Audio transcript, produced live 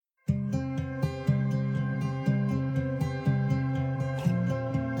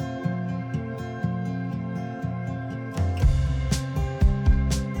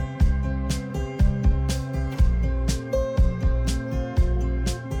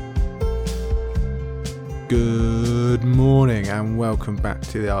Good morning and welcome back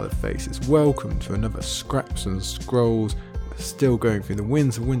to the Isle of Faces. Welcome to another Scraps and Scrolls. We're still going through the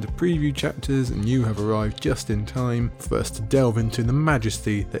Winds of Winter preview chapters and you have arrived just in time for us to delve into the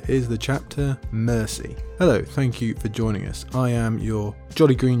majesty that is the chapter Mercy. Hello, thank you for joining us. I am your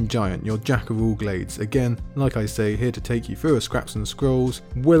Jolly Green Giant, your Jack of all Glades. Again, like I say, here to take you through a Scraps and Scrolls.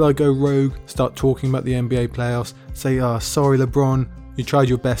 Will I go rogue, start talking about the NBA playoffs, say, sorry LeBron, you tried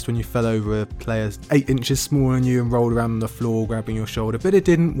your best when you fell over a player 8 inches smaller than you and rolled around on the floor grabbing your shoulder, but it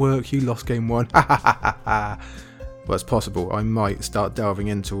didn't work, you lost game 1. Well, it's possible, I might start delving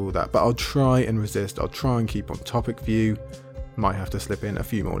into all that, but I'll try and resist, I'll try and keep on topic view. Might have to slip in a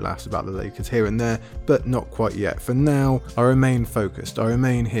few more laughs about the Lakers here and there, but not quite yet. For now, I remain focused. I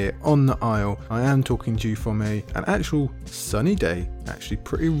remain here on the Isle. I am talking to you from an actual sunny day. Actually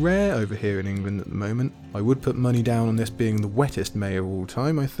pretty rare over here in England at the moment. I would put money down on this being the wettest May of all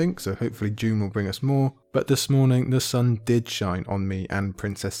time, I think, so hopefully June will bring us more. But this morning, the sun did shine on me and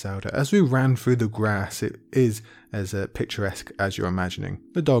Princess Zelda. As we ran through the grass, it is as picturesque as you're imagining.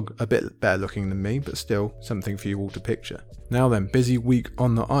 The dog a bit better looking than me, but still something for you all to picture. Now then, busy week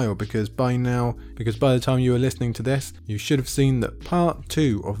on the Isle, because by the time you are listening to this, you should have seen that part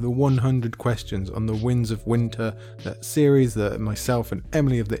 2 of the 100 questions on the Winds of Winter, that series that myself and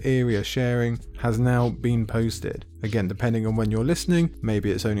Emily of the Eyrie are sharing, has now been posted. Again, depending on when you're listening, maybe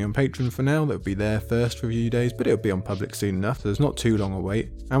it's only on Patreon for now, that'll be there first for a few days, but it'll be on public soon enough, so there's not too long a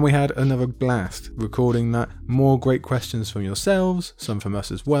wait. And we had another blast recording that. More great questions from yourselves, some from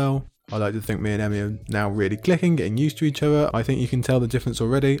us as well. I like to think me and Emily are now really clicking, getting used to each other. I think you can tell the difference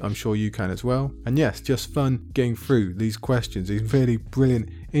already. I'm sure you can as well. And yes, just fun getting through these questions, these really brilliant,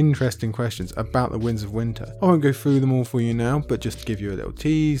 interesting questions about the Winds of Winter. I won't go through them all for you now, but just to give you a little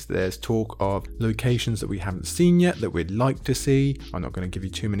tease, there's talk of locations that we haven't seen yet that we'd like to see. I'm not going to give you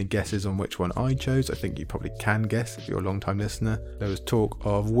too many guesses on which one I chose. I think you probably can guess if you're a long-time listener. There was talk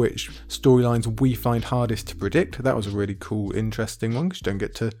of which storylines we find hardest to predict. That was a really cool, interesting one, because you don't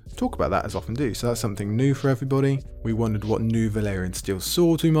get to talk about that as often do. So that's something new for everybody. We wondered what new Valyrian steel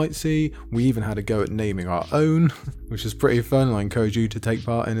swords we might see. We even had a go at naming our own, which is pretty fun, and I encourage you to take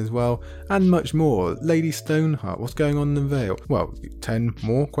part in as well, and much more. Lady Stoneheart, what's going on in the Vale? Well, 10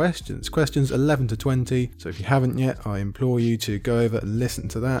 more questions 11 to 20, so if you haven't yet, I implore you to go over and listen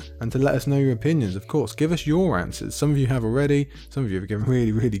to that, and to let us know your opinions. Of course, give us your answers. Some of you have already, some of you have given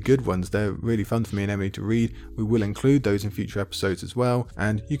really good ones. They're really fun for me and Emily to read. We will include those in future episodes as well,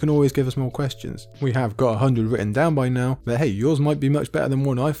 and you can always give us more questions. We have got 100 written down by now, but hey, yours might be much better than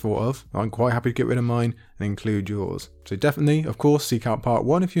one I thought of. I'm quite happy to get rid of mine and include yours. So definitely, of course, seek out part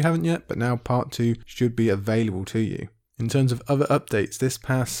 1 if you haven't yet, but now part 2 should be available to you. In terms of other updates, this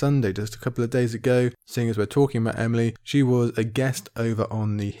past Sunday, just a couple of days ago, seeing as we're talking about Emily, she was a guest over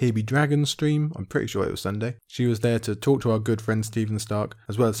on the Here Be Dragons stream. I'm pretty sure it was Sunday. She was there to talk to our good friend Stephen Stark,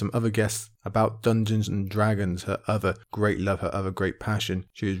 as well as some other guests about Dungeons and Dragons, her other great love, her other great passion.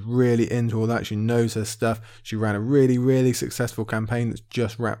 She was really into all that. She knows her stuff. She ran a really successful campaign that's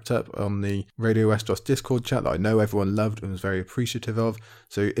just wrapped up on the Radio Westeros Discord chat that I know everyone loved and was very appreciative of.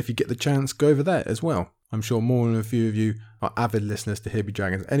 So if you get the chance, go over there as well. I'm sure more than a few of you are avid listeners to Here Be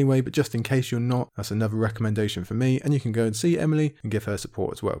Dragons anyway, but just in case you're not, that's another recommendation for me, and you can go and see Emily and give her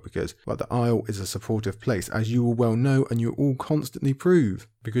support as well, because the Isle is a supportive place, as you will well know, and you all constantly prove,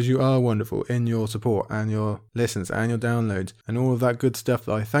 because you are wonderful in your support and your listens and your downloads and all of that good stuff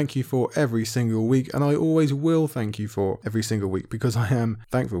that I thank you for every single week, and I always will thank you for every single week, because I am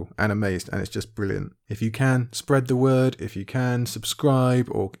thankful and amazed, and it's just brilliant. If you can, spread the word. If you can, subscribe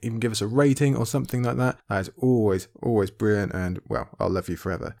or even give us a rating or something like that. That is always brilliant, and well, I'll love you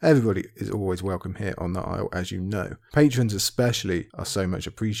forever. Everybody is always welcome here on the Isle, as you know. Patrons especially are so much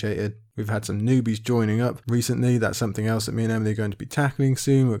appreciated. We've had some newbies joining up recently. That's something else that me and Emily are going to be tackling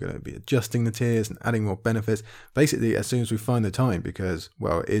soon. We're going to be adjusting the tiers and adding more benefits, basically as soon as we find the time, because,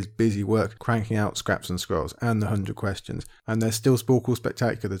 well, it is busy work cranking out Scraps and Scrolls and the 100 questions. And there's still Sporkle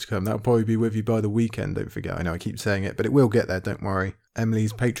Spectacular to come. That'll probably be with you by the weekend, don't forget. I know I keep saying it, but it will get there, don't worry.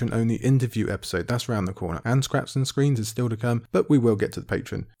 Emily's patron-only interview episode, that's round the corner, and Scraps and Screens is still to come, but we will get to the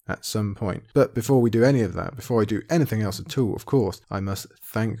patron at some point. But before we do any of that, before I do anything else at all, of course, I must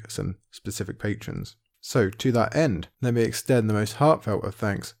thank some specific patrons. So, to that end, let me extend the most heartfelt of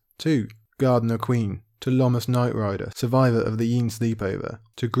thanks to Gardener Queen, to Lomas Night Rider, survivor of the Yeen Sleepover,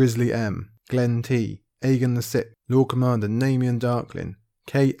 to Grizzly M, Glenn T, Aegon the Sixth, Lord Commander Namian Darklin,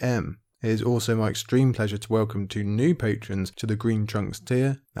 KM. It is also my extreme pleasure to welcome 2 new patrons to the Green Trunks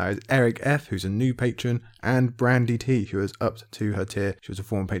tier. That is Eric F, who's a new patron, and Brandy T, who has upped to her tier. She was a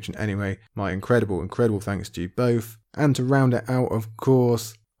former patron anyway. My incredible thanks to you both. And to round it out, of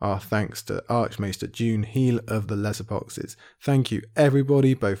course, our thanks to Archmaester June, Healer of the Lesser Boxes. Thank you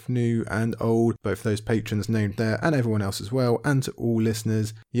everybody, both new and old, both those patrons named there and everyone else as well, and to all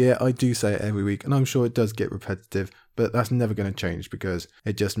listeners. Yeah, I do say it every week and I'm sure it does get repetitive, but that's never going to change because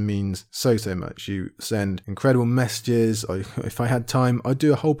it just means so much. You send incredible messages. If I had time, I'd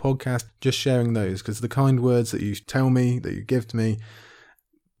do a whole podcast just sharing those, because the kind words that you tell me, that you give to me,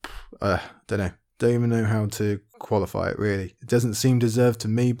 don't even know how to qualify it really. It doesn't seem deserved to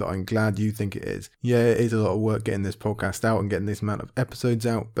me, but I'm glad you think it is. Yeah, it is a lot of work getting this podcast out and getting this amount of episodes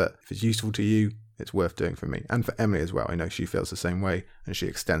out, but if it's useful to you, it's worth doing for me and for Emily as well. I know she feels the same way and she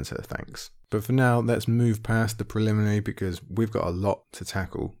extends her thanks. But for now, let's move past the preliminary because we've got a lot to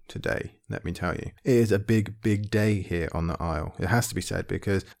tackle today, let me tell you. It is a big day here on the Isle. It has to be said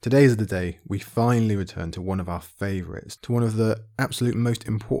because today is the day we finally return to one of our favourites, to one of the absolute most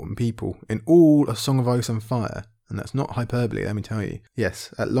important people in all A Song of Ice and Fire. And that's not hyperbole, let me tell you.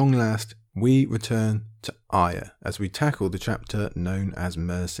 Yes, at long last, we return to Arya as we tackle the chapter known as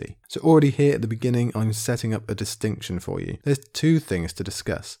Mercy. So already here at the beginning, I'm setting up a distinction for you. There's two things to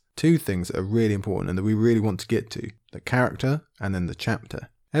discuss. Two things that are really important and that we really want to get to. The character and then the chapter.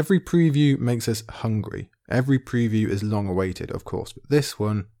 Every preview makes us hungry. Every preview is long awaited, of course, but this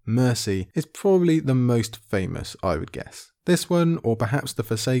one, Mercy, is probably the most famous, I would guess. This one, or perhaps The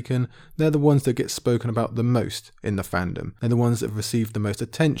Forsaken, they're the ones that get spoken about the most in the fandom. They're the ones that have received the most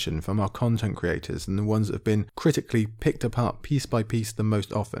attention from our content creators and the ones that have been critically picked apart piece by piece the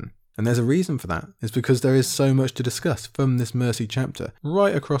most often. And there's a reason for that. It's because there is so much to discuss from this Mercy chapter,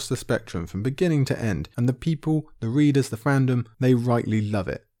 right across the spectrum, from beginning to end. And the people, the readers, the fandom, they rightly love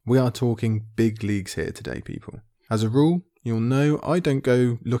it. We are talking big leagues here today, people. As a rule, you'll know I don't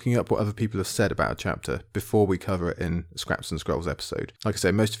go looking up what other people have said about a chapter before we cover it in a Scraps and Scrolls episode. Like I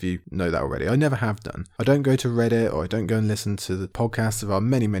say, most of you know that already. I never have done. I don't go to Reddit or I don't go and listen to the podcasts of our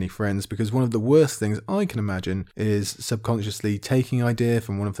many friends, because one of the worst things I can imagine is subconsciously taking an idea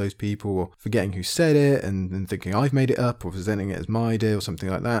from one of those people or forgetting who said it and then thinking I've made it up or presenting it as my idea or something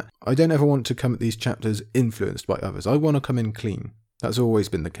like that. I don't ever want to come at these chapters influenced by others. I want to come in clean. That's always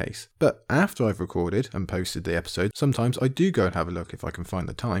been the case. But after I've recorded and posted the episode, sometimes I do go and have a look if I can find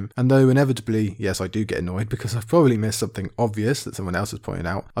the time. And though inevitably, yes, I do get annoyed because I've probably missed something obvious that someone else has pointed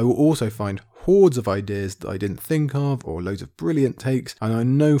out, I will also find hordes of ideas that I didn't think of or loads of brilliant takes. And I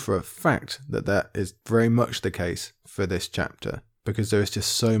know for a fact that that is very much the case for this chapter, because there is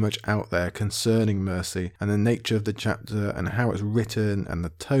just so much out there concerning Mercy and the nature of the chapter and how it's written and the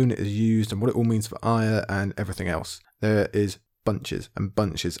tone it is used and what it all means for Arya and everything else. There is bunches and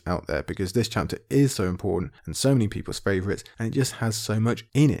bunches out there because this chapter is so important and so many people's favourites, and it just has so much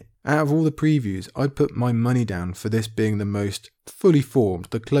in it. Out of all the previews, I'd put my money down for this being the most fully formed,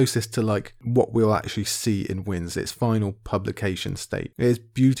 the closest to like what we'll actually see in Winds, its final publication state. It is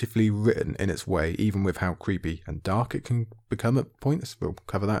beautifully written in its way, even with how creepy and dark it can become at points. We'll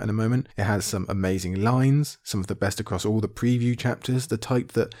cover that in a moment. It has some amazing lines, some of the best across all the preview chapters, the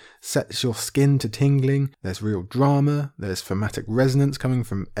type that sets your skin to tingling. There's real drama, there's thematic resonance coming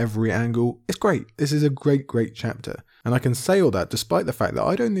from every angle. It's great. This is a great chapter. And I can say all that despite the fact that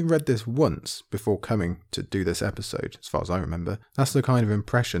I'd only read this once before coming to do this episode, as far as I remember. That's the kind of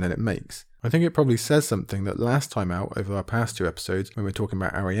impression that it makes. I think it probably says something that last time out, over our past two episodes, when we were talking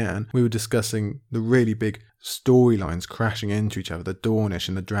about Arianne, we were discussing the really big storylines crashing into each other, the Dornish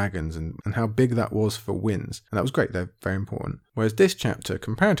and the dragons, and how big that was for Winds. And that was great, they're very important. Whereas this chapter,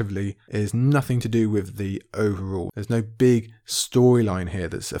 comparatively, is nothing to do with the overall. There's no big storyline here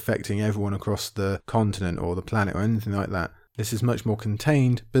that's affecting everyone across the continent or the planet or anything like that. This is much more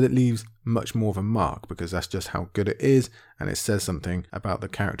contained, but it leaves much more of a mark because that's just how good it is, and it says something about the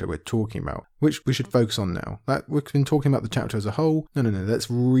character we're talking about, which we should focus on now. That we've been talking about the chapter as a whole. No, let's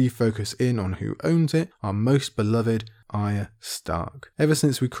refocus in on who owns it, our most beloved Arya Stark. Ever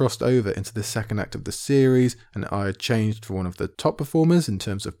since we crossed over into the second act of the series, and Arya changed for one of the top performers in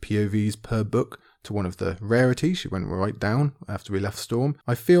terms of POVs per book, to one of the rarities, she went right down after we left Storm.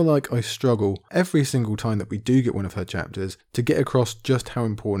 I feel like I struggle every single time that we do get one of her chapters to get across just how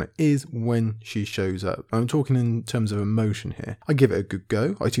important it is when she shows up. I'm talking in terms of emotion here. I give it a good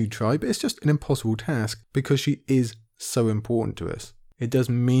go, I do try, but it's just an impossible task because she is so important to us. It does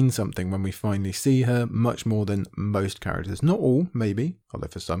mean something when we finally see her, much more than most characters. Not all, maybe, although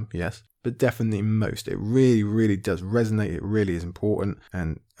for some, yes, but definitely most. It really does resonate. It really is important.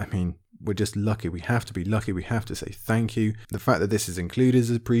 And I mean, we're just lucky. We have to be lucky. We have to say thank you. The fact that this is included as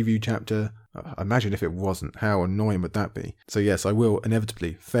a preview chapter, imagine if it wasn't. How annoying would that be? So yes, I will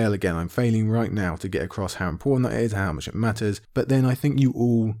inevitably fail again. I'm failing right now to get across how important that is, how much it matters. But then I think you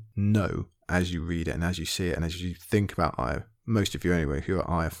all know as you read it and as you see it and as you think about Arya, most of you anyway who are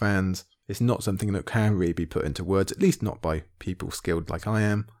Aya fans. It's not something that can really be put into words, at least not by people skilled like I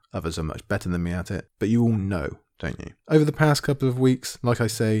am. Others are much better than me at it, but you all know, don't you? Over the past couple of weeks, like I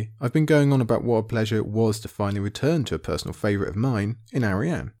say, I've been going on about what a pleasure it was to finally return to a personal favourite of mine in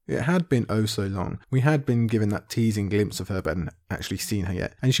Arianne. It had been oh so long. We had been given that teasing glimpse of her but hadn't actually seen her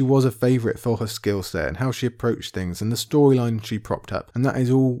yet, and she was a favourite for her skill set and how she approached things and the storyline she propped up, and that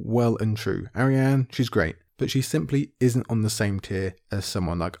is all well and true. Arianne, she's great, but she simply isn't on the same tier as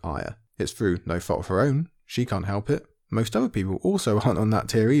someone like Aya. It's through no fault of her own, she can't help it. Most other people also aren't on that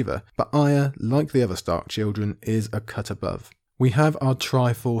tier either, but Aya, like the other Stark children, is a cut above. We have our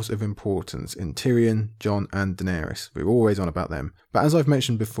Triforce of importance in Tyrion, Jon and Daenerys. We're always on about them. But as I've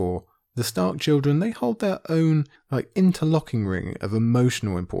mentioned before, the Stark children, they hold their own interlocking ring of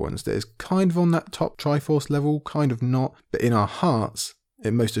emotional importance that is kind of on that top Triforce level, kind of not, but in our hearts,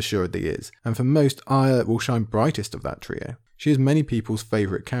 it most assuredly is. And for most, Aya will shine brightest of that trio. She is many people's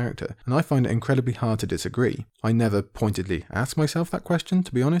favourite character, and I find it incredibly hard to disagree. I never pointedly ask myself that question,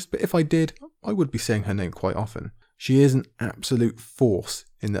 to be honest, but if I did, I would be saying her name quite often. She is an absolute force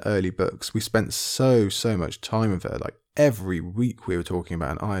in the early books. We spent so much time with her, every week we were talking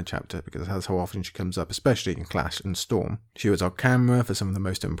about an Aya chapter because that's how often she comes up, especially in Clash and Storm. She was our camera for some of the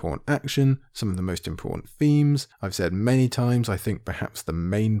most important action, some of the most important themes. I've said many times, I think perhaps the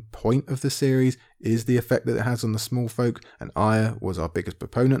main point of the series is the effect that it has on the small folk, and Aya was our biggest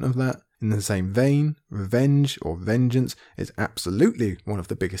proponent of that. In the same vein, revenge or vengeance is absolutely one of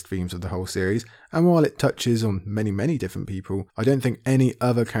the biggest themes of the whole series, and while it touches on many different people, I don't think any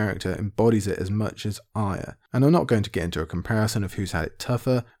other character embodies it as much as Aya. And I'm not going to get into a comparison of who's had it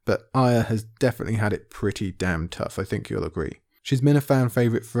tougher, but Aya has definitely had it pretty damn tough, I think you'll agree. She's been a fan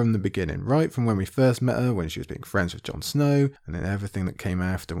favourite from the beginning, right from when we first met her, when she was being friends with Jon Snow, and then everything that came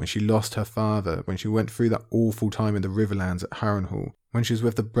after, when she lost her father, when she went through that awful time in the Riverlands at Harrenhal, when she was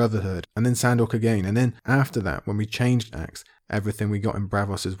with the Brotherhood, and then Sandor again, and then after that, when we changed acts, everything we got in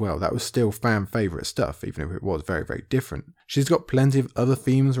Braavos as well, that was still fan favourite stuff, even if it was very different. She's got plenty of other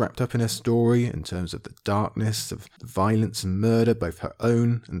themes wrapped up in her story in terms of the darkness, of the violence and murder, both her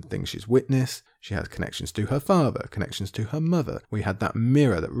own and things she's witnessed. She has connections to her father, connections to her mother. We had that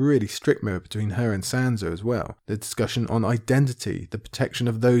mirror, that really strict mirror between her and Sansa as well. The discussion on identity, the protection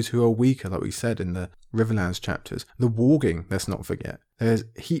of those who are weaker, like we said in the Riverlands chapters. The warging, let's not forget. There's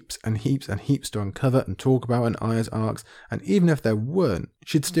heaps and heaps to uncover and talk about in Aya's arcs, and even if there weren't,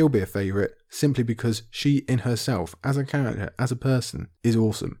 she'd still be a favourite, simply because she in herself, as a character, as a person, is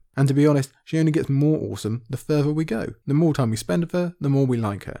awesome. And to be honest, she only gets more awesome the further we go. The more time we spend with her, the more we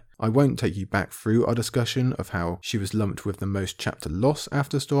like her. I won't take you back through our discussion of how she was lumped with the most chapter loss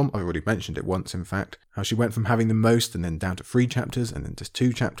after Storm. I've already mentioned it once, in fact. How she went from having the most and then down to 3 chapters and then just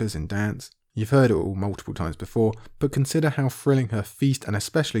 2 chapters in Dance. You've heard it all multiple times before, but consider how thrilling her feast and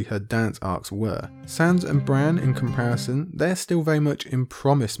especially her dance arcs were. Sansa and Bran, in comparison, they're still very much in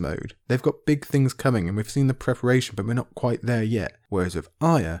promise mode. They've got big things coming and we've seen the preparation, but we're not quite there yet. Whereas with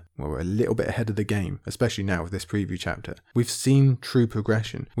Aya, well, we're a little bit ahead of the game, especially now with this preview chapter. We've seen true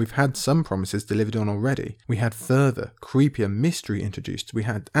progression. We've had some promises delivered on already. We had further, creepier mystery introduced. We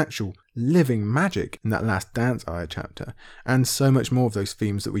had actual living magic in that last Dance Aya chapter. And so much more of those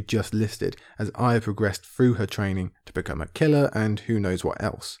themes that we just listed as Aya progressed through her training to become a killer and who knows what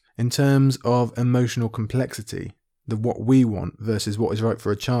else. In terms of emotional complexity, the what we want versus what is right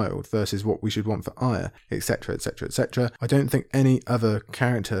for a child versus what we should want for Aya, etc, etc. I don't think any other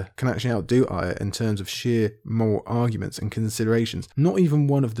character can actually outdo Aya in terms of sheer moral arguments and considerations. Not even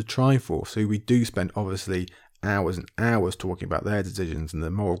one of the Triforce, who we do spend obviously hours and hours talking about their decisions and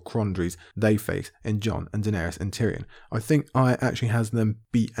the moral quandaries they face in Jon and Daenerys and Tyrion. I think Aya actually has them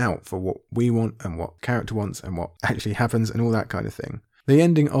beat out for what we want and what character wants and what actually happens and all that kind of thing. The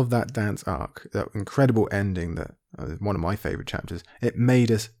ending of that Dance arc, that incredible ending that one of my favourite chapters, it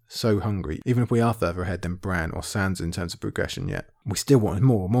made us so hungry. Even if we are further ahead than Bran or Sansa in terms of progression yet, we still wanted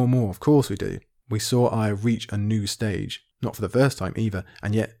more, of course we do. We saw Aya reach a new stage, not for the first time either,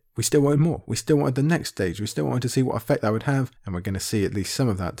 and yet we still wanted more. We still wanted the next stage. We still wanted to see what effect that would have, and we're going to see at least some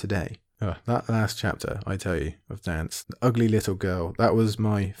of that today. That last chapter, I tell you, of Dance, the ugly little girl, that was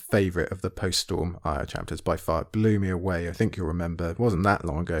my favourite of the post-Storm Aya chapters by far. It blew me away. I think you'll remember, it wasn't that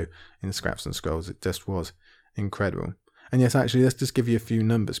long ago in Scraps and Scrolls. It just was incredible. And yes, actually, let's just give you a few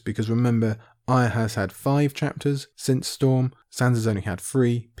numbers, because remember, Aya has had 5 chapters since Storm. Sansa's only had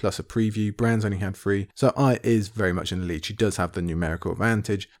 3, plus a preview. Bran's only had 3. So Aya is very much in the lead. She does have the numerical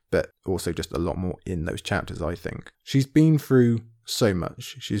advantage, but also just a lot more in those chapters, I think. She's been through so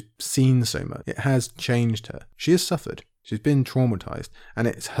much. She's seen so much. It has changed her. She has suffered. She's been traumatized, and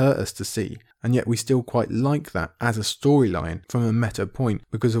it's hurt us to see, and yet we still quite like that as a storyline from a meta point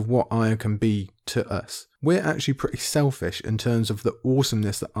because of what Aya can be to us. We're actually pretty selfish in terms of the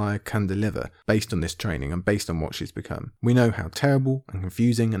awesomeness that Aya can deliver based on this training and based on what she's become. We know how terrible and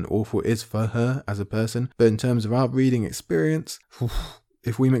confusing and awful it is for her as a person, but in terms of our reading experience,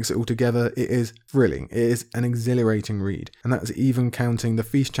 if we mix it all together, it is thrilling. It is an exhilarating read, and that's even counting the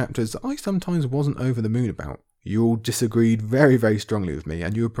feast chapters that I sometimes wasn't over the moon about. You all disagreed very, very strongly with me,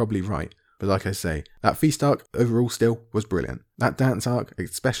 and you were probably right. But like I say, that feast arc overall still was brilliant. That dance arc,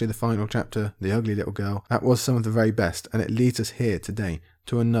 especially the final chapter, The Ugly Little Girl, that was some of the very best, and it leads us here today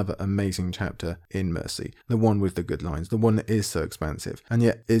to another amazing chapter in Mercy. The one with the good lines, the one that is so expansive, and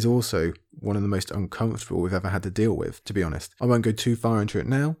yet is also one of the most uncomfortable we've ever had to deal with, to be honest. I won't go too far into it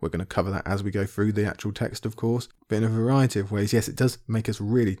now. We're going to cover that as we go through the actual text, of course, but in a variety of ways, yes, it does make us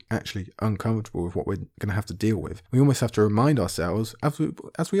really actually uncomfortable with what we're going to have to deal with. We almost have to remind ourselves,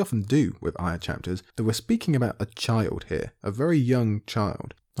 as we often do with Aya chapters, that we're speaking about a child here, a very young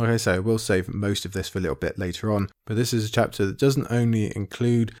child. Like I say, we'll save most of this for a little bit later on, but this is a chapter that doesn't only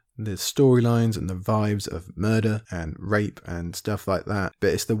include the storylines and the vibes of murder and rape and stuff like that,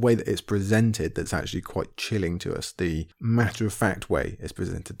 but it's the way that it's presented that's actually quite chilling to us. The matter-of-fact way it's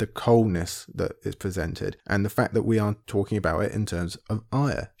presented, the coldness that is presented, and the fact that we are talking about it in terms of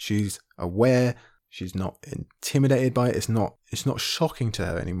Aya. She's aware. She's not intimidated by it. It's not shocking to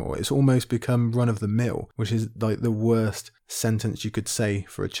her anymore. It's almost become run of the mill, which is like the worst sentence you could say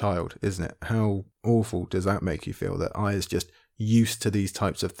for a child, isn't it? How awful does that make you feel that Aya's just used to these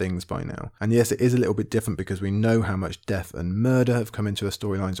types of things by now? And yes, it is a little bit different because we know how much death and murder have come into her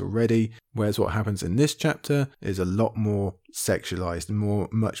storylines already, whereas what happens in this chapter is a lot more sexualized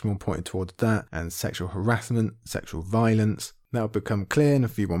and much more pointed towards that, and sexual harassment, sexual violence. That'll become clear in a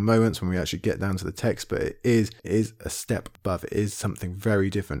few more moments when we actually get down to the text, but it is a step above. It is something very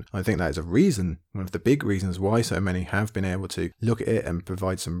different. I think that is a reason, one of the big reasons why so many have been able to look at it and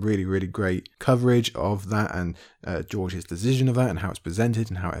provide some really, really great coverage of that and George's decision of that and how it's presented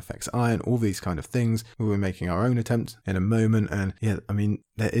and how it affects Aya and all these kind of things. We'll be making our own attempt in a moment, and yeah, I mean,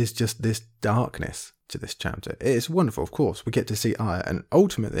 there is just this darkness to this chapter. It is wonderful, of course. We get to see Aya, and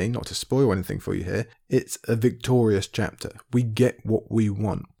ultimately, not to spoil anything for you here, it's a victorious chapter. We get what we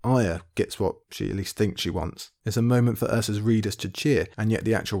want. Aya gets what she at least thinks she wants. It's a moment for us as readers to cheer, and yet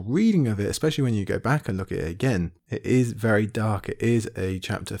the actual reading of it, especially when you go back and look at it again, it is very dark. It is a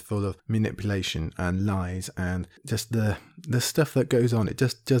chapter full of manipulation and lies and just the stuff that goes on. It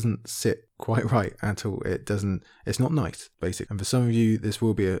just doesn't sit quite right at all. It's not nice, basically. And for some of you, this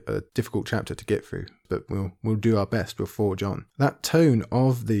will be a difficult chapter to get through, but we'll do our best. We'll forge on. That tone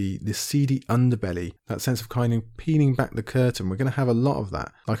of the seedy underbelly, that sense of kind of peeling back the curtain, we're going to have a lot of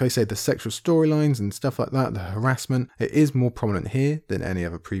that. Like I said, the sexual storylines and stuff like that, the harassment, it is more prominent here than any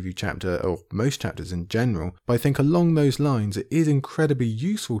other preview chapter or most chapters in general. But I think along those lines, it is incredibly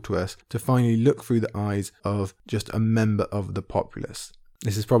useful to us to finally look through the eyes of just a member of the populace.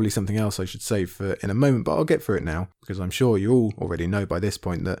 This is probably something else I should save for in a moment, but I'll get through it now, because I'm sure you all already know by this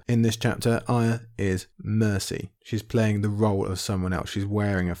point that in this chapter, Aya is Mercy. She's playing the role of someone else. She's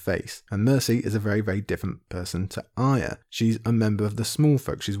wearing a face. And Mercy is a very, very different person to Aya. She's a member of the small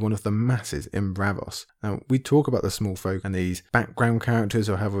folk. She's one of the masses in Braavos. Now, we talk about the small folk and these background characters,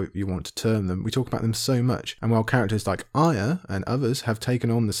 or however you want to term them. We talk about them so much. And while characters like Aya and others have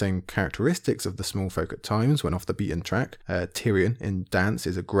taken on the same characteristics of the small folk at times when off the beaten track, Tyrion in Dance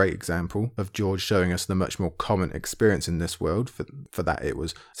is a great example of George showing us the much more common experience in this world. For that, it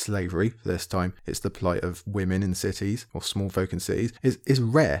was slavery. For this time, it's the plight of women in cities or small folk in cities. Is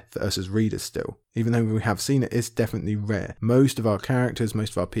rare for us as readers still. Even though we have seen it, it's definitely rare. Most of our characters,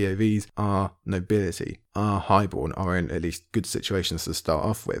 most of our POVs are nobility, are highborn, are in at least good situations to start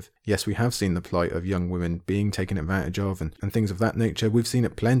off with. Yes, we have seen the plight of young women being taken advantage of and things of that nature. We've seen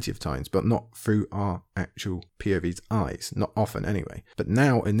it plenty of times, but not through our actual POV's eyes. Not often anyway. But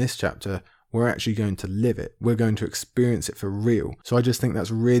now in this chapter, we're actually going to live it. We're going to experience it for real. So I just think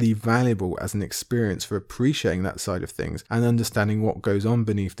that's really valuable as an experience for appreciating that side of things and understanding what goes on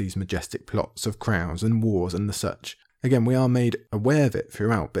beneath these majestic plots of crowns and wars and the such. Again, we are made aware of it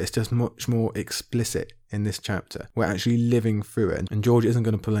throughout, but it's just much more explicit in this chapter. We're actually living through it, and George isn't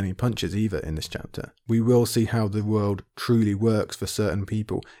going to pull any punches either in this chapter. We will see how the world truly works for certain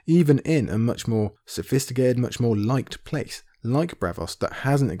people, even in a much more sophisticated, much more liked place, like Braavos, that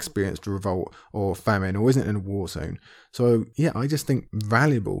hasn't experienced revolt or famine or isn't in a war zone. So yeah, I just think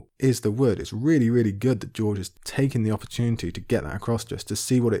valuable is the word. It's really, really good that George has taken the opportunity to get that across to us, to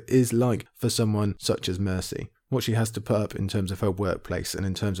see what it is like for someone such as Mercy. what she has to put up in terms of her workplace and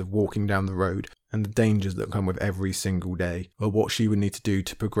in terms of walking down the road and the dangers that come with every single day, or what she would need to do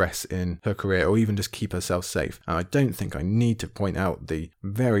to progress in her career or even just keep herself safe. And I don't think I need to point out the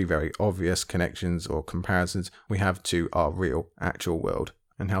very, very obvious connections or comparisons we have to our real, actual world,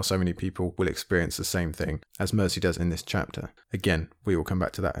 and how so many people will experience the same thing as Mercy does in this chapter. Again, we will come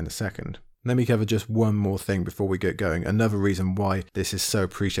back to that in a second. Let me cover just one more thing before we get going. Another reason why this is so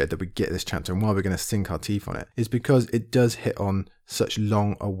appreciated that we get this chapter and why we're going to sink our teeth on it is because it does hit on such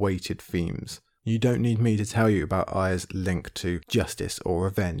long-awaited themes. You don't need me to tell you about Aya's link to justice or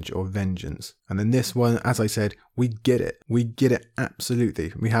revenge or vengeance. And in this one, as I said, we get it. We get it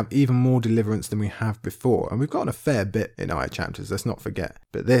absolutely. We have even more deliverance than we have before. And we've gotten a fair bit in Aya chapters, let's not forget.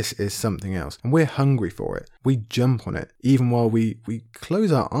 But this is something else. And we're hungry for it. We jump on it. Even while we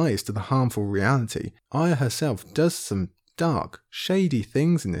close our eyes to the harmful reality. Aya herself does some dark, shady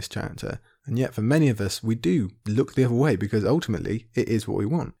things in this chapter. And yet for many of us, we do look the other way because ultimately it is what we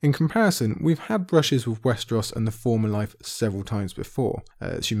want. In comparison, we've had brushes with Westeros and the former life several times before.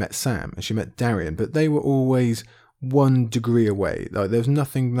 She met Sam and she met Darian, but they were always 1 degree away. Like, there was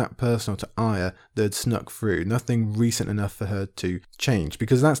nothing that personal to Aya that had snuck through, nothing recent enough for her to change,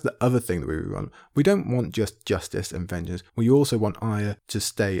 because that's the other thing that we want. We don't want just justice and vengeance. We also want Aya to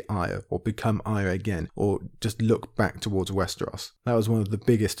stay Aya or become Aya again, or just look back towards Westeros. That was one of the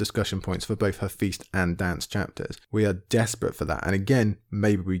biggest discussion points for both her feast and dance chapters. We are desperate for that, and again,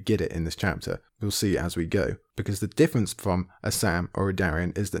 maybe we get it in this chapter. We'll see as we go. Because the difference from a Sam or a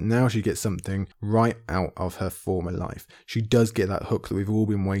Darian is that now she gets something right out of her former life. She does get that hook that we've all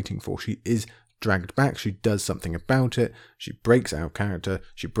been waiting for. She is dragged back. She does something about it. She breaks out of character.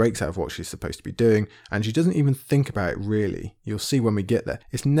 She breaks out of what she's supposed to be doing. And she doesn't even think about it really. You'll see when we get there.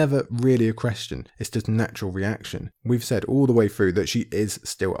 It's never really a question. It's just natural reaction. We've said all the way through that she is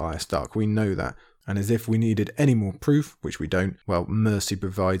still Arya Stark. We know that. And as if we needed any more proof, which we don't, well, Mercy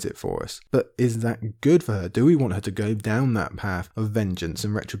provides it for us. But is that good for her? Do we want her to go down that path of vengeance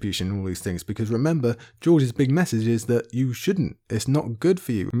and retribution and all these things? Because remember, George's big message is that you shouldn't. It's not good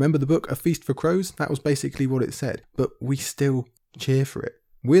for you. Remember the book A Feast for Crows? That was basically what it said. But we still cheer for it.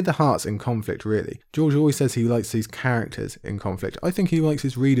 We're the hearts in conflict, really. George always says he likes these characters in conflict. I think he likes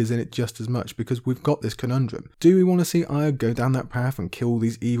his readers in it just as much because we've got this conundrum. Do we want to see Aya go down that path and kill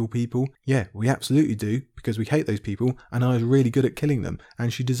these evil people? Yeah, we absolutely do, because we hate those people and Aya's really good at killing them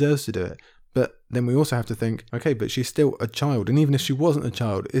and she deserves to do it. But then we also have to think, okay, but she's still a child. And even if she wasn't a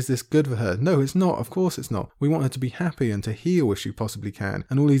child, is this good for her? No, it's not. Of course it's not. We want her to be happy and to heal if she possibly can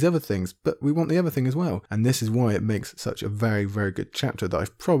and all these other things. But we want the other thing as well. And this is why it makes such a very, very good chapter that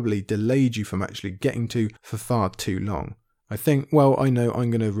I've probably delayed you from actually getting to for far too long. I think, well, I know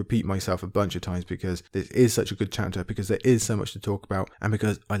I'm going to repeat myself a bunch of times because this is such a good chapter, because there is so much to talk about, and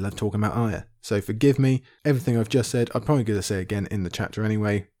because I love talking about Aya. So forgive me, everything I've just said, I'm probably going to say again in the chapter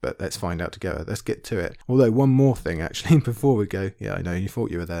anyway, but let's find out together. Let's get to it. Although one more thing actually before we go. Yeah, I know, you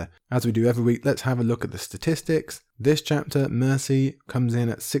thought you were there. As we do every week, let's have a look at the statistics. This chapter, Mercy, comes in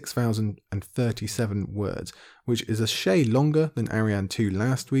at 6,037 words, which is a shade longer than Arianne 2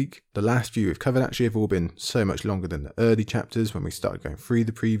 last week. The last few we've covered actually have all been so much longer than the early chapters when we started going through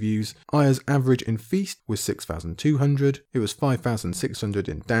the previews. Aya's average in Feast was 6,200. It was 5,600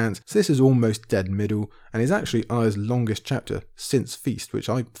 in Dance, so this is almost dead middle, and is actually Aya's longest chapter since Feast, which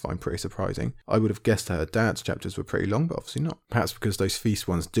I find pretty surprising. I would have guessed her Dance chapters were pretty long, but obviously not. Perhaps because those Feast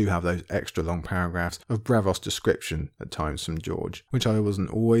ones do have those extra long paragraphs of Braavos description at times from George, which I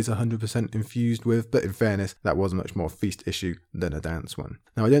wasn't always 100% infused with, but in fairness, that was much more a Feast issue than a Dance one.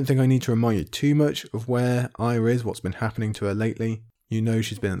 Now, I don't think I need to remind you too much of where Aya is, what's been happening to her lately. You know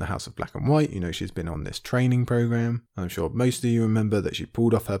she's been in the House of Black and White, you know she's been on this training program. I'm sure most of you remember that she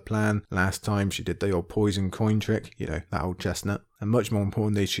pulled off her plan last time she did the old poison coin trick, you know, that old chestnut. And much more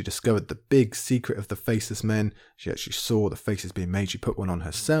importantly, she discovered the big secret of the Faceless Men. She actually saw the faces being made. She put one on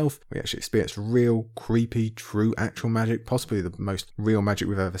herself. We actually experienced real, creepy, true, actual magic, possibly the most real magic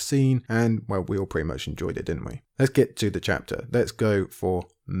we've ever seen. And, well, we all pretty much enjoyed it, didn't we? Let's get to the chapter. Let's go for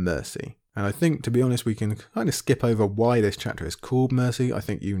Mercy. And I think, to be honest, we can kind of skip over why this chapter is called Mercy. I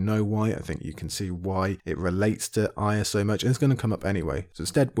think you know why. I think you can see why it relates to Aya so much. And it's going to come up anyway. So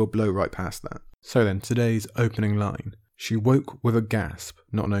instead, we'll blow right past that. So then, today's opening line. She woke with a gasp,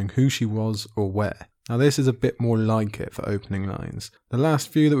 not knowing who she was or where. Now this is a bit more like it for opening lines. The last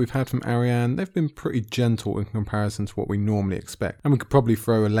few that we've had from Arianne, they've been pretty gentle in comparison to what we normally expect, and we could probably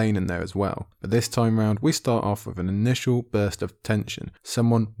throw Elaine in there as well. But this time round, we start off with an initial burst of tension.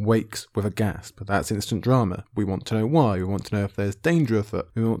 Someone wakes with a gasp. That's instant drama. We want to know why, we want to know if there's danger afoot,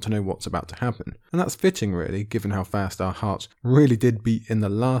 we want to know what's about to happen. And that's fitting really, given how fast our hearts really did beat in the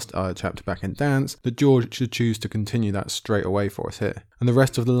last Arya chapter back in Dance, that George should choose to continue that straight away for us here. And the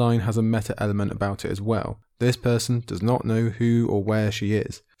rest of the line has a meta element about it as well. This person does not know who or where she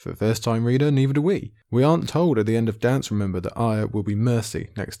is. For the first time reader, neither do we. We aren't told at the end of Dance, remember, that Arya will be Mercy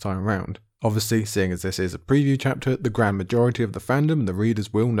next time round. Obviously, seeing as this is a preview chapter, the grand majority of the fandom and the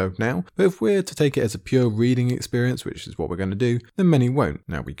readers will know now, but if we're to take it as a pure reading experience, which is what we're going to do, then many won't.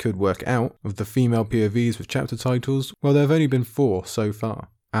 Now we could work out, of the female POVs with chapter titles, well there have only been 4 so far.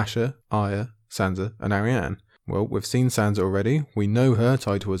 Asha, Arya, Sansa and Arianne. Well, we've seen Sansa already, we know her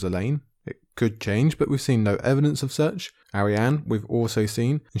title is Elaine. It could change, but we've seen no evidence of such. Arianne, we've also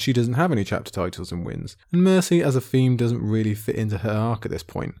seen, and she doesn't have any chapter titles and wins. And Mercy as a theme doesn't really fit into her arc at this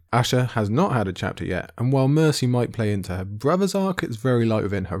point. Asha has not had a chapter yet, and while Mercy might play into her brother's arc, it's very light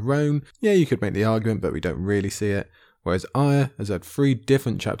within her own. Yeah, you could make the argument, but we don't really see it. Whereas Arya has had 3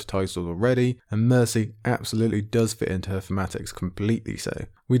 different chapter titles already, and Mercy absolutely does fit into her thematics completely so.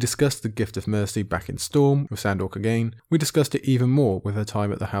 We discussed the Gift of Mercy back in Storm with Sandor Clegane. We discussed it even more with her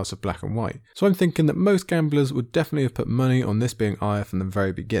time at the House of Black and White. So I'm thinking that most gamblers would definitely have put money on this being Arya from the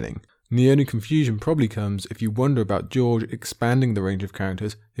very beginning. And the only confusion probably comes if you wonder about George expanding the range of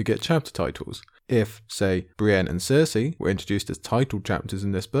characters who get chapter titles. If, say, Brienne and Cersei were introduced as titled chapters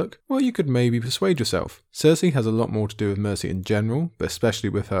in this book, well, you could maybe persuade yourself. Cersei has a lot more to do with Mercy in general, but especially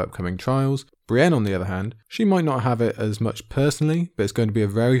with her upcoming trials. Brienne, on the other hand, she might not have it as much personally, but it's going to be a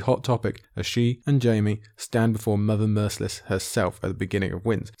very hot topic as she and Jaime stand before Mother Merciless herself at the beginning of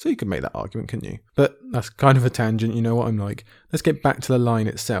Winds. So you could make that argument, couldn't you? But that's kind of a tangent, you know what I'm like. Let's get back to the line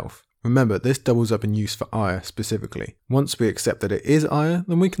itself. Remember, this doubles up in use for Arya specifically. Once we accept that it is Arya,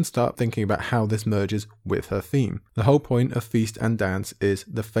 then we can start thinking about how this merges with her theme. The whole point of Feast and Dance is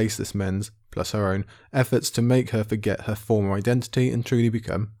the Faceless Men's, plus her own, efforts to make her forget her former identity and truly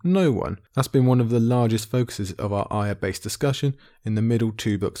become no one. That's been one of the largest focuses of our Arya-based discussion in the middle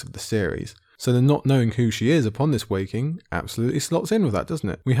 2 books of the series. So the not knowing who she is upon this waking absolutely slots in with that, doesn't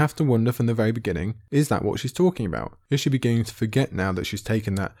it? We have to wonder from the very beginning, is that what she's talking about? Is she beginning to forget now that she's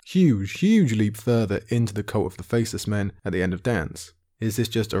taken that huge leap further into the cult of the Faceless Men at the end of Dance? Is this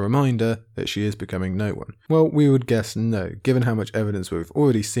just a reminder that she is becoming no one? Well, we would guess no, given how much evidence we've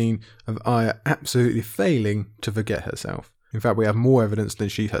already seen of Arya absolutely failing to forget herself. In fact, we have more evidence than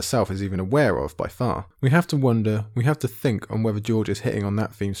she herself is even aware of by far. We have to wonder, we have to think on whether George is hitting on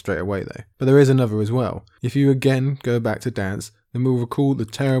that theme straight away though. But there is another as well. If you again go back to Dance, then we'll recall the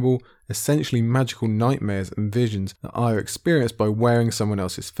terrible, essentially magical nightmares and visions that Arya experienced by wearing someone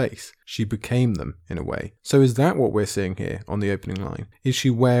else's face. She became them, in a way. So is that what we're seeing here on the opening line? Is she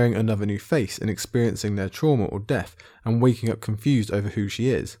wearing another new face and experiencing their trauma or death and waking up confused over who she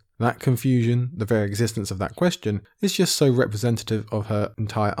is? That confusion, the very existence of that question, is just so representative of her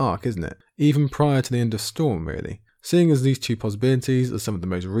entire arc, isn't it? Even prior to the end of Storm, really. Seeing as these 2 possibilities are some of the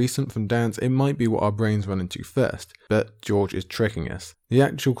most recent from Dance, it might be what our brains run into first, but George is tricking us. The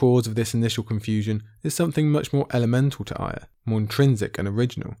actual cause of this initial confusion is something much more elemental to Arya, more intrinsic and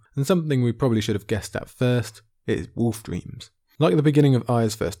original, and something we probably should have guessed at first. It is wolf dreams. Like the beginning of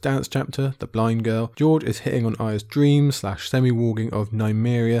Arya's first Dance chapter, The Blind Girl, George is hitting on Arya's dream / semi-warging of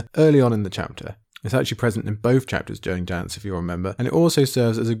Nymeria early on in the chapter. It's actually present in both chapters during Dance, if you remember, and it also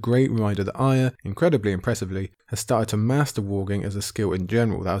serves as a great reminder that Arya, incredibly impressively, has started to master warging as a skill in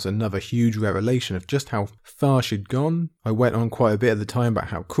general. That was another huge revelation of just how far she'd gone. I went on quite a bit at the time about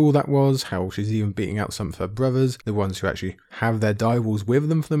how cool that was, how she's even beating out some of her brothers, the ones who actually have their direwolves with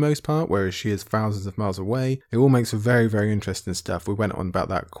them for the most part, whereas she is thousands of miles away. It all makes for very, very interesting stuff. We went on about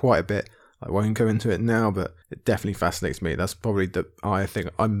that quite a bit. I won't go into it now, but it definitely fascinates me. That's probably the Arya thing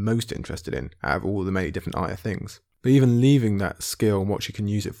I'm most interested in out of all the many different Arya things. But even leaving that skill and what she can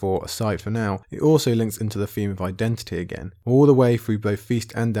use it for aside for now, it also links into the theme of identity again. All the way through both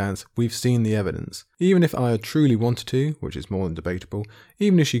Feast and Dance, we've seen the evidence. Even if Arya truly wanted to, which is more than debatable,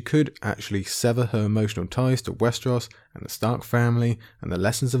 even if she could actually sever her emotional ties to Westeros and the Stark family and the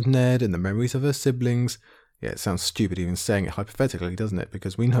lessons of Ned and the memories of her siblings. Yeah, it sounds stupid even saying it hypothetically, doesn't it?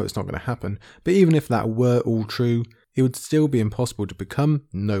 Because we know it's not going to happen. But even if that were all true, it would still be impossible to become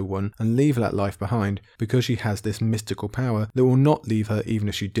no one and leave that life behind because she has this mystical power that will not leave her even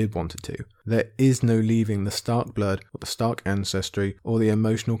if she did want it to. There is no leaving the Stark blood or the Stark ancestry or the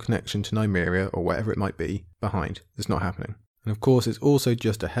emotional connection to Nymeria or whatever it might be behind. It's not happening. And of course, it's also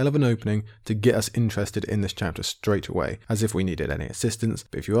just a hell of an opening to get us interested in this chapter straight away, as if we needed any assistance.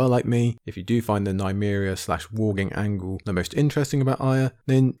 But if you are like me, if you do find the Nymeria/warging angle the most interesting about Arya,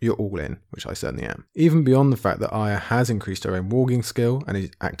 then you're all in, which I certainly am. Even beyond the fact that Arya has increased her own warging skill and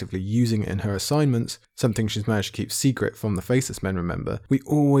is actively using it in her assignments, something she's managed to keep secret from the Faceless Men, remember, we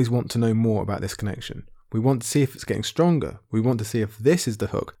always want to know more about this connection. We want to see if it's getting stronger. We want to see if this is the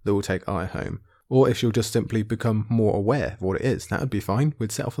hook that will take Arya home, or if she'll just simply become more aware of what it is. That would be fine,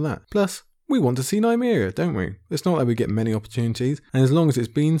 we'd settle for that. Plus, we want to see Nymeria, don't we? It's not like we get many opportunities, and as long as it's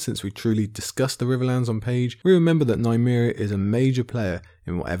been since we truly discussed the Riverlands on Page, we remember that Nymeria is a major player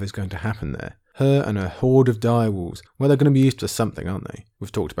in whatever's going to happen there. Her and her horde of direwolves, well, they're going to be used to something, aren't they?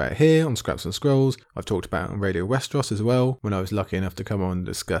 We've talked about it here on Scraps and Scrolls. I've talked about it on Radio Westeros as well, when I was lucky enough to come on and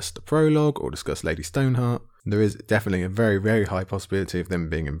discuss the prologue or discuss Lady Stoneheart. There is definitely a very, very high possibility of them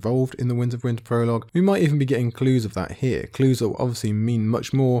being involved in the Winds of Winter prologue. We might even be getting clues of that here, clues that will obviously mean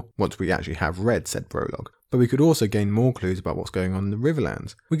much more once we actually have read said prologue. But we could also gain more clues about what's going on in the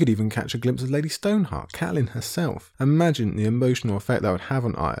Riverlands. We could even catch a glimpse of Lady Stoneheart, Catelyn herself. Imagine the emotional effect that would have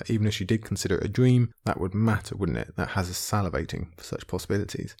on Arya, even if she did consider it a dream. That would matter, wouldn't it? That has us salivating for such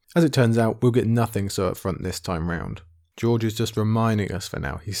possibilities. As it turns out, we'll get nothing so up front this time round. George is just reminding us for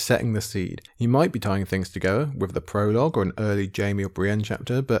now. He's setting the seed. He might be tying things together with the prologue or an early Jaime or Brienne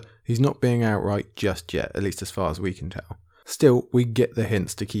chapter, but he's not being outright just yet, at least as far as we can tell. Still, we get the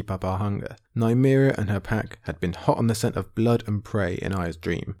hints to keep up our hunger. Nymeria and her pack had been hot on the scent of blood and prey in Arya's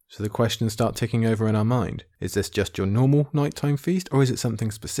dream, so the questions start ticking over in our mind. Is this just your normal nighttime feast, or is it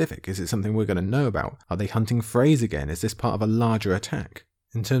something specific? Is it something we're going to know about? Are they hunting Freys again? Is this part of a larger attack?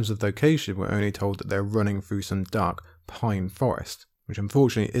 In terms of location, we're only told that they're running through some dark pine forest, which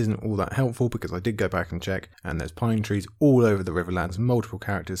unfortunately isn't all that helpful because I did go back and check, and there's pine trees all over the Riverlands, multiple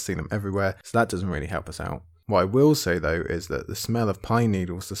characters, seen them everywhere, so that doesn't really help us out. What I will say though is that the smell of pine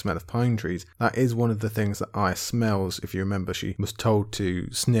needles, the smell of pine trees, that is one of the things that Arya smells. If you remember, she was told to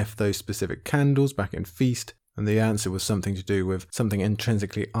sniff those specific candles back in Feast, and the answer was something to do with something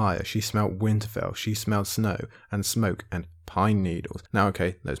intrinsically Arya. She smelled Winterfell, she smelled snow and smoke and pine needles. Now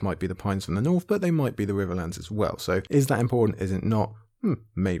okay, those might be the pines from the north, but they might be the Riverlands as well. So is that important? Is it not?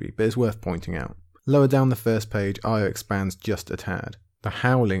 Maybe, but it's worth pointing out. Lower down the first page, Arya expands just a tad. The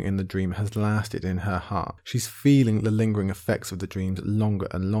howling in the dream has lasted in her heart. She's feeling the lingering effects of the dreams longer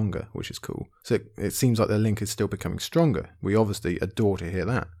and longer, which is cool. So it seems like the link is still becoming stronger. We obviously adore to hear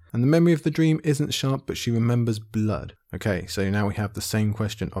that. And the memory of the dream isn't sharp, but she remembers blood. Okay, so now we have the same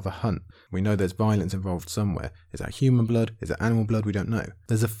question of a hunt. We know there's violence involved somewhere. Is that human blood? Is it animal blood? We don't know.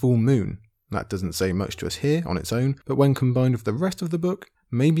 There's a full moon. That doesn't say much to us here on its own, but when combined with the rest of the book,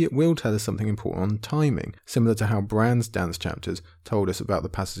 maybe it will tell us something important on timing, similar to how Bran's dance chapters told us about the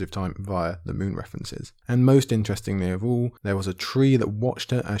passage of time via the moon references. And most interestingly of all, there was a tree that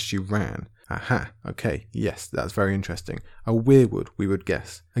watched her as she ran. Aha, okay, yes, that's very interesting. A weirwood, we would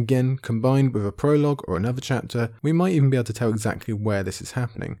guess. Again, combined with a prologue or another chapter, we might even be able to tell exactly where this is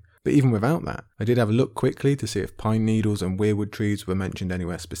happening. But even without that, I did have a look quickly to see if pine needles and weirwood trees were mentioned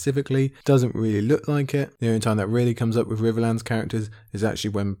anywhere specifically. Doesn't really look like it. The only time that really comes up with Riverlands characters is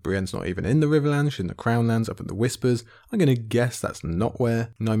actually when Brienne's not even in the Riverlands, she's in the Crownlands up at the Whispers. I'm going to guess that's not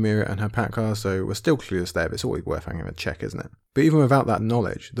where Nymeria and her pack are, so we're still clueless there, but it's always worth having a check, isn't it? But even without that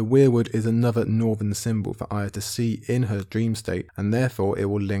knowledge, the weirwood is another northern symbol for Arya to see in her dream state, and therefore it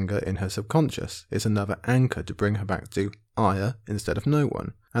will linger in her subconscious. It's another anchor to bring her back to Arya instead of no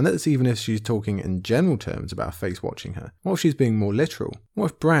one. And that's even if she's talking in general terms about a face watching her. What if she's being more literal?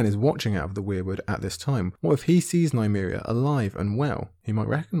 What if Bran is watching out of the weirwood at this time? What if he sees Nymeria alive and well? He might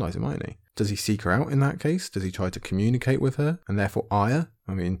recognise her, mightn't he? Does he seek her out in that case? Does he try to communicate with her and therefore Arya?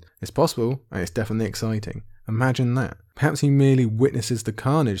 I mean, it's possible and it's definitely exciting. Imagine that. Perhaps he merely witnesses the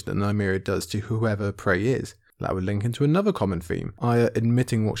carnage that Nymeria does to whoever prey is. That would link into another common theme, Arya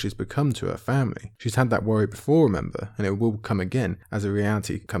admitting what she's become to her family. She's had that worry before, remember, and it will come again as the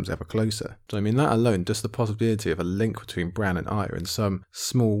reality comes ever closer. So I mean, that alone, just the possibility of a link between Bran and Arya in some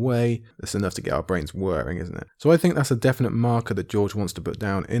small way, that's enough to get our brains whirring, isn't it? So I think that's a definite marker that George wants to put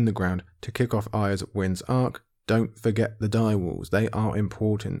down in the ground to kick off Arya's Winds arc. Don't forget the direwolves, they are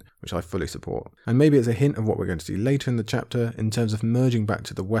important, which I fully support. And maybe it's a hint of what we're going to see later in the chapter in terms of merging back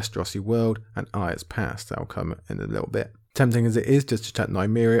to the Westerosi world and Arya's past. That'll come in a little bit. Tempting as it is just to chat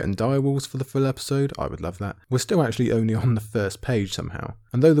Nymeria and direwolves for the full episode, I would love that. We're still actually only on the first page somehow.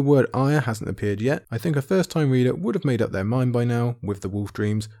 And though the word Arya hasn't appeared yet, I think a first time reader would have made up their mind by now, with the wolf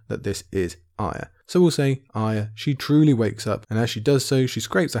dreams, that this is Arya. So we'll say, Arya, she truly wakes up, and as she does so, she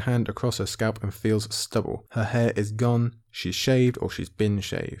scrapes a hand across her scalp and feels stubble. Her hair is gone, she's shaved or she's been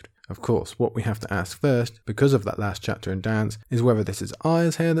shaved. Of course, what we have to ask first, because of that last chapter in Dance, is whether this is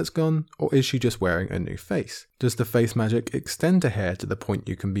Aya's hair that's gone, or is she just wearing a new face? Does the face magic extend to hair to the point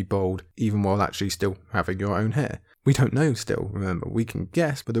you can be bald, even while actually still having your own hair? We don't know still, remember, we can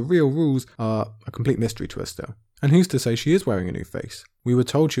guess, but the real rules are a complete mystery to us still. And who's to say she is wearing a new face? We were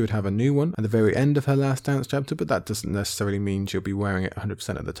told she would have a new one at the very end of her last Dance chapter, but that doesn't necessarily mean she'll be wearing it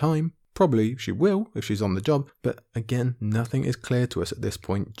 100% of the time. Probably she will if she's on the job, but again, nothing is clear to us at this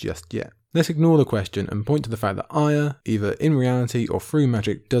point just yet. Let's ignore the question and point to the fact that Aya, either in reality or through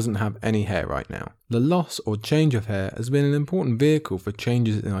magic, doesn't have any hair right now. The loss or change of hair has been an important vehicle for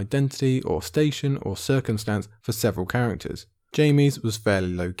changes in identity or station or circumstance for several characters. Jaime's was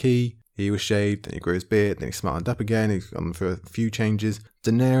fairly low key. He was shaved, then he grew his beard, then he smartened up again, he's gone through a few changes.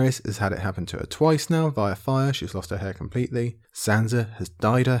 Daenerys has had it happen to her twice now via fire, she's lost her hair completely. Sansa has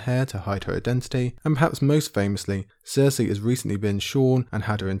dyed her hair to hide her identity, and perhaps most famously, Cersei has recently been shorn and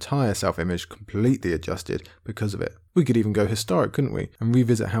had her entire self-image completely adjusted because of it. We could even go historic, couldn't we, and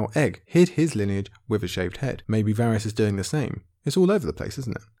revisit how Egg hid his lineage with a shaved head. Maybe Varys is doing the same. It's all over the place,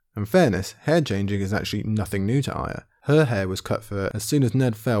 isn't it? In fairness, hair changing is actually nothing new to Arya. Her hair was cut for her as soon as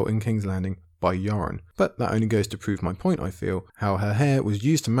Ned fell in King's Landing by Yoren. But that only goes to prove my point, I feel, how her hair was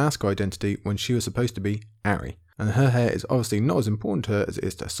used to mask her identity when she was supposed to be Arry. And her hair is obviously not as important to her as it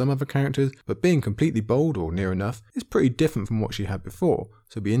is to some other characters, but being completely bald or near enough is pretty different from what she had before,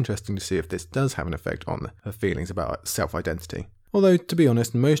 so it'll be interesting to see if this does have an effect on her feelings about self-identity. Although, to be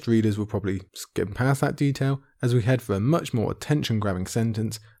honest, most readers will probably skip past that detail as we head for a much more attention-grabbing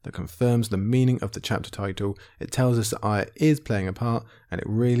sentence that confirms the meaning of the chapter title. It tells us that Arya is playing a part, and it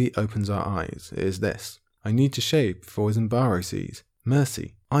really opens our eyes. It is this: I need to shave before Zenbaro sees.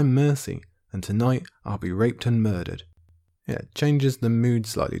 Mercy, I'm Mercy, and tonight I'll be raped and murdered. Yeah, it changes the mood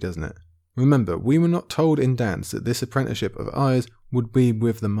slightly, doesn't it? Remember, we were not told in Dance that this apprenticeship of Arya's would be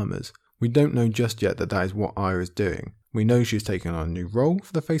with the Mummers. We don't know just yet that that is what Arya is doing. We know she's taken on a new role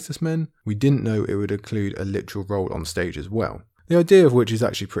for the Faceless Men. We didn't know it would include a literal role on stage as well. The idea of which is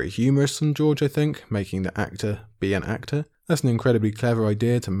actually pretty humorous from George, I think, making the actor be an actor. That's an incredibly clever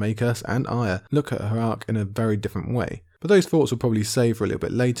idea to make us and Arya look at her arc in a very different way. But those thoughts will probably save for a little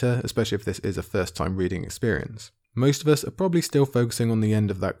bit later, especially if this is a first time reading experience. Most of us are probably still focusing on the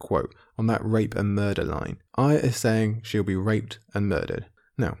end of that quote, on that rape and murder line. Arya is saying she'll be raped and murdered.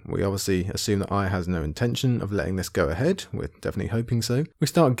 Now, we obviously assume that Arya has no intention of letting this go ahead. We're definitely hoping so. We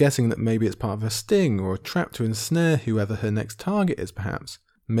start guessing that maybe it's part of a sting or a trap to ensnare whoever her next target is, perhaps.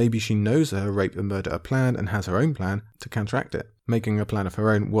 Maybe she knows that her rape and murder are planned and has her own plan to counteract it. Making a plan of her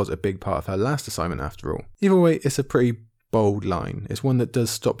own was a big part of her last assignment after all. Either way, it's a pretty bold line. It's one that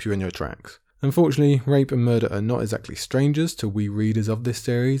does stop you in your tracks. Unfortunately, rape and murder are not exactly strangers to we readers of this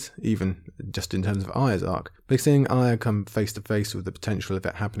series, even just in terms of Arya's arc. But seeing Arya come face to face with the potential of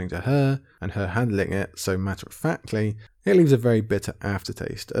it happening to her, and her handling it so matter-of-factly, it leaves a very bitter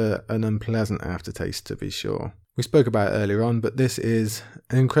aftertaste, an unpleasant aftertaste to be sure. We spoke about it earlier on, but this is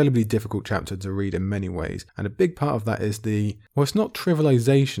an incredibly difficult chapter to read in many ways, and a big part of that is it's not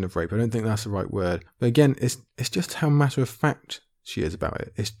trivialization of rape, I don't think that's the right word, but again, it's just how matter-of-fact she is about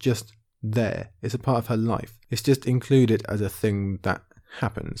it. It's just there. It's a part of her life. It's just included as a thing that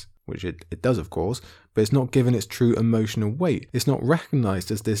happens, which it does of course, but it's not given its true emotional weight. It's not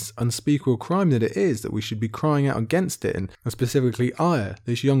recognised as this unspeakable crime that it is, that we should be crying out against it, and specifically Arya,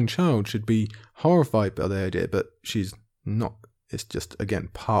 this young child, should be horrified by the idea, but she's not. It's just, again,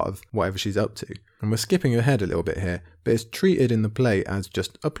 part of whatever she's up to. And we're skipping ahead a little bit here, but it's treated in the play as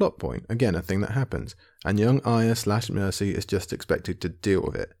just a plot point, again, a thing that happens, and young Arya / Mercy is just expected to deal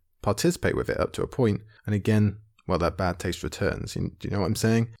with it, participate with it up to a point, and again, well, that bad taste returns. Do you know what I'm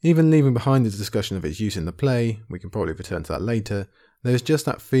saying? Even leaving behind the discussion of its use in the play, we can probably return to that later, there's just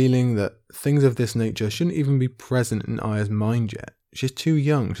that feeling that things of this nature shouldn't even be present in Arya's mind yet. She's too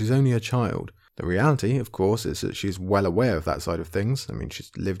young, she's only a child. The reality, of course, is that she's well aware of that side of things. I mean,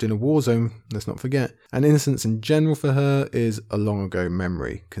 she's lived in a war zone, let's not forget. And innocence in general for her is a long ago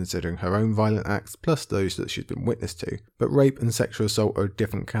memory, considering her own violent acts plus those that she's been witness to. But rape and sexual assault are a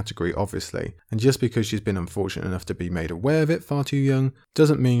different category, obviously. And just because she's been unfortunate enough to be made aware of it far too young,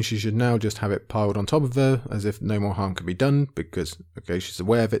 doesn't mean she should now just have it piled on top of her as if no more harm can be done because, okay, she's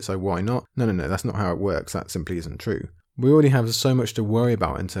aware of it, so why not? No, that's not how it works. That simply isn't true. We already have so much to worry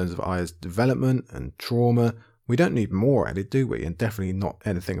about in terms of Arya's development and trauma. We don't need more added, do we? And definitely not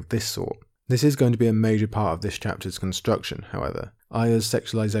anything of this sort. This is going to be a major part of this chapter's construction, however. Arya's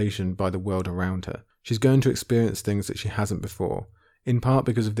sexualization by the world around her. She's going to experience things that she hasn't before, in part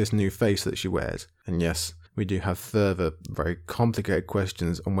because of this new face that she wears. And yes, We do have further very complicated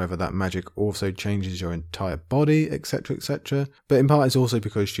questions on whether that magic also changes your entire body, etc, etc. But in part it's also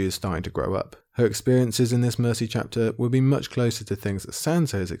because she is starting to grow up. Her experiences in this Mercy chapter will be much closer to things that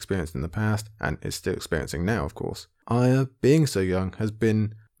Sansa has experienced in the past, and is still experiencing now of course. Arya, being so young, has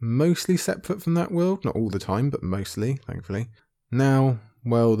been mostly separate from that world, not all the time, but mostly, thankfully. Now,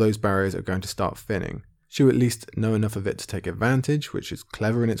 well, those barriers are going to start thinning. She will at least know enough of it to take advantage, which is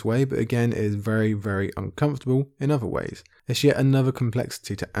clever in its way, but again is very, very uncomfortable in other ways. It's yet another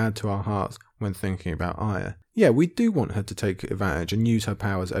complexity to add to our hearts when thinking about Arya. Yeah, we do want her to take advantage and use her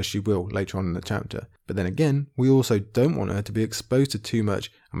powers as she will later on in the chapter, but then again, we also don't want her to be exposed to too much,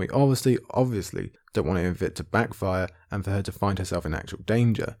 and we obviously don't want any of it to backfire and for her to find herself in actual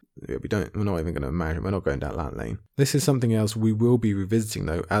danger. We're not even going to imagine, we're not going down that lane. This is something else we will be revisiting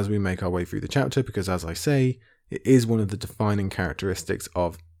though as we make our way through the chapter, because as I say, it is one of the defining characteristics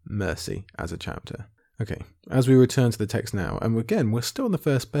of Mercy as a chapter. Okay, as we return to the text now, and again, we're still on the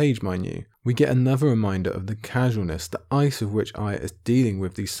first page, mind you, we get another reminder of the casualness, the ice with which Arya is dealing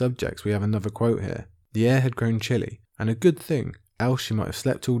with these subjects. We have another quote here. The air had grown chilly, and a good thing, else she might have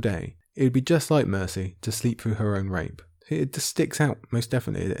slept all day. It would be just like Mercy to sleep through her own rape. It just sticks out, most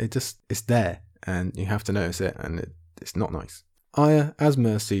definitely. It's there, and you have to notice it, and it's not nice. Arya, as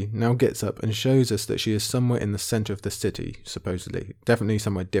Mercy, now gets up and shows us that she is somewhere in the centre of the city, supposedly. Definitely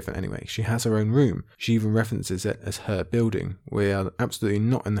somewhere different anyway. She has her own room. She even references it as her building. We are absolutely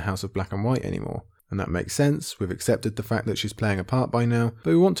not in the House of Black and White anymore. And that makes sense. We've accepted the fact that she's playing a part by now,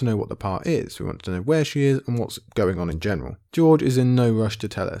 but we want to know what the part is. We want to know where she is and what's going on in general. George is in no rush to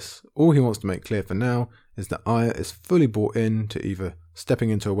tell us. All he wants to make clear for now is that Arya is fully bought in to either stepping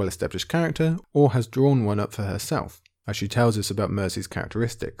into a well-established character or has drawn one up for herself. As she tells us about Mercy's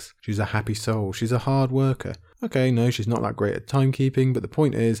characteristics. She's a happy soul, she's a hard worker. Okay, no, she's not that great at timekeeping, but the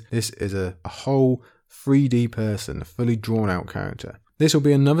point is, this is a whole 3D person, a fully drawn out character. This will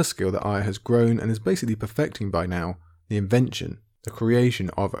be another skill that Arya has grown and is basically perfecting by now, the invention, the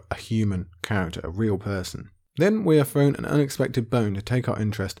creation of a human character, a real person. Then we are thrown an unexpected bone to take our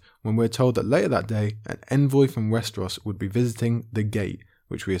interest when we're told that later that day, an envoy from Westeros would be visiting the Gate,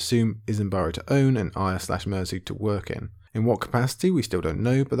 which we assume Isambard to own and Arya/Mercy to work in. In what capacity, we still don't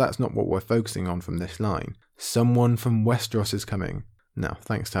know, but that's not what we're focusing on from this line. Someone from Westeros is coming. Now,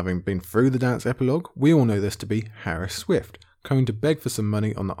 thanks to having been through the dance epilogue, we all know this to be Harys Swift, coming to beg for some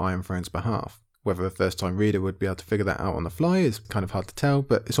money on the Iron Throne's behalf. Whether a first-time reader would be able to figure that out on the fly is kind of hard to tell,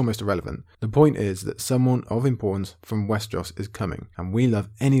 but it's almost irrelevant. The point is that someone of importance from Westeros is coming, and we love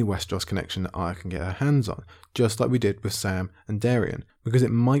any Westeros connection that Arya can get her hands on, just like we did with Sam and Darian, because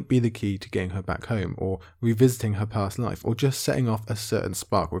it might be the key to getting her back home, or revisiting her past life, or just setting off a certain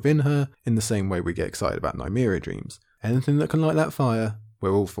spark within her in the same way we get excited about Nymeria dreams. Anything that can light that fire,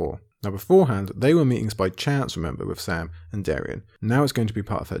 we're all for. Now beforehand, they were meetings by chance, remember, with Sam and Darian. Now it's going to be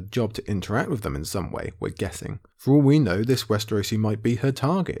part of her job to interact with them in some way, we're guessing. For all we know, this Westerosi might be her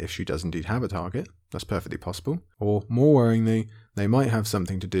target, if she does indeed have a target. That's perfectly possible. Or, more worryingly, they might have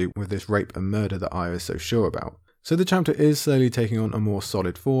something to do with this rape and murder that Arya is so sure about. So the chapter is slowly taking on a more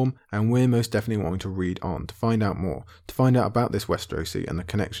solid form, and we're most definitely wanting to read on, to find out more, to find out about this Westerosi and the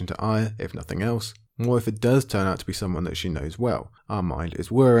connection to Arya, if nothing else. What if it does turn out to be someone that she knows well? Our mind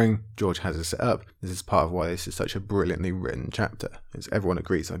is whirring, George has it set up, this is part of why this is such a brilliantly written chapter, as everyone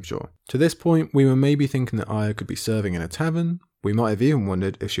agrees I'm sure. To this point, we were maybe thinking that Arya could be serving in a tavern. We might have even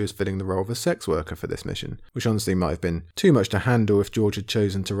wondered if she was filling the role of a sex worker for this mission, which honestly might have been too much to handle if George had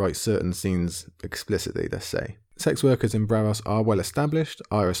chosen to write certain scenes explicitly, let's say. Sex workers in Braavos are well established,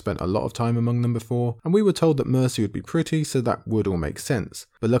 Arya spent a lot of time among them before, and we were told that Mercy would be pretty, so that would all make sense.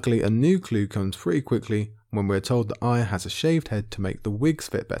 But luckily a new clue comes pretty quickly when we're told that Arya has a shaved head to make the wigs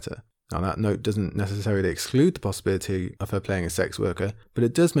fit better. Now that note doesn't necessarily exclude the possibility of her playing a sex worker, but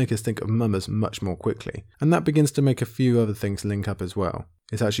it does make us think of mummers much more quickly, and that begins to make a few other things link up as well.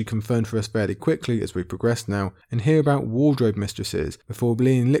 It's actually confirmed for us fairly quickly as we progress now and hear about wardrobe mistresses before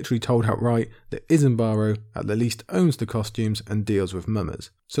being literally told outright that Isambard at the least owns the costumes and deals with mummers.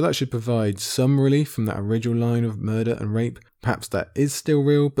 So that should provide some relief from that original line of murder and rape. Perhaps that is still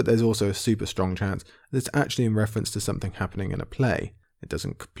real, but there's also a super strong chance that it's actually in reference to something happening in a play. It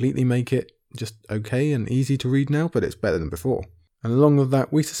doesn't completely make it just okay and easy to read now, but it's better than before. And along with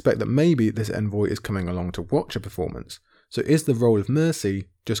that, we suspect that maybe this envoy is coming along to watch a performance. So is the role of Mercy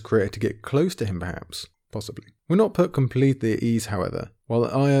just created to get close to him perhaps? Possibly. We're not put completely at ease, however. While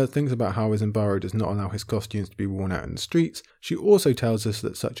Arya thinks about how Isambard does not allow his costumes to be worn out in the streets, she also tells us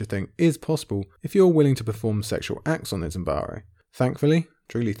that such a thing is possible if you're willing to perform sexual acts on Isambard. Thankfully,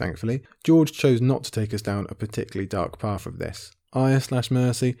 truly thankfully, George chose not to take us down a particularly dark path of this.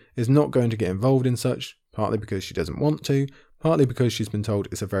 Arya/Mercy is not going to get involved in such, partly because she doesn't want to, partly because she's been told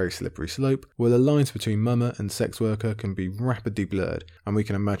it's a very slippery slope, where the lines between mama and sex worker can be rapidly blurred, and we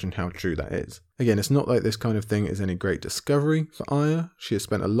can imagine how true that is. Again, it's not like this kind of thing is any great discovery for Aya. She has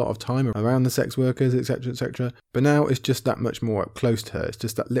spent a lot of time around the sex workers, etc, etc, but now it's just that much more up close to her, it's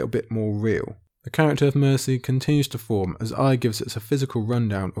just that little bit more real. The character of Mercy continues to form as Aya gives us a physical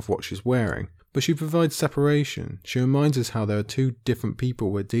rundown of what she's wearing, but she provides separation. She reminds us how there are two different people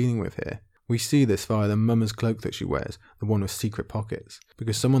we're dealing with here. We see this via the mama's cloak that she wears, the one with secret pockets,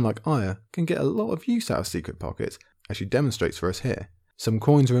 because someone like Aya can get a lot of use out of secret pockets, as she demonstrates for us here. Some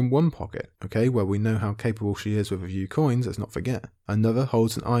coins are in one pocket, okay, well we know how capable she is with a few coins, let's not forget. Another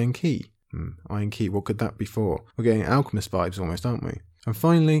holds an iron key. Iron key, what could that be for? We're getting alchemist vibes almost, aren't we? And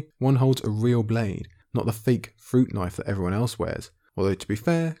finally, one holds a real blade, not the fake fruit knife that everyone else wears. Although to be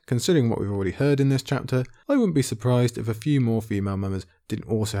fair, considering what we've already heard in this chapter, I wouldn't be surprised if a few more female mamas didn't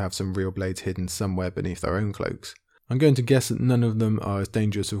also have some real blades hidden somewhere beneath their own cloaks. I'm going to guess that none of them are as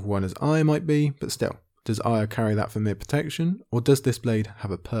dangerous of one as Aya might be, but still, does Aya carry that for mere protection, or does this blade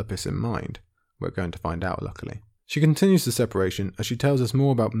have a purpose in mind? We're going to find out, luckily. She continues the separation as she tells us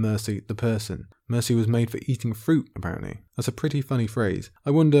more about Mercy, the person. Mercy was made for eating fruit, apparently. That's a pretty funny phrase.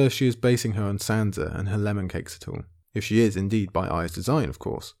 I wonder if she is basing her on Sansa and her lemon cakes at all. If she is indeed by Aya's design, of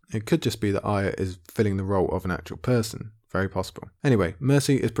course. It could just be that Aya is filling the role of an actual person. Very possible. Anyway,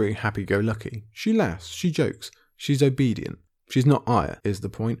 Mercy is pretty happy-go-lucky. She laughs, she jokes, she's obedient. She's not Aya, is the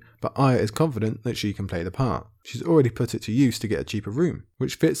point, but Aya is confident that she can play the part. She's already put it to use to get a cheaper room,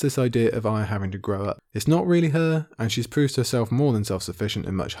 which fits this idea of Aya having to grow up. It's not really her, and she's proved herself more than self-sufficient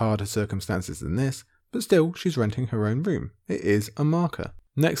in much harder circumstances than this, but still, she's renting her own room. It is a marker.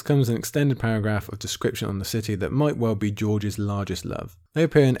 Next comes an extended paragraph of description on the city that might well be George's largest love. They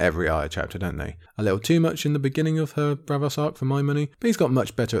appear in every Aya chapter, don't they? A little too much in the beginning of her Braavos arc for my money, but he's got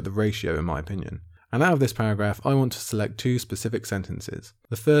much better at the ratio in my opinion. And out of this paragraph, I want to select two specific sentences.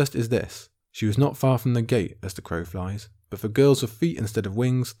 The first is this: she was not far from the gate as the crow flies, but for girls with feet instead of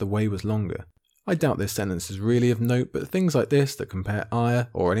wings, the way was longer. I doubt this sentence is really of note, but things like this that compare Aya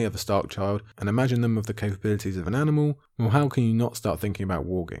or any other Stark child and imagine them with the capabilities of an animal, well, how can you not start thinking about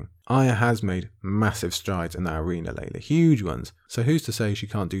warging? Aya has made massive strides in that arena lately, huge ones, so who's to say she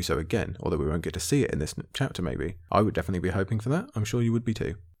can't do so again, or that we won't get to see it in this chapter maybe? I would definitely be hoping for that, I'm sure you would be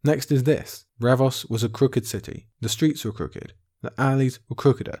too. Next is this: Braavos was a crooked city, the streets were crooked, the alleys were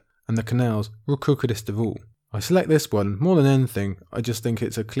crookeder, and the canals were crookedest of all. I select this one, more than anything, I just think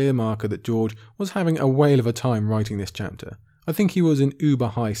it's a clear marker that George was having a whale of a time writing this chapter. I think he was in uber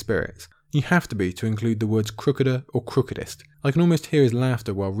high spirits. You have to be to include the words crookeder or crookedest. I can almost hear his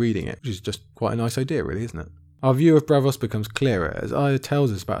laughter while reading it, which is just quite a nice idea really, isn't it? Our view of Braavos becomes clearer as Aya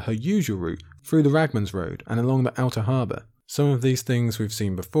tells us about her usual route through the Ragman's Road and along the outer harbour. Some of these things we've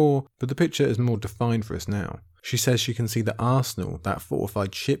seen before, but the picture is more defined for us now. She says she can see the arsenal, that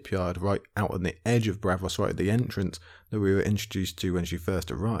fortified shipyard right out on the edge of Braavos, right at the entrance that we were introduced to when she first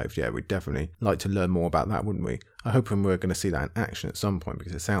arrived. Yeah, we'd definitely like to learn more about that, wouldn't we? I hope we're going to see that in action at some point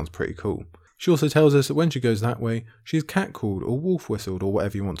because it sounds pretty cool. She also tells us that when she goes that way, she's catcalled or wolf whistled or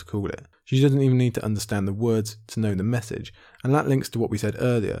whatever you want to call it. She doesn't even need to understand the words to know the message, and that links to what we said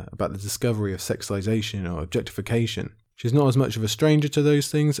earlier about the discovery of sexualization or objectification. She's not as much of a stranger to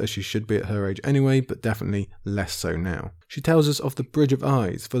those things as she should be at her age anyway, but definitely less so now. She tells us of the Bridge of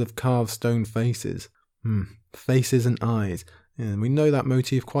Eyes, full of carved stone faces. Faces and eyes. Yeah, we know that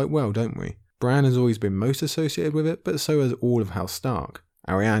motif quite well, don't we? Bran has always been most associated with it, but so has all of House Stark.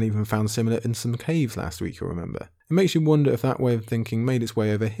 Arianne even found similar in some caves last week, you'll remember. It makes you wonder if that way of thinking made its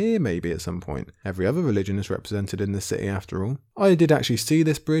way over here maybe at some point. Every other religion is represented in this city after all. Aya did actually see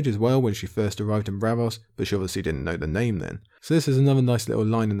this bridge as well when she first arrived in Braavos, but she obviously didn't know the name then. So this is another nice little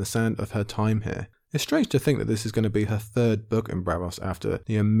line in the sand of her time here. It's strange to think that this is going to be her third book in Braavos after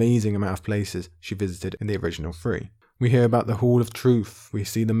the amazing amount of places she visited in the original 3. We hear about the Hall of Truth, we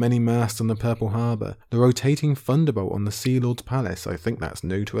see the many masts on the Purple Harbour, the rotating thunderbolt on the Sea Lord's Palace. I think that's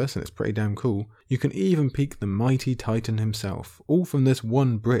new to us and it's pretty damn cool. You can even peek the mighty Titan himself, all from this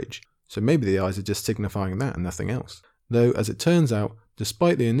one bridge. So maybe the eyes are just signifying that and nothing else. Though, as it turns out,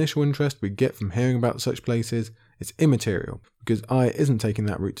 despite the initial interest we get from hearing about such places, it's immaterial, because Aya isn't taking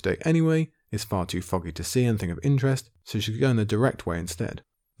that route today anyway, it's far too foggy to see anything of interest, so she's going the direct way instead.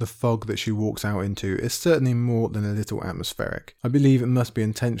 The fog that she walks out into is certainly more than a little atmospheric. I believe it must be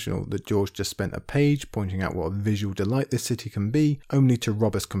intentional that George just spent a page pointing out what a visual delight this city can be, only to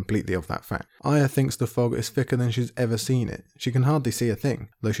rob us completely of that fact. Aya thinks the fog is thicker than she's ever seen it. She can hardly see a thing,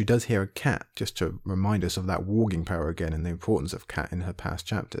 though she does hear a cat, just to remind us of that warging power again and the importance of cat in her past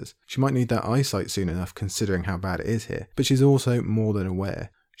chapters. She might need that eyesight soon enough considering how bad it is here, but she's also more than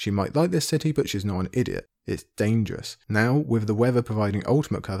aware. She might like this city, but she's not an idiot. It's dangerous. Now, with the weather providing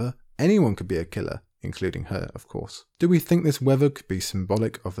ultimate cover, anyone could be a killer, including her, of course. Do we think this weather could be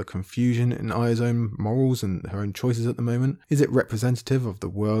symbolic of the confusion in Arya's own morals and her own choices at the moment? Is it representative of the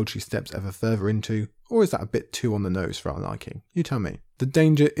world she steps ever further into? Or is that a bit too on the nose for our liking? You tell me. The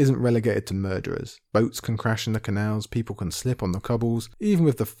danger isn't relegated to murderers. Boats can crash in the canals, people can slip on the cobbles. Even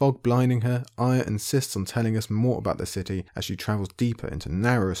with the fog blinding her, Arya insists on telling us more about the city as she travels deeper into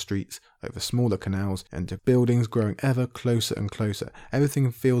narrower streets, over smaller canals, and to buildings growing ever closer and closer.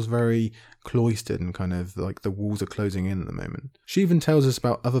 Everything feels very cloistered and kind of like the walls are closing in at the moment. She even tells us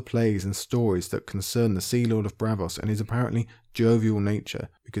about other plays and stories that concern the Sea Lord of Braavos and his apparently jovial nature,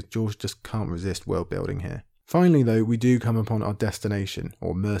 because George just can't resist world building here. Finally though, we do come upon our destination,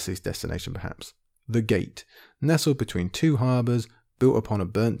 or Mercy's destination perhaps. The Gate, nestled between two harbours, built upon a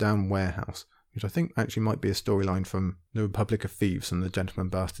burnt down warehouse, which I think actually might be a storyline from The Republic of Thieves and the Gentleman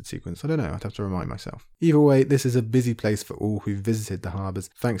Bastard sequence. I don't know, I'd have to remind myself. Either way, this is a busy place for all who visited the harbours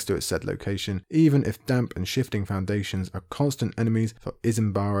thanks to its said location, even if damp and shifting foundations are constant enemies for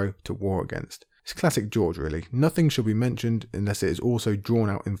Isambard to war against. It's classic George really. Nothing should be mentioned unless it is also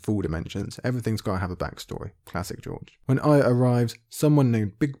drawn out in full dimensions. Everything's got to have a backstory. Classic George. When Arya arrives, someone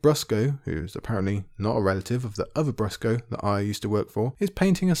named Big Brusco, who's apparently not a relative of the other Brusco that Arya used to work for, is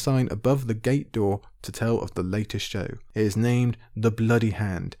painting a sign above the gate door to tell of the latest show. It is named The Bloody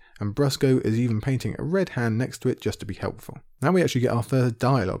Hand, and Brusco is even painting a red hand next to it just to be helpful. Now we actually get our first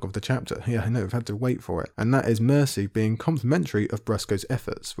dialogue of the chapter. Yeah, I know, we've had to wait for it. And that is Mercy being complimentary of Brusco's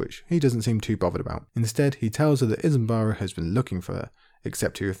efforts, which he doesn't seem too bothered about. Instead, he tells her that Isambard has been looking for her,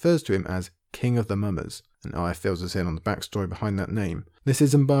 except he refers to him as King of the Mummers, and Arya fills us in on the backstory behind that name. This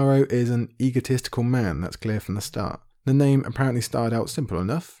Isambard is an egotistical man, that's clear from the start. The name apparently started out simple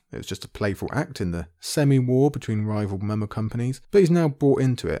enough. It was just a playful act in the semi-war between rival mummer companies, but he's now brought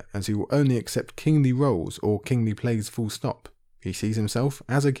into it as he will only accept kingly roles or kingly plays full stop. He sees himself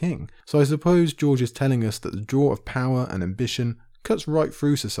as a king. So I suppose George is telling us that the draw of power and ambition cuts right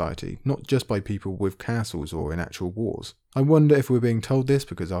through society, not just by people with castles or in actual wars. I wonder if we're being told this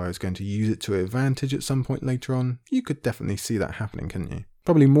because Arya is going to use it to her advantage at some point later on. You could definitely see that happening, couldn't you?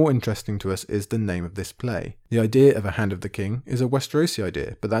 Probably more interesting to us is the name of this play. The idea of a Hand of the King is a Westerosi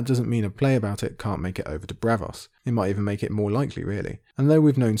idea, but that doesn't mean a play about it can't make it over to Braavos. It might even make it more likely, really. And though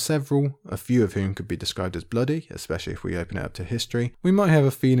we've known several, a few of whom could be described as bloody, especially if we open it up to history, we might have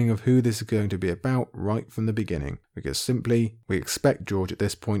a feeling of who this is going to be about right from the beginning, because simply, we expect George at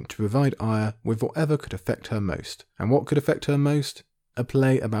this point to provide Arya with whatever could affect her most. And what could affect her most? A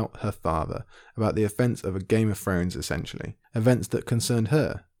play about her father, about the events of a Game of Thrones essentially. Events that concerned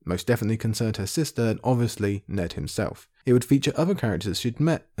her, most definitely concerned her sister and obviously Ned himself. It would feature other characters she'd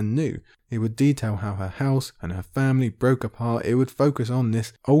met and knew. It would detail how her house and her family broke apart. It would focus on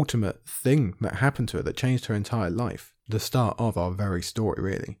this ultimate thing that happened to her that changed her entire life. The start of our very story,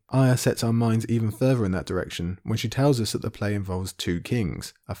 really. Arya sets our minds even further in that direction when she tells us that the play involves two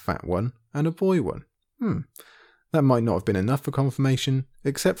kings, a fat one and a boy one. That might not have been enough for confirmation,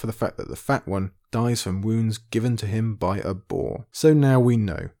 except for the fact that the fat one dies from wounds given to him by a boar. So now we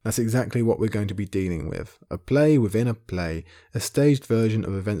know. That's exactly what we're going to be dealing with. A play within a play, a staged version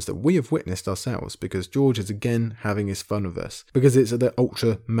of events that we have witnessed ourselves, because George is again having his fun with us. Because it's the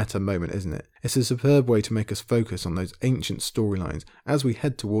ultra meta moment, isn't it? It's a superb way to make us focus on those ancient storylines as we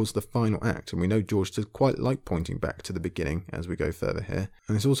head towards the final act, and we know George does quite like pointing back to the beginning as we go further here.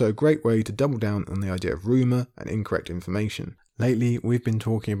 And it's also a great way to double down on the idea of rumour and incorrect information. Lately, we've been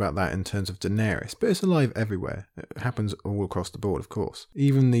talking about that in terms of Daenerys, but it's alive everywhere. It happens all across the board, of course.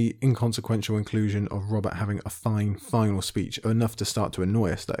 Even the inconsequential inclusion of Robert having a fine final speech are enough to start to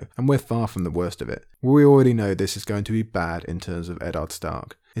annoy us though, and we're far from the worst of it. We already know this is going to be bad in terms of Eddard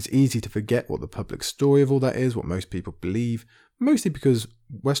Stark. It's easy to forget what the public story of all that is, what most people believe, mostly because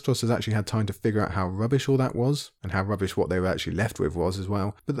Westeros has actually had time to figure out how rubbish all that was, and how rubbish what they were actually left with was as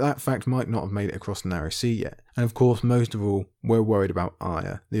well, but that fact might not have made it across the narrow sea yet. And of course, most of all, we're worried about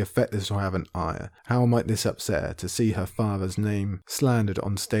Arya, the effect this will have on Arya. How might this upset her to see her father's name slandered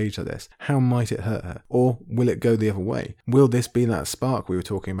on stage like this? How might it hurt her? Or will it go the other way? Will this be that spark we were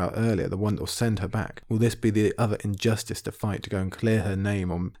talking about earlier, the one that will send her back? Will this be the other injustice to fight to go and clear her name,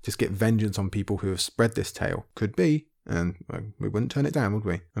 or just get vengeance on people who have spread this tale? Could be. And we wouldn't turn it down, would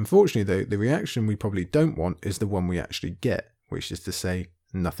we? Unfortunately though, the reaction we probably don't want is the one we actually get, which is to say,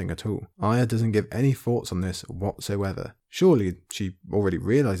 nothing at all. Arya doesn't give any thoughts on this whatsoever. Surely she already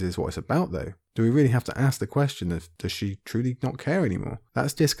realises what it's about though. Do we really have to ask the question of, does she truly not care anymore?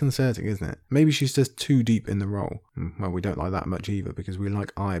 That's disconcerting, isn't it? Maybe she's just too deep in the role. Well, we don't like that much either, because we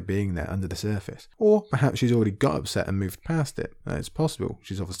like Aya being there under the surface. Or perhaps she's already got upset and moved past it. It's possible.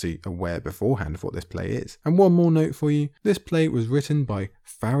 She's obviously aware beforehand of what this play is. And one more note for you. This play was written by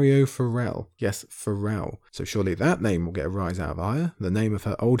Fario Farrell. Yes, Farrell. So surely that name will get a rise out of Aya, the name of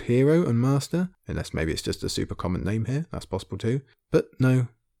her old hero and master. Unless maybe it's just a super common name here. That's possible too. But no,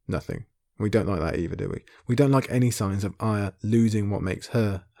 nothing. We don't like that either, do we? We don't like any signs of Aya losing what makes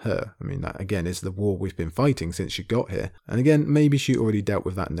her, her. I mean, that again is the war we've been fighting since she got here. And again, maybe she already dealt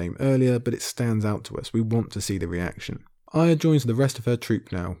with that name earlier, but it stands out to us. We want to see the reaction. Aya joins the rest of her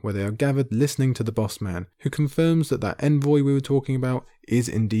troop now, where they are gathered listening to the boss man, who confirms that envoy we were talking about is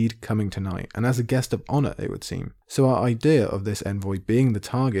indeed coming tonight, and as a guest of honour, it would seem. So our idea of this envoy being the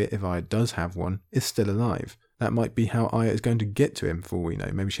target, if Aya does have one, is still alive. That might be how Aya is going to get to him, for all we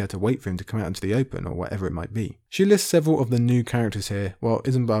know. Maybe she had to wait for him to come out into the open, or whatever it might be. She lists several of the new characters here, while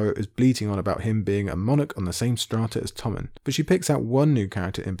Isambaro is bleating on about him being a monarch on the same strata as Tommen. But she picks out one new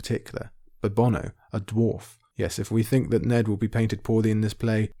character in particular, Bobono, a dwarf. Yes, if we think that Ned will be painted poorly in this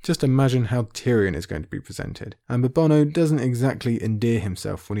play, just imagine how Tyrion is going to be presented. And Bobono doesn't exactly endear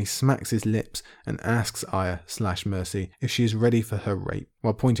himself when he smacks his lips and asks Aya/Mercy if she is ready for her rape,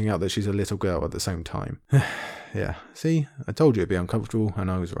 while pointing out that she's a little girl at the same time. Yeah, see, I told you it'd be uncomfortable, and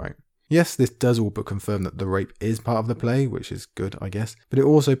I was right. Yes, this does all but confirm that the rape is part of the play, which is good, I guess, but it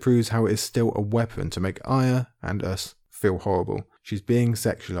also proves how it is still a weapon to make Aya and us feel horrible. She's being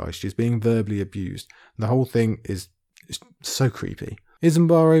sexualized, she's being verbally abused. The whole thing is so creepy.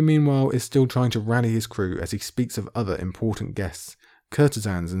 Isambaro, meanwhile, is still trying to rally his crew as he speaks of other important guests.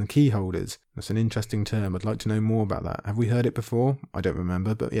 Courtesans and key holders. That's an interesting term. I'd like to know more about that. Have we heard it before? I don't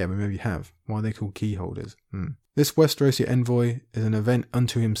remember, but yeah, we maybe have. Why are they called key holders? This Westerosi envoy is an event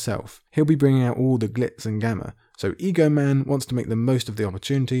unto himself. He'll be bringing out all the glitz and gamma. So Ego Man wants to make the most of the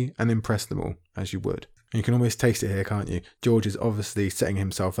opportunity and impress them all, as you would. And you can almost taste it here, can't you? George is obviously setting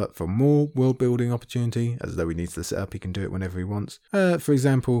himself up for more world-building opportunity, as though he needs the setup, he can do it whenever he wants. For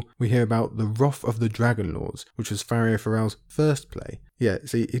example, we hear about the Wrath of the Dragon Lords, which was Fario Farrell's first play. Yeah,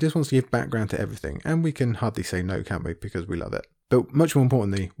 see, he just wants to give background to everything, and we can hardly say no, can't we, because we love it. But much more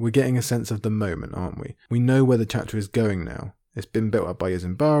importantly, we're getting a sense of the moment, aren't we? We know where the chapter is going now. It's been built up by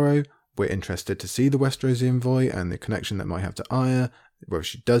Isambaro. We're interested to see the Westerosi envoy and the connection that might have to Aya, whether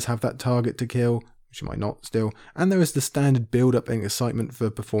she does have that target to kill, she might not still, and there is the standard build-up and excitement for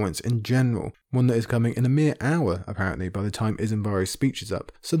performance in general, one that is coming in a mere hour, apparently, by the time Isambaro's speech is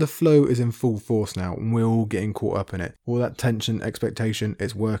up. So the flow is in full force now, and we're all getting caught up in it. All that tension, expectation,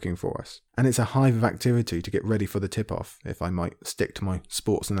 it's working for us. And it's a hive of activity to get ready for the tip-off, if I might stick to my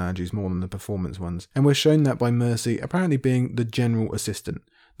sports analogies more than the performance ones. And we're shown that by Mercy apparently being the general assistant,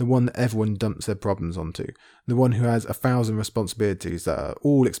 the one that everyone dumps their problems onto, the one who has 1,000 responsibilities that are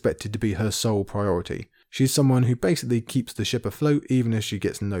all expected to be her sole priority. She's someone who basically keeps the ship afloat even if she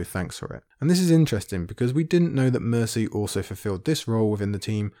gets no thanks for it. And this is interesting because we didn't know that Mercy also fulfilled this role within the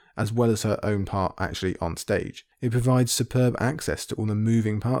team as well as her own part actually on stage. It provides superb access to all the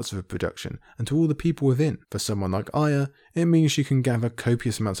moving parts of a production and to all the people within. For someone like Aya, it means she can gather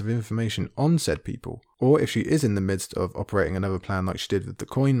copious amounts of information on said people. Or if she is in the midst of operating another plan like she did with the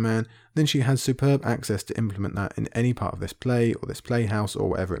Coin Man, then she has superb access to implement that in any part of this play or this playhouse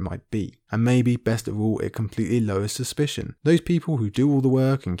or whatever it might be. And maybe, best of all, it completely lowers suspicion. Those people who do all the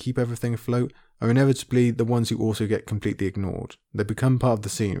work and keep everything afloat are inevitably the ones who also get completely ignored. They become part of the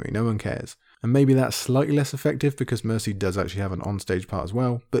scenery, no one cares. And maybe that's slightly less effective because Mercy does actually have an onstage part as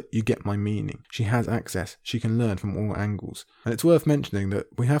well, but you get my meaning. She has access, she can learn from all angles. And it's worth mentioning that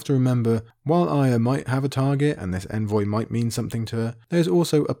we have to remember, while Aya might have a target and this envoy might mean something to her, there's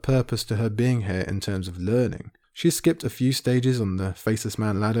also a purpose to her being here in terms of learning. She's skipped a few stages on the Faceless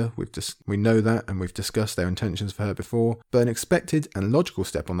Man ladder, we know that and we've discussed their intentions for her before, but an expected and logical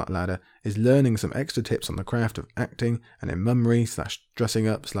step on that ladder is learning some extra tips on the craft of acting and in mummery / dressing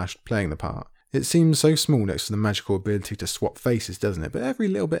up / playing the part. It seems so small next to the magical ability to swap faces, doesn't it? But every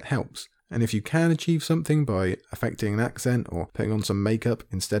little bit helps. And if you can achieve something by affecting an accent or putting on some makeup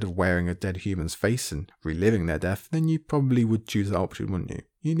instead of wearing a dead human's face and reliving their death, then you probably would choose that option, wouldn't you?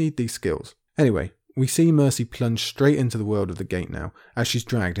 You need these skills. Anyway, we see Mercy plunge straight into the world of the gate now, as she's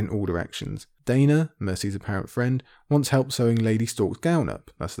dragged in all directions. Dana, Mercy's apparent friend, wants help sewing Lady Stork's gown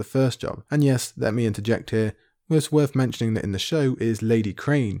up. That's the first job. And yes, let me interject here, it's worth mentioning that in the show is Lady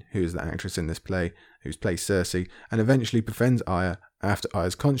Crane, who is the actress in this play, who's played Cersei, and eventually befriends Aya after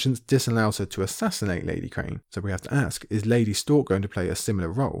Aya's conscience disallows her to assassinate Lady Crane. So we have to ask, is Lady Stork going to play a similar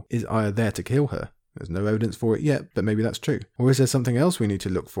role? Is Aya there to kill her? There's no evidence for it yet, but maybe that's true. Or is there something else we need to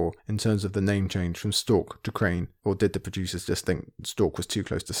look for in terms of the name change from Stork to Crane? Or did the producers just think Stork was too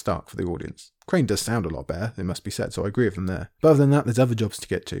close to Stark for the audience? Crane does sound a lot better, it must be said, so I agree with them there. But other than that, there's other jobs to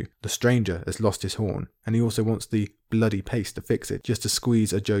get to. The Stranger has lost his horn, and he also wants the bloody paste to fix it, just to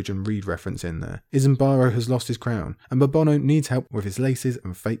squeeze a Jojen Reed reference in there. Isambaro has lost his crown, and Bobono needs help with his laces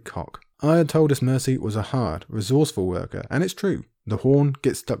and fake cock. Aya told us Mercy was a hard, resourceful worker, and it's true. The horn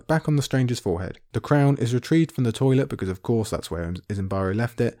gets stuck back on the Stranger's forehead. The crown is retrieved from the toilet because of course that's where Isambaro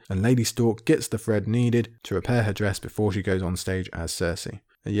left it, and Lady Stork gets the thread needed to repair her dress before she goes on stage as Cersei.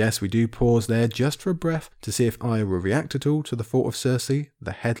 And yes, we do pause there just for a breath to see if Aya will react at all to the thought of Cersei,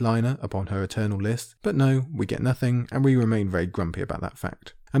 the headliner upon her eternal list, but no, we get nothing, and we remain very grumpy about that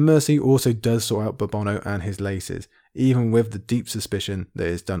fact. And Mercy also does sort out Bobono and his laces, even with the deep suspicion that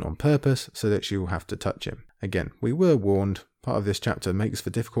it is done on purpose so that she will have to touch him. Again, we were warned. Part of this chapter makes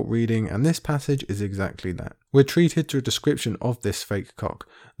for difficult reading, and this passage is exactly that. We're treated to a description of this fake cock,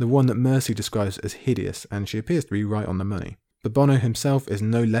 the one that Mercy describes as hideous, and she appears to be right on the money. Bobono himself is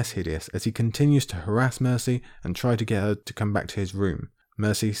no less hideous as he continues to harass Mercy and try to get her to come back to his room.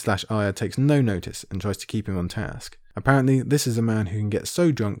 Mercy/Aya takes no notice and tries to keep him on task. Apparently, this is a man who can get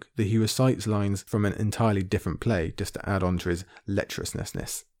so drunk that he recites lines from an entirely different play just to add on to his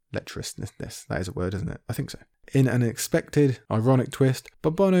lecherousness. Lecherousness, that is a word, isn't it? I think so. In an unexpected, ironic twist,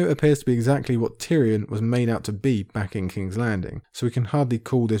 Bobono appears to be exactly what Tyrion was made out to be back in King's Landing, so we can hardly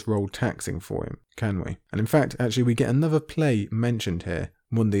call this role taxing for him, can we? And in fact, actually we get another play mentioned here,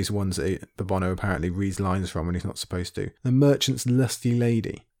 one of these ones that Bobono apparently reads lines from when he's not supposed to. The Merchant's Lusty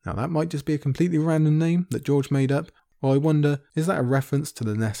Lady. Now that might just be a completely random name that George made up, or I wonder, is that a reference to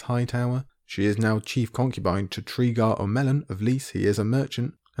the Ness Hightower? She is now chief concubine to Tregar O'Melon of Lys, he is a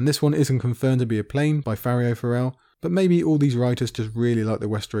merchant. And this one isn't confirmed to be a plane by Fario Farrell, but maybe all these writers just really like the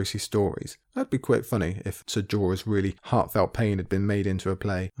Westerosi stories. That'd be quite funny if Ser Jorah's really heartfelt pain had been made into a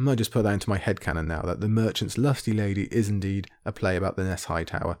play. I might just put that into my headcanon now, that The Merchant's Lusty Lady is indeed a play about the Ness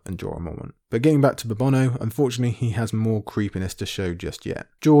Hightower and Jorah Mormont. But getting back to Bobono, unfortunately he has more creepiness to show just yet.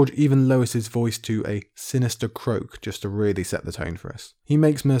 George even lowers his voice to a sinister croak just to really set the tone for us. He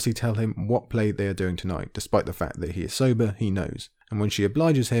makes Mercy tell him what play they are doing tonight, despite the fact that he is sober, he knows. And when she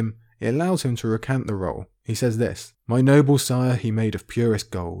obliges him, it allows him to recant the role. He says this: "My noble sire he made of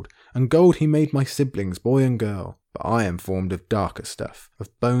purest gold, and gold he made my siblings, boy and girl. But I am formed of darker stuff,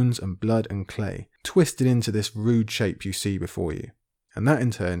 of bones and blood and clay, twisted into this rude shape you see before you." And that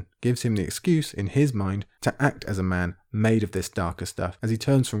in turn gives him the excuse in his mind to act as a man made of this darker stuff, as he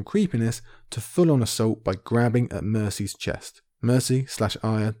turns from creepiness to full-on assault by grabbing at Mercy's chest.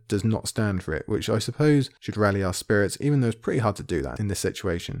 Mercy/Aya does not stand for it, which I suppose should rally our spirits, even though it's pretty hard to do that in this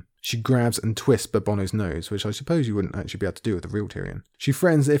situation. She grabs and twists Bobono's nose, which I suppose you wouldn't actually be able to do with a real Tyrion. She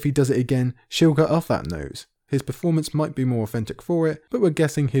threatens that if he does it again, she'll cut off that nose. His performance might be more authentic for it, but we're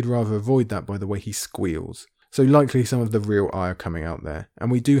guessing he'd rather avoid that by the way he squeals. So likely some of the real Aya coming out there, and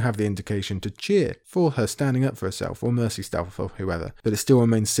we do have the indication to cheer for her standing up for herself, or Mercy stuff, or whoever, but it still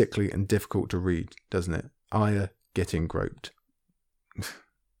remains sickly and difficult to read, doesn't it? Aya getting groped.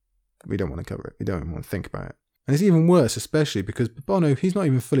 We don't want to cover it. We don't even want to think about it. And it's even worse, especially because Bobono, he's not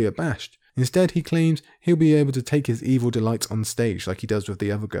even fully abashed. Instead, he claims he'll be able to take his evil delights on stage like he does with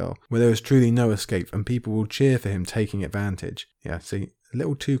the other girl, where there is truly no escape and people will cheer for him taking advantage. Yeah, see, a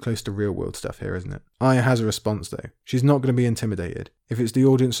little too close to real world stuff here, isn't it? Aya has a response though. She's not going to be intimidated. If it's the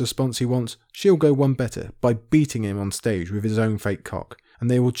audience response he wants, she'll go one better by beating him on stage with his own fake cock, and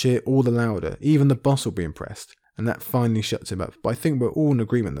they will cheer all the louder. Even the boss will be impressed. And that finally shuts him up. But I think we're all in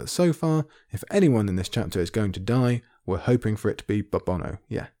agreement that so far, if anyone in this chapter is going to die, we're hoping for it to be Bobono.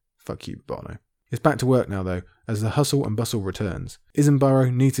 Yeah, fuck you, Bobono. It's back to work now though, as the hustle and bustle returns.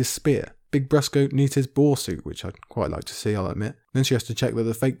 Isambaro needs his spear. Big Brusco needs his boar suit, which I'd quite like to see, I'll admit. Then she has to check that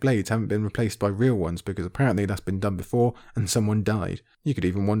the fake blades haven't been replaced by real ones, because apparently that's been done before and someone died. You could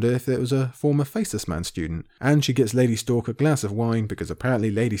even wonder if it was a former Faceless Man student. And she gets Lady Stork a glass of wine, because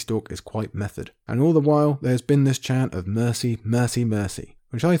apparently Lady Stork is quite method. And all the while, there's been this chant of mercy, mercy, mercy,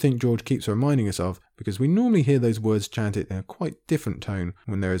 which I think George keeps reminding us of, because we normally hear those words chanted in a quite different tone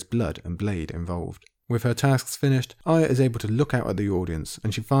when there is blood and blade involved. With her tasks finished, Aya is able to look out at the audience,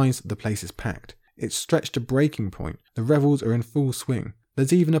 and she finds the place is packed. It's stretched to breaking point. The revels are in full swing.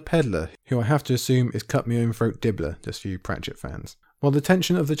 There's even a peddler, who I have to assume is Cut Me Own Throat Dibbler, just for you Pratchett fans. While the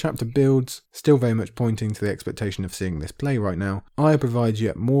tension of the chapter builds, still very much pointing to the expectation of seeing this play right now, Aya provides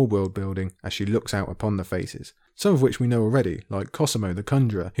yet more world building as she looks out upon the faces. Some of which we know already, like Cosimo the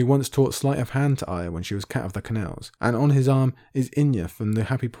Conjurer, who once taught sleight of hand to Aya when she was Cat of the Canals, and on his arm is Inya from the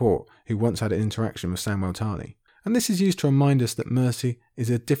Happy Port, who once had an interaction with Samwell Tarly. And this is used to remind us that Mercy is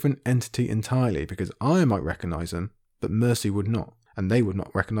a different entity entirely, because Aya might recognise them, but Mercy would not. And they would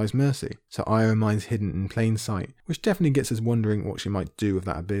not recognise Mercy. So Aya remains hidden in plain sight, which definitely gets us wondering what she might do with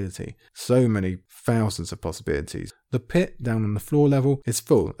that ability. So many thousands of possibilities. The pit down on the floor level is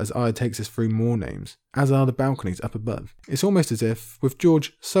full as Aya takes us through more names, as are the balconies up above. It's almost as if, with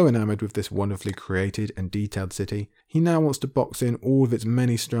George so enamoured with this wonderfully created and detailed city, he now wants to box in all of its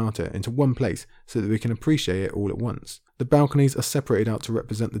many strata into one place so that we can appreciate it all at once. The balconies are separated out to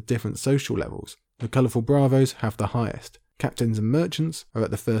represent the different social levels. The colourful bravos have the highest. Captains and merchants are at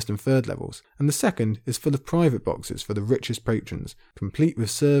the first and third levels, and the second is full of private boxes for the richest patrons, complete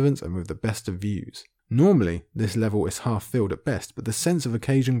with servants and with the best of views. Normally, this level is half filled at best, but the sense of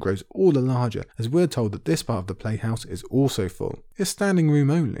occasion grows all the larger as we're told that this part of the playhouse is also full. It's standing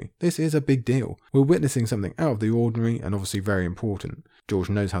room only. This is a big deal. We're witnessing something out of the ordinary and obviously very important. George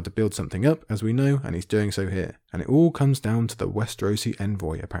knows how to build something up, as we know, and he's doing so here. And it all comes down to the Westerosi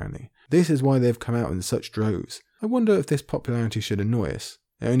envoy, apparently. This is why they've come out in such droves. I wonder if this popularity should annoy us.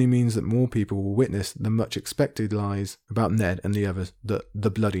 It only means that more people will witness the much expected lies about Ned and the others that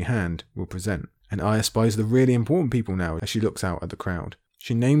the Bloody Hand will present. And Aya spies the really important people now as she looks out at the crowd.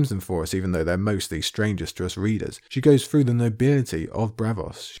 She names them for us even though they're mostly strangers to us readers. She goes through the nobility of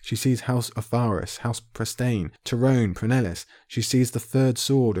Braavos. She sees House Otharis, House Prestane, Tyrone, Prunellis. She sees the third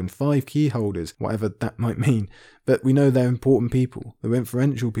sword and 5 key holders, whatever that might mean. But we know they're important people. They're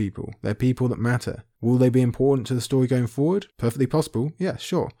influential people. They're people that matter. Will they be important to the story going forward? Perfectly possible. Yeah,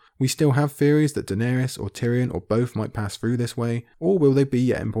 sure. We still have theories that Daenerys or Tyrion or both might pass through this way, or will they be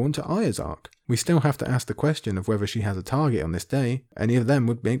yet important to Arya's arc? We still have to ask the question of whether she has a target on this day. Any of them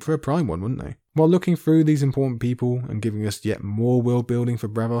would make for a prime one, wouldn't they? While looking through these important people and giving us yet more world building for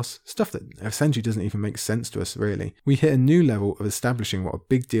Braavos, stuff that essentially doesn't even make sense to us really, we hit a new level of establishing what a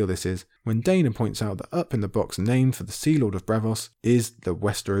big deal this is when Dana points out that up in the box named for the Sea Lord of Braavos is the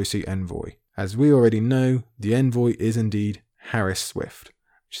Westerosi envoy. As we already know, the envoy is indeed Harys Swift,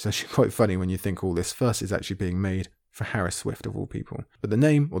 which is actually quite funny when you think all this fuss is actually being made for Harys Swift of all people. But the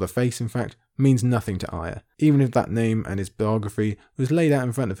name, or the face in fact, means nothing to Aya. Even if that name and his biography was laid out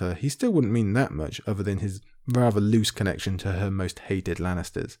in front of her, he still wouldn't mean that much other than his rather loose connection to her most hated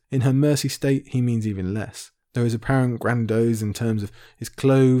Lannisters. In her Mercy state, he means even less. There is apparent grandiose in terms of his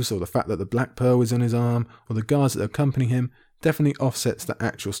clothes, or the fact that the black pearl is on his arm, or the guards that accompany him, definitely offsets the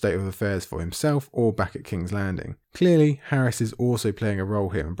actual state of affairs for himself or back at King's Landing. Clearly, Harys is also playing a role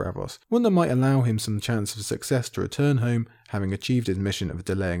here in Braavos, one that might allow him some chance of success to return home, having achieved his mission of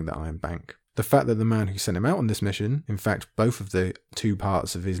delaying the Iron Bank. The fact that the man who sent him out on this mission, in fact both of the 2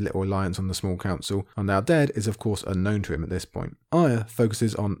 parts of his little alliance on the small council, are now dead is of course unknown to him at this point. Aya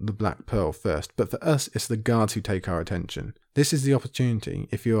focuses on the Black Pearl first, but for us it's the guards who take our attention. This is the opportunity,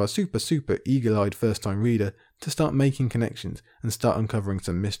 if you are a super eagle-eyed first-time reader, to start making connections and start uncovering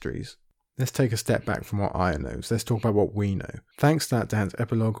some mysteries. Let's take a step back from what Aya knows. Let's talk about what we know. Thanks to that Dan's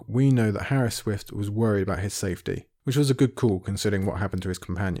epilogue, we know that Harys Swift was worried about his safety, which was a good call considering what happened to his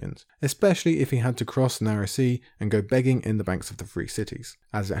companions, especially if he had to cross the Narrow Sea and go begging in the banks of the Three Cities.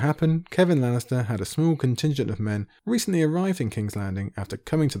 As it happened, Kevan Lannister had a small contingent of men recently arrived in King's Landing after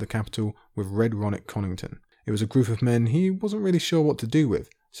coming to the capital with Red Ronnet Connington. It was a group of men he wasn't really sure what to do with,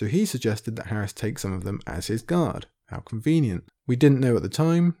 so he suggested that Harys take some of them as his guard. How convenient. We didn't know at the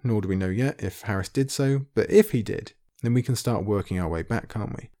time, nor do we know yet if Harys did so, but if he did, then we can start working our way back,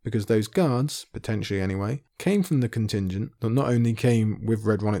 can't we? Because those guards, potentially anyway, came from the contingent that not only came with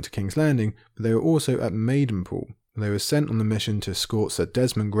Red Ronnet to King's Landing, but they were also at Maidenpool. They were sent on the mission to escort Sir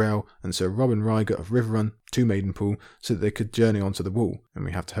Desmond Grell and Sir Robin Ryger of Riverrun to Maidenpool so that they could journey onto the Wall, and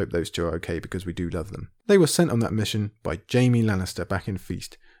we have to hope those 2 are okay because we do love them. They were sent on that mission by Jaime Lannister back in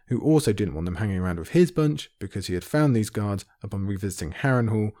Feast, who also didn't want them hanging around with his bunch because he had found these guards upon revisiting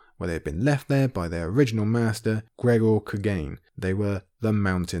Harrenhal, where they had been left there by their original master, Gregor Clegane. They were the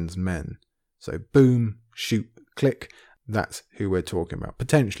Mountain's Men. So boom, shoot, click, that's who we're talking about.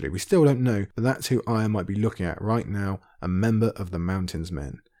 Potentially, we still don't know, but that's who Aya might be looking at right now, a member of the Mountain's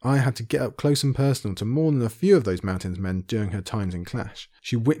Men. Aya had to get up close and personal to more than a few of those Mountain's Men during her times in Clash.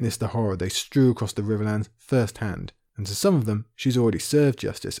 She witnessed the horror they strew across the Riverlands firsthand. And to some of them, she's already served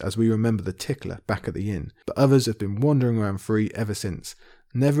justice, as we remember the tickler back at the inn. But others have been wandering around free ever since,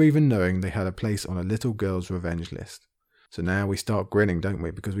 never even knowing they had a place on a little girl's revenge list. So now we start grinning, don't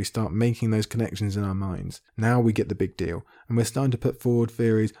we? Because we start making those connections in our minds. Now we get the big deal, and we're starting to put forward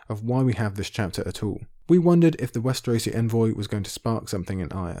theories of why we have this chapter at all. We wondered if the Westerosi envoy was going to spark something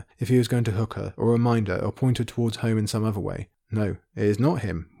in Aya, if he was going to hook her, or remind her, or point her towards home in some other way. No, it is not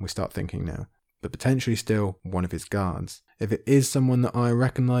him, we start thinking now, but potentially still one of his guards. if it is someone that Arya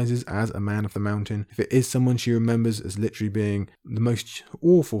recognises as a man of the mountain, if it is someone she remembers as literally being the most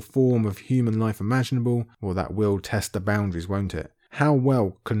awful form of human life imaginable, well, that will test the boundaries, won't it? How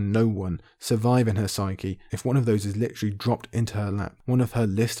well can no one survive in her psyche if one of those is literally dropped into her lap, one of her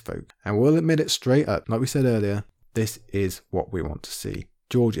list folk? And we'll admit it straight up, like we said earlier, this is what we want to see.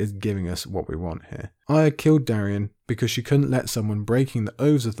 George is giving us what we want here. Arya killed Darion because she couldn't let someone breaking the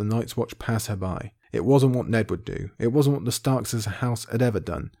oaths of the Night's Watch pass her by. It wasn't what Ned would do. It wasn't what the Starks as a house had ever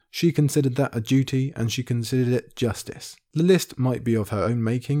done. She considered that a duty, and she considered it justice. The list might be of her own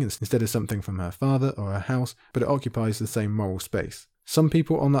making instead of something from her father or her house, but it occupies the same moral space. Some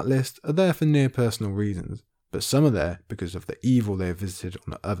people on that list are there for near personal reasons, but some are there because of the evil they have visited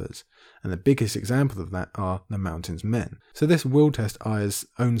on others, and the biggest example of that are the Mountain's men. So this will test Arya's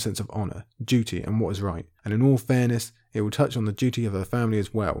own sense of honour, duty, and what is right, and in all fairness, it will touch on the duty of her family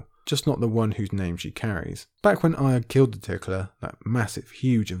as well, just not the one whose name she carries. Back when Arya killed the Tickler, that massive,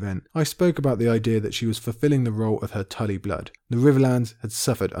 huge event, I spoke about the idea that she was fulfilling the role of her Tully blood. The Riverlands had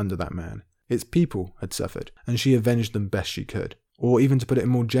suffered under that man. Its people had suffered, and she avenged them best she could. Or even to put it in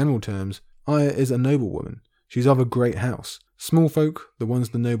more general terms, Arya is a noblewoman. She's of a great house. Small folk, the ones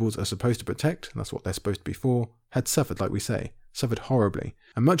the nobles are supposed to protect, that's what they're supposed to be for, had suffered, like we say, suffered horribly.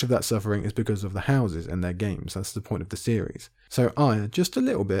 And much of that suffering is because of the houses and their games, that's the point of the series. So Arya, just a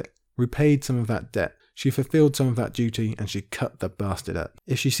little bit, repaid some of that debt. She fulfilled some of that duty, and she cut the bastard up.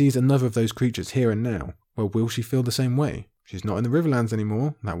 If she sees another of those creatures here and now, well, will she feel the same way? She's not in the Riverlands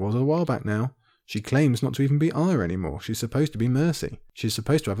anymore, that was a while back now. She claims not to even be Arya anymore. She's supposed to be Mercy. She's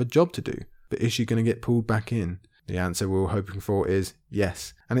supposed to have a job to do. But is she going to get pulled back in? The answer we're all hoping for is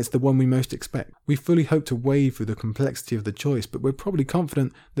yes, and it's the one we most expect. We fully hope to wade through the complexity of the choice, but we're probably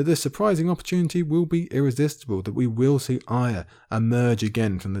confident that this surprising opportunity will be irresistible, that we will see Arya emerge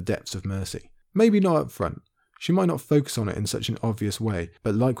again from the depths of Mercy. Maybe not up front. She might not focus on it in such an obvious way,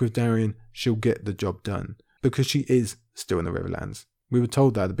 but like with Darion, she'll get the job done. Because she is still in the Riverlands. We were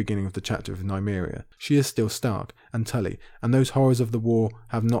told that at the beginning of the chapter of Nymeria. She is still Stark and Tully, and those horrors of the war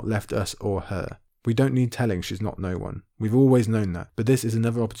have not left us or her. We don't need telling she's not no one. We've always known that, but this is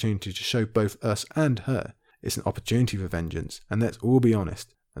another opportunity to show both us and her. It's an opportunity for vengeance, and let's all be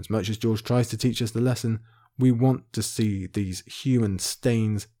honest. As much as George tries to teach us the lesson, we want to see these human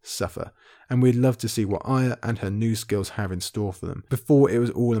stains suffer, and we'd love to see what Arya and her new skills have in store for them. Before it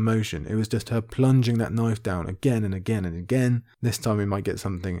was all emotion, it was just her plunging that knife down again and again and again. This time we might get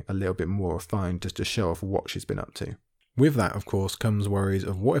something a little bit more refined just to show off what she's been up to. With that, of course, comes worries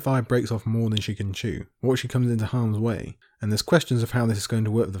of what if Arya breaks off more than she can chew? What if she comes into harm's way? And there's questions of how this is going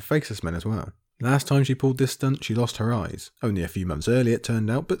to work with the Faceless Men as well. Last time she pulled this stunt, she lost her eyes. Only a few months earlier it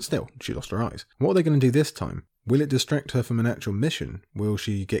turned out, but still, she lost her eyes. What are they going to do this time? Will it distract her from an actual mission? Will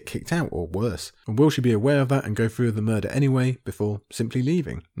she get kicked out, or worse? Or will she be aware of that and go through with the murder anyway, before simply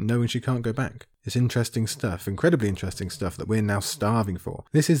leaving, knowing she can't go back? It's interesting stuff, incredibly interesting stuff that we're now starving for.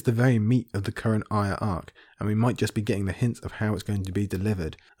 This is the very meat of the current Arya arc, and we might just be getting the hints of how it's going to be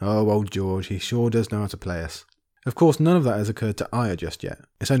delivered. Oh, old George, he sure does know how to play us. Of course, none of that has occurred to Arya just yet.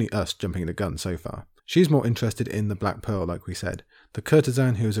 It's only us jumping the gun so far. She's more interested in the Black Pearl, like we said, the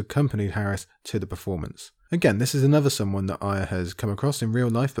courtesan who has accompanied Harys to the performance. Again, this is another someone that Arya has come across in real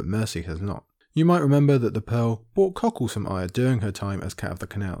life, but Mercy has not. You might remember that the Pearl bought cockles from Arya during her time as Cat of the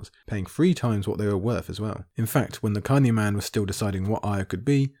Canals, paying 3 times what they were worth as well. In fact, when the kindly man was still deciding what Arya could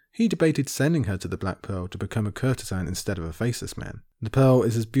be, he debated sending her to the Black Pearl to become a courtesan instead of a faceless man. The Pearl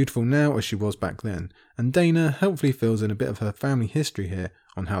is as beautiful now as she was back then, and Dana helpfully fills in a bit of her family history here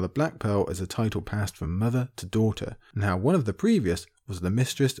on how the Black Pearl is a title passed from mother to daughter, and how one of the previous was the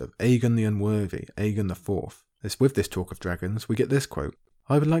mistress of Aegon the Unworthy, Aegon IV. With this talk of dragons, we get this quote.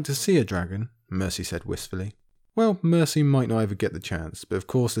 "I would like to see a dragon," Mercy said wistfully. Well, Mercy might not ever get the chance, but of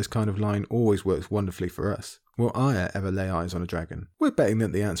course this kind of line always works wonderfully for us. Will Arya ever lay eyes on a dragon? We're betting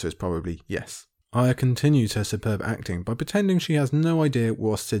that the answer is probably yes. Arya continues her superb acting by pretending she has no idea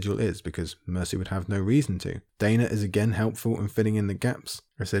what a sigil is, because Mercy would have no reason to. Dana is again helpful in filling in the gaps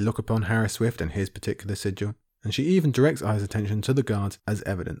as they look upon Harys Swift and his particular sigil, and she even directs Arya's attention to the guards as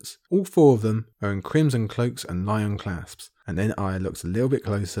evidence. All 4 of them are in crimson cloaks and lion clasps, and then Arya looks a little bit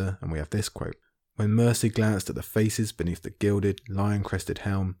closer and we have this quote. When Mercy glanced at the faces beneath the gilded, lion-crested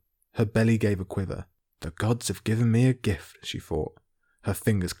helm, her belly gave a quiver. The gods have given me a gift, she thought. Her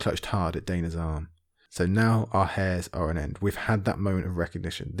fingers clutched hard at Dana's arm. So now our hairs are on end. We've had that moment of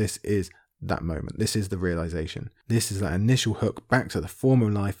recognition. This is that moment. This is the realization. This is that initial hook back to the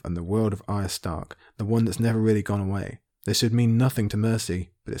former life and the world of Arya Stark, the one that's never really gone away. This should mean nothing to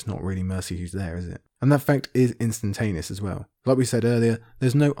Mercy, but it's not really Mercy who's there, is it? And that fact is instantaneous as well. Like we said earlier,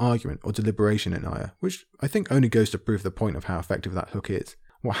 there's no argument or deliberation in Aya, which I think only goes to prove the point of how effective that hook is.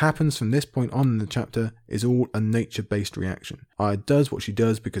 What happens from this point on in the chapter is all a nature-based reaction. Aya does what she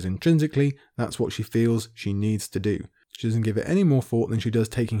does because intrinsically, that's what she feels she needs to do. She doesn't give it any more thought than she does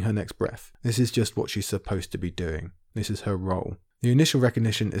taking her next breath. This is just what she's supposed to be doing. This is her role. The initial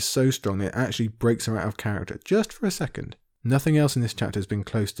recognition is so strong that it actually breaks her out of character just for a second. Nothing else in this chapter has been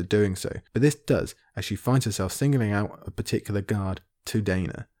close to doing so, but this does as she finds herself singling out a particular guard to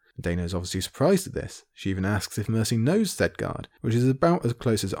Dana. Dana is obviously surprised at this. She even asks if Mercy knows said guard, which is about as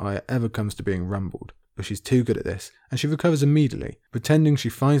close as Aya ever comes to being rumbled. But she's too good at this, and she recovers immediately, pretending she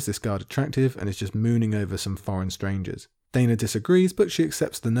finds this guard attractive and is just mooning over some foreign strangers. Dana disagrees, but she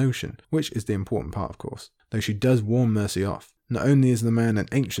accepts the notion, which is the important part of course, though she does warn Mercy off. Not only is the man an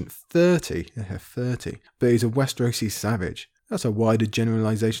ancient 30, but he's a Westerosi savage. That's a wider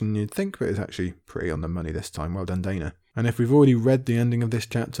generalisation than you'd think, but it's actually pretty on the money this time. Well done, Dana. And if we've already read the ending of this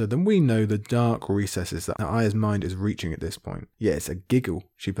chapter, then we know the dark recesses that Aya's mind is reaching at this point. Yeah, it's a giggle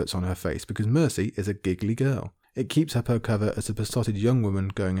she puts on her face because Mercy is a giggly girl. It keeps up her cover as a besotted young woman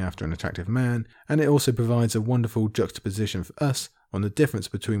going after an attractive man, and it also provides a wonderful juxtaposition for us on the difference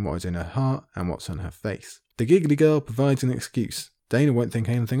between what is in her heart and what's on her face. The giggly girl provides an excuse. Dana won't think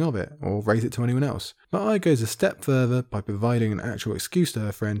anything of it, or raise it to anyone else. But Aya goes a step further by providing an actual excuse to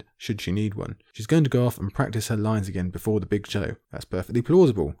her friend, should she need one. She's going to go off and practice her lines again before the big show. That's perfectly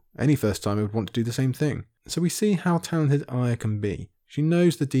plausible. Any first timer would want to do the same thing. So we see how talented Aya can be. She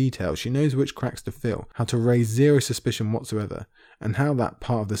knows the details, she knows which cracks to fill, how to raise zero suspicion whatsoever, and how that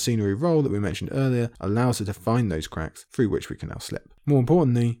part of the scenery role that we mentioned earlier allows her to find those cracks through which we can now slip. More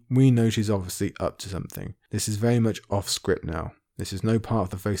importantly, we know she's obviously up to something. This is very much off script now. This is no part of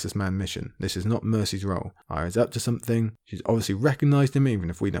the Faceless Man mission. This is not Mercy's role. Aya is up to something. She's obviously recognised him, even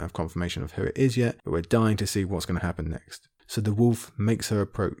if we don't have confirmation of who it is yet, but we're dying to see what's going to happen next. So the wolf makes her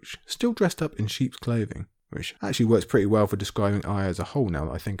approach, still dressed up in sheep's clothing, which actually works pretty well for describing Aya as a whole now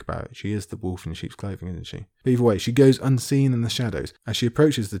that I think about it. She is the wolf in sheep's clothing, isn't she? But either way, she goes unseen in the shadows as she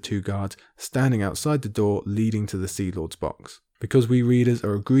approaches the two guards standing outside the door leading to the Sea Lord's box. Because we readers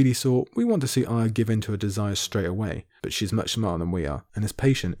are a greedy sort, we want to see Aya give in to her desires straight away, but she's much smarter than we are, and is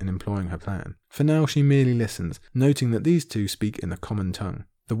patient in employing her plan. For now, she merely listens, noting that these two speak in a common tongue.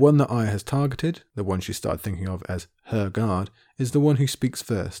 The one that Aya has targeted, the one she started thinking of as her guard, is the one who speaks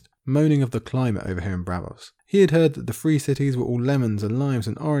first, moaning of the climate over here in Braavos. He had heard that the Free Cities were all lemons and limes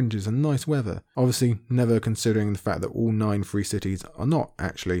and oranges and nice weather, obviously never considering the fact that all 9 Free Cities are not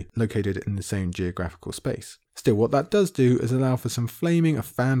actually located in the same geographical space. Still, what that does do is allow for some flaming of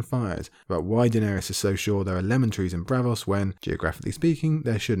fan fires about why Daenerys is so sure there are lemon trees in Braavos when, geographically speaking,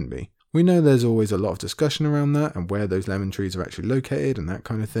 there shouldn't be. We know there's always a lot of discussion around that and where those lemon trees are actually located and that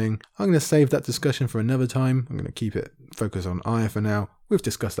kind of thing. I'm going to save that discussion for another time. I'm going to keep it focused on Aya for now. We've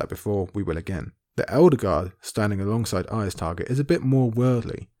discussed that before, we will again. The Elder Guard, standing alongside Aya's target, is a bit more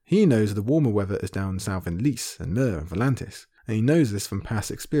worldly. He knows the warmer weather is down south in Lys and Myr and Volantis, and he knows this from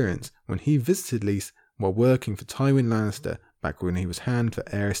past experience when he visited Lys while working for Tywin Lannister back when he was Hand for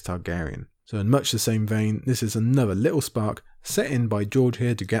Aerys Targaryen. So in much the same vein, this is another little spark set in by George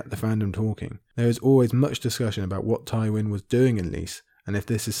here to get the fandom talking. There is always much discussion about what Tywin was doing in Lys, and if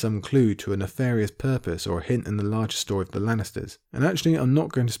this is some clue to a nefarious purpose or a hint in the larger story of the Lannisters. And actually, I'm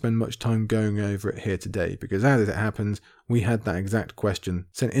not going to spend much time going over it here today, because as it happens, we had that exact question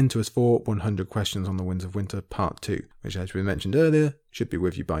sent in to us for 100 Questions on the Winds of Winter Part 2, which as we mentioned earlier, should be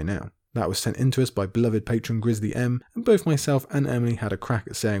with you by now. That was sent in to us by beloved patron Grizzly M, and both myself and Emily had a crack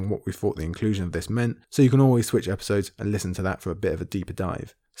at saying what we thought the inclusion of this meant, so you can always switch episodes and listen to that for a bit of a deeper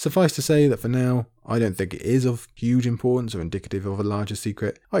dive. Suffice to say that for now, I don't think it is of huge importance or indicative of a larger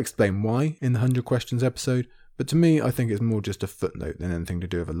secret. I explain why in the 100 Questions episode, but to me I think it's more just a footnote than anything to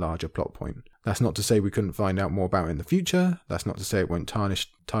do with a larger plot point. That's not to say we couldn't find out more about it in the future, that's not to say it won't tarnish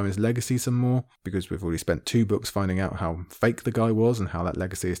Tywin's legacy some more, because we've already spent 2 books finding out how fake the guy was and how that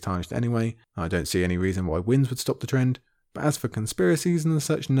legacy is tarnished anyway. I don't see any reason why Winds would stop the trend, but as for conspiracies and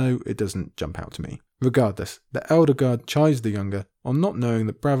such, no, it doesn't jump out to me. Regardless, the Elder Guard chides the younger on not knowing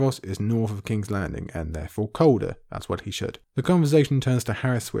that Braavos is north of King's Landing and therefore colder, that's what he should. The conversation turns to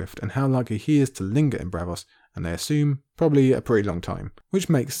Harys Swift and how likely he is to linger in Braavos, and they assume probably a pretty long time, which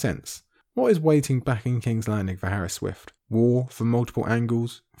makes sense. What is waiting back in King's Landing for Harys Swift? War from multiple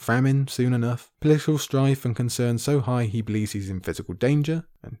angles? Famine soon enough? Political strife and concern so high he believes he's in physical danger?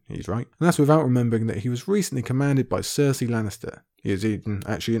 And he's right. And that's without remembering that he was recently commanded by Cersei Lannister. He was even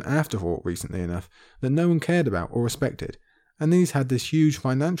actually an afterthought recently enough that no one cared about or respected. And he's had this huge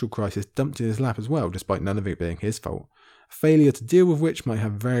financial crisis dumped in his lap as well, despite none of it being his fault. failure to deal with which might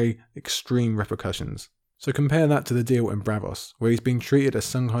have very extreme repercussions. So compare that to the deal in Braavos, where he's being treated as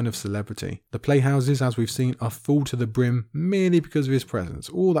some kind of celebrity. The playhouses, as we've seen, are full to the brim merely because of his presence.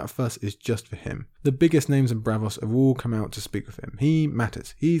 All that fuss is just for him. The biggest names in Braavos have all come out to speak with him. He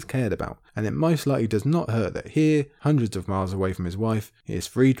matters, he's cared about, and it most likely does not hurt that here, hundreds of miles away from his wife, he is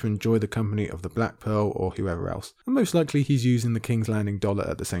free to enjoy the company of the Black Pearl or whoever else, and most likely he's using the King's Landing dollar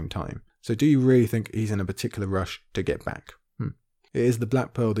at the same time. So do you really think he's in a particular rush to get back? It is the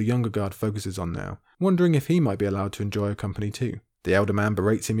Black Pearl the younger guard focuses on now, wondering if he might be allowed to enjoy a company too. The elder man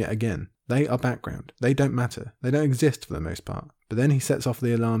berates him yet again. They are background. They don't matter. They don't exist for the most part. But then he sets off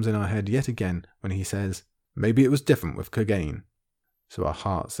the alarms in our head yet again when he says, maybe it was different with Clegane. So our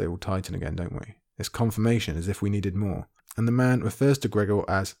hearts, they all tighten again, don't we? It's confirmation as if we needed more. And the man refers to Gregor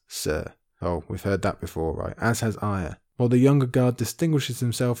as Sir. Oh, we've heard that before, right? As has Aya. While the younger guard distinguishes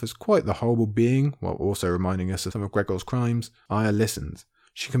himself as quite the horrible being, while also reminding us of some of Gregor's crimes, Aya listens.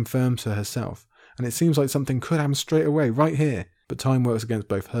 She confirms for herself, and it seems like something could happen straight away, right here, but time works against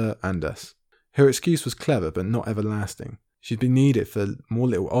both her and us. Her excuse was clever, but not everlasting. She'd been needed for more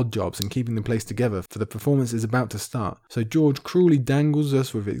little odd jobs and keeping the place together, for the performance is about to start, so George cruelly dangles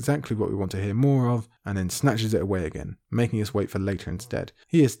us with exactly what we want to hear more of, and then snatches it away again, making us wait for later instead.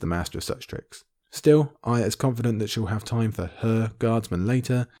 He is the master of such tricks. Still, Aya is confident that she'll have time for her guardsman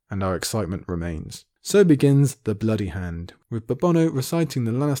later, and our excitement remains. So begins The Bloody Hand, with Bobono reciting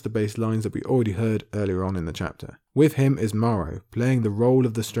the Lannister-based lines that we already heard earlier on in the chapter. With him is Morrow, playing the role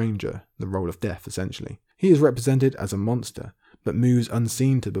of the stranger, the role of death essentially. He is represented as a monster, but moves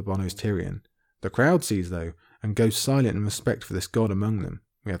unseen to Bobono's Tyrion. The crowd sees though, and goes silent in respect for this god among them.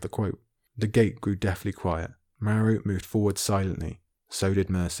 We have the quote. The gate grew deathly quiet. Morrow moved forward silently. So did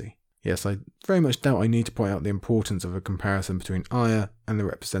Mercy. Yes, I very much doubt I need to point out the importance of a comparison between Aya and the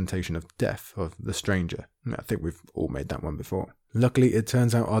representation of death of the stranger. I think we've all made that one before. Luckily, it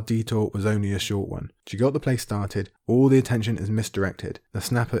turns out our detour was only a short one. She got the place started, all the attention is misdirected, the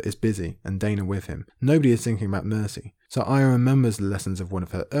snapper is busy, and Dana with him. Nobody is thinking about Mercy. So Aya remembers the lessons of one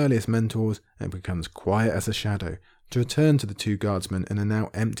of her earliest mentors and becomes quiet as a shadow to return to the two guardsmen in a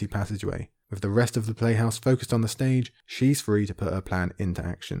now empty passageway. With the rest of the playhouse focused on the stage, she's free to put her plan into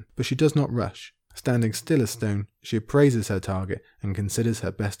action. But she does not rush. Standing still as stone, she appraises her target and considers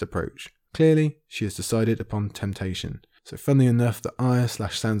her best approach. Clearly, she has decided upon temptation. So funnily enough, the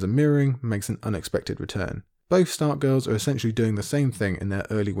Aya/Sansa mirroring makes an unexpected return. Both Stark girls are essentially doing the same thing in their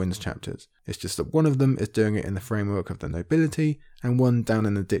early Winds chapters. It's just that one of them is doing it in the framework of the nobility, and one down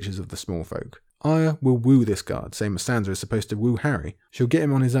in the ditches of the small folk. Aya will woo this guard, same as Sansa is supposed to woo Harry. She'll get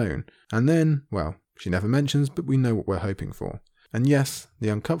him on his own, and then, well, she never mentions, but we know what we're hoping for. And yes, the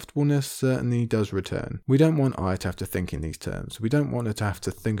uncomfortableness certainly does return. We don't want Aya to have to think in these terms. We don't want her to have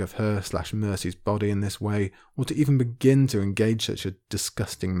to think of her/Mercy's body in this way, or to even begin to engage such a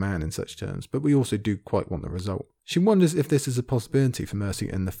disgusting man in such terms, but we also do quite want the result. She wonders if this is a possibility for Mercy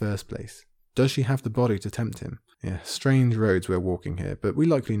in the first place. Does she have the body to tempt him? Yeah, strange roads we're walking here, but we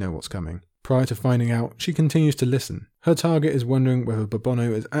likely know what's coming. Prior to finding out, she continues to listen. Her target is wondering whether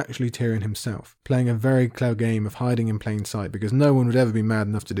Bobono is actually Tyrion himself, playing a very clever game of hiding in plain sight because no one would ever be mad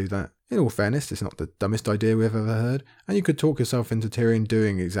enough to do that. In all fairness, it's not the dumbest idea we've ever heard, and you could talk yourself into Tyrion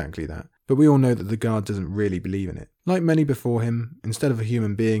doing exactly that. But we all know that the guard doesn't really believe in it. Like many before him, instead of a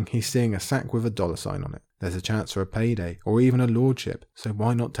human being, he's seeing a sack with a $sign on it. There's a chance for a payday, or even a lordship, so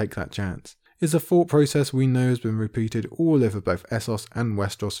why not take that chance? It's a thought process we know has been repeated all over both Essos and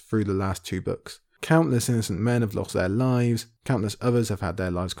Westeros through the last 2 books. Countless innocent men have lost their lives, countless others have had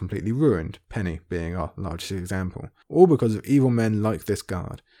their lives completely ruined, Penny being our largest example, all because of evil men like this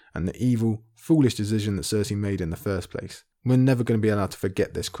guard, and the evil, foolish decision that Cersei made in the first place. We're never going to be allowed to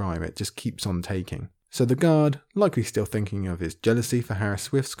forget this crime, it just keeps on taking. So the guard, likely still thinking of his jealousy for Harris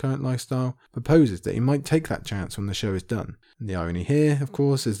Swift's current lifestyle, proposes that he might take that chance when the show is done. And the irony here, of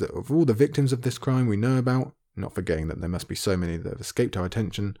course, is that of all the victims of this crime we know about, not forgetting that there must be so many that have escaped our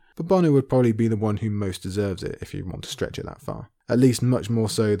attention, Bobono would probably be the one who most deserves it if you want to stretch it that far. At least much more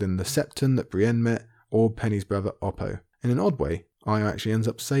so than the Septon that Brienne met, or Penny's brother Oppo. In an odd way, Aya actually ends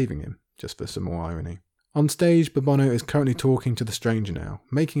up saving him, just for some more irony. On stage, Bobono is currently talking to the stranger now,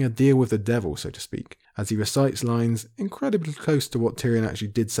 making a deal with the devil, so to speak, as he recites lines incredibly close to what Tyrion actually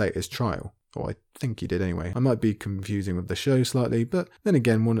did say at his trial. Or I think he did anyway. I might be confusing with the show slightly, but then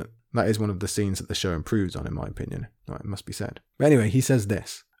again, that is one of the scenes that the show improves on, in my opinion. It must be said. But anyway, he says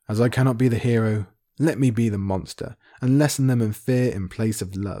this: "As I cannot be the hero, let me be the monster, and lessen them in fear in place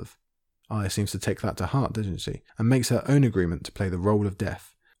of love." Aya seems to take that to heart, doesn't she? And makes her own agreement to play the role of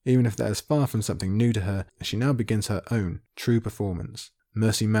death. Even if that is far from something new to her, she now begins her own true performance.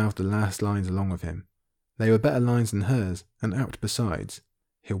 Mercy mouthed the last lines along with him. They were better lines than hers, and apt besides.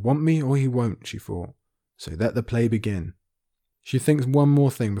 He'll want me or he won't, she thought. So let the play begin. She thinks one more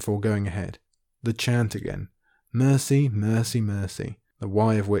thing before going ahead. The chant again. Mercy, mercy, mercy. The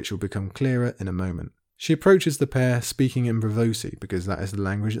why of which will become clearer in a moment. She approaches the pair speaking in Braavosi because that is the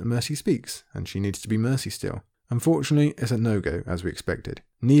language that Mercy speaks, and she needs to be Mercy still. Unfortunately, it's a no-go, as we expected.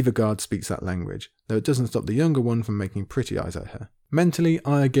 Neither guard speaks that language, though it doesn't stop the younger one from making pretty eyes at her. Mentally,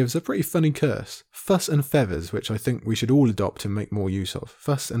 Aya gives a pretty funny curse. Fuss and feathers, which I think we should all adopt and make more use of.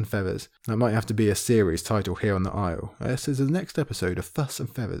 Fuss and feathers. That might have to be a series title here on the Isle. This is the next episode of Fuss and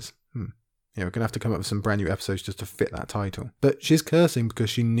Feathers. Yeah, we're going to have to come up with some brand new episodes just to fit that title. But she's cursing because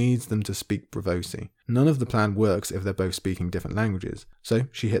she needs them to speak Braavosi. None of the plan works if they're both speaking different languages. So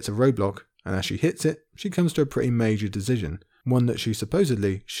she hits a roadblock, and as she hits it, she comes to a pretty major decision. One that she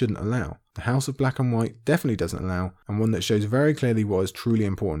supposedly shouldn't allow. The House of Black and White definitely doesn't allow, and one that shows very clearly what is truly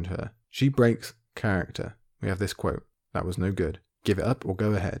important to her. She breaks character. We have this quote. That was no good. Give it up or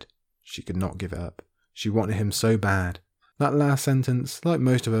go ahead. She could not give it up. She wanted him so bad. That last sentence, like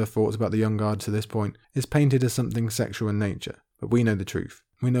most of her thoughts about the young guard to this point, is painted as something sexual in nature. But we know the truth.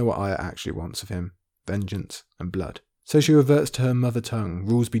 We know what Aya actually wants of him. Vengeance and blood. So she reverts to her mother tongue,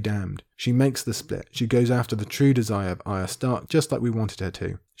 rules be damned. She makes the split. She goes after the true desire of Arya Stark, just like we wanted her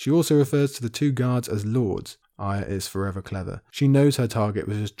to. She also refers to the two guards as lords. Arya is forever clever. She knows her target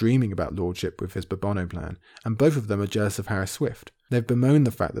was just dreaming about lordship with his Bobono plan, and both of them are jealous of Harys Swift. They've bemoaned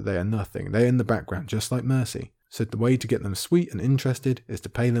the fact that they are nothing. They're in the background, just like Mercy. So the way to get them sweet and interested is to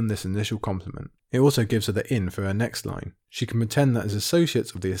pay them this initial compliment. It also gives her the in for her next line. She can pretend that as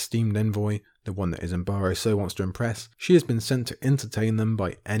associates of the esteemed envoy, the one that Isambaro so wants to impress, she has been sent to entertain them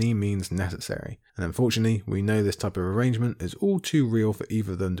by any means necessary. And unfortunately, we know this type of arrangement is all too real for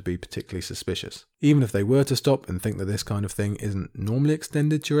either of them to be particularly suspicious. Even if they were to stop and think that this kind of thing isn't normally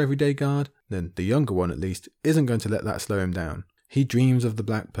extended to your everyday guard, then the younger one at least isn't going to let that slow him down. He dreams of the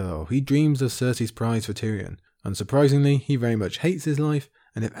Black Pearl. He dreams of Cersei's prize for Tyrion. Unsurprisingly, he very much hates his life,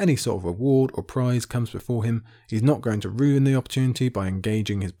 and if any sort of reward or prize comes before him, he's not going to ruin the opportunity by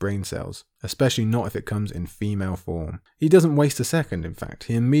engaging his brain cells, especially not if it comes in female form. He doesn't waste a second, in fact.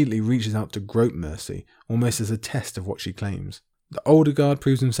 He immediately reaches out to grope Mercy, almost as a test of what she claims. The older guard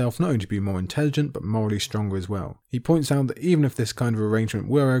proves himself not only to be more intelligent, but morally stronger as well. He points out that even if this kind of arrangement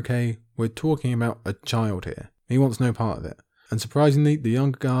were okay, we're talking about a child here. He wants no part of it. Unsurprisingly, the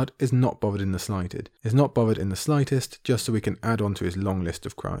younger guard is not bothered in the slightest, just so we can add on to his long list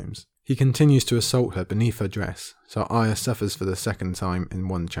of crimes. He continues to assault her beneath her dress, so Arya suffers for the second time in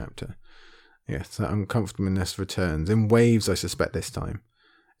one chapter. Yes, that uncomfortableness returns, in waves I suspect this time.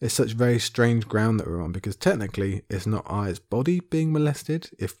 It's such very strange ground that we're on, because technically it's not Arya's body being molested,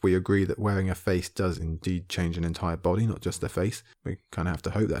 if we agree that wearing a face does indeed change an entire body, not just the face. We kind of have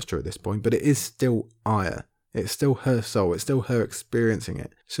to hope that's true at this point, but it is still Arya. It's still her soul, it's still her experiencing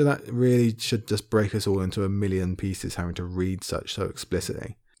it. So that really should just break us all into a million pieces having to read such so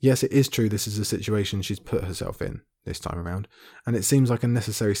explicitly. Yes, it is true this is a situation she's put herself in this time around, and it seems like a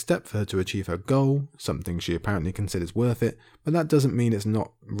necessary step for her to achieve her goal, something she apparently considers worth it, but that doesn't mean it's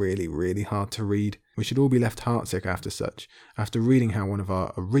not really hard to read. We should all be left heartsick after reading how one of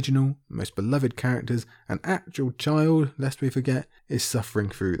our original, most beloved characters, an actual child, lest we forget, is suffering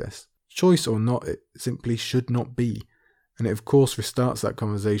through this. Choice or not, it simply should not be. And it of course restarts that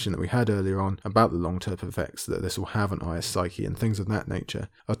conversation that we had earlier on about the long-term effects that this will have on Arya's psyche and things of that nature,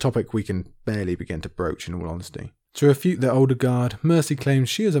 a topic we can barely begin to broach in all honesty. To refute the older guard, Mercy claims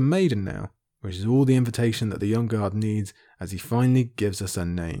she is a maiden now, which is all the invitation that the young guard needs as he finally gives us a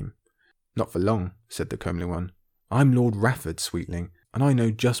name. Not for long, said the comely one. I'm Lord Rafford, sweetling, and I know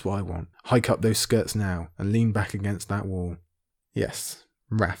just what I want. Hike up those skirts now and lean back against that wall. Yes,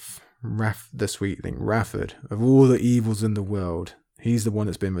 Raff the sweetling, Rafford, of all the evils in the world, he's the one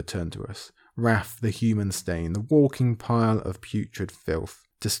that's been returned to us. Raff, the human stain, the walking pile of putrid filth.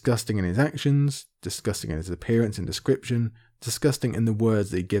 Disgusting in his actions, disgusting in his appearance and description, disgusting in the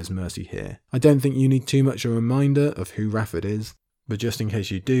words that he gives Mercy here. I don't think you need too much a reminder of who Rafford is, but just in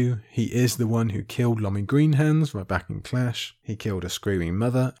case you do, he is the one who killed Lommy Greenhands right back in Clash. He killed a screaming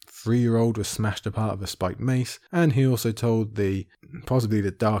mother, 3-year-old was smashed apart with a spiked mace, and he also told possibly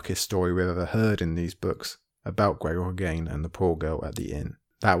the darkest story we've ever heard in these books about Gregor Clegane and the poor girl at the inn.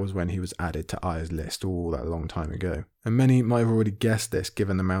 That was when he was added to Arya's list all that long time ago. And many might have already guessed this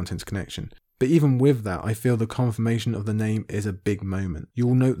given the Mountains connection. But even with that, I feel the confirmation of the name is a big moment.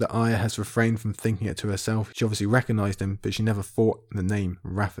 You'll note that Arya has refrained from thinking it to herself. She obviously recognised him, but she never thought the name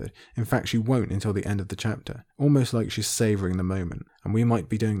Rafford. In fact, she won't until the end of the chapter. Almost like she's savouring the moment. And we might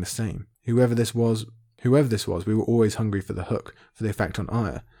be doing the same. Whoever this was, we were always hungry for the hook, for the effect on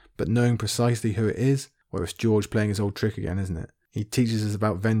Arya. But knowing precisely who it is, Well, it's George playing his old trick again, isn't it? He teaches us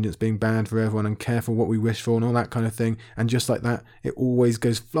about vengeance being bad for everyone and careful what we wish for and all that kind of thing, and just like that, it always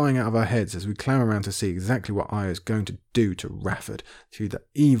goes flying out of our heads as we clamber around to see exactly what Arya is going to do to Rafford, to the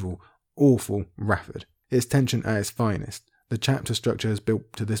evil, awful Rafford. It's tension at its finest. The chapter structure is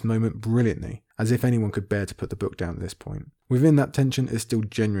built to this moment brilliantly, as if anyone could bear to put the book down at this point. Within that tension is still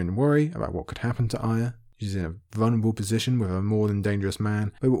genuine worry about what could happen to Arya. She's in a vulnerable position with a more than dangerous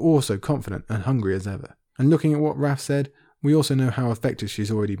man, but we're also confident and hungry as ever. And looking at what Raff said, we also know how effective she's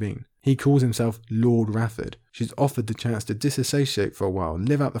already been. He calls himself Lord Rafford. She's offered the chance to disassociate for a while,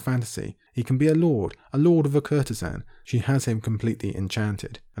 live out the fantasy. He can be a lord of a courtesan. She has him completely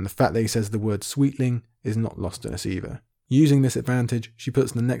enchanted, and the fact that he says the word sweetling is not lost on us either. Using this advantage, she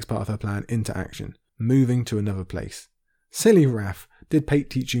puts the next part of her plan into action, moving to another place. Silly Raff, did Pate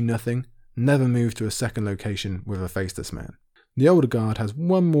teach you nothing? Never move to a second location with a faceless man. The older guard has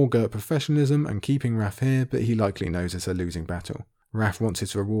one more go at professionalism and keeping Raff here, but he likely knows it's a losing battle. Raff wants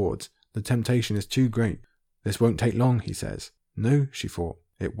his rewards. The temptation is too great. This won't take long, he says. No, she thought,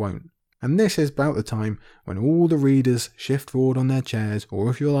 it won't. And this is about the time when all the readers shift forward on their chairs, or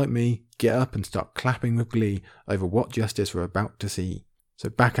if you're like me, get up and start clapping with glee over what justice we're about to see. So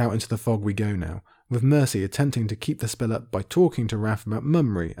back out into the fog we go now, with Mercy attempting to keep the spell up by talking to Raff about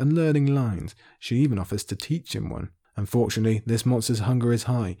mummery and learning lines. She even offers to teach him one. Unfortunately, this monster's hunger is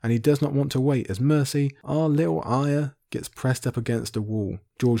high, and he does not want to wait as Mercy, our little Arya, gets pressed up against a wall.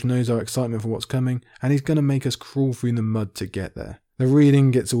 George knows our excitement for what's coming, and he's going to make us crawl through the mud to get there. The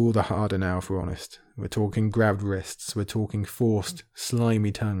reading gets all the harder now, if we're honest. We're talking grabbed wrists, we're talking forced,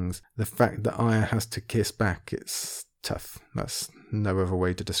 slimy tongues. The fact that Arya has to kiss back, it's tough. That's no other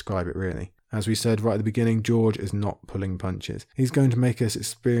way to describe it, really. As we said right at the beginning, George is not pulling punches. He's going to make us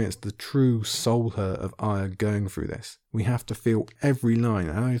experience the true soul hurt of Arya going through this. We have to feel every line,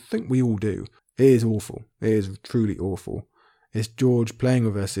 and I think we all do. It is awful. It is truly awful. It's George playing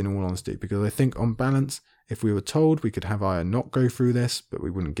with us in all honesty, because I think on balance, if we were told we could have Arya not go through this, but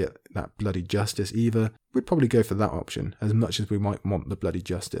we wouldn't get that bloody justice either, we'd probably go for that option, as much as we might want the bloody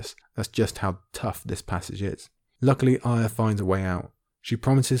justice. That's just how tough this passage is. Luckily, Arya finds a way out. She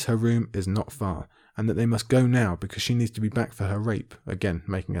promises her room is not far, and that they must go now because she needs to be back for her rape, again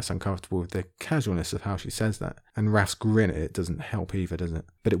making us uncomfortable with the casualness of how she says that, and Raff's grin at it doesn't help either, does it?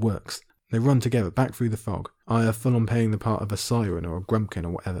 But it works. They run together back through the fog, Arya full on playing the part of a siren or a grumpkin or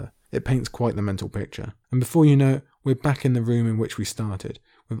whatever. It paints quite the mental picture, and before you know it, we're back in the room in which we started,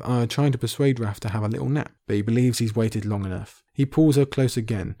 with Arya trying to persuade Raff to have a little nap, but he believes he's waited long enough. He pulls her close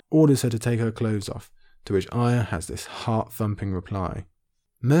again, orders her to take her clothes off, to which Arya has this heart-thumping reply.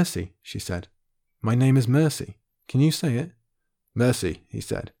 Mercy, she said. My name is Mercy. Can you say it? Mercy, he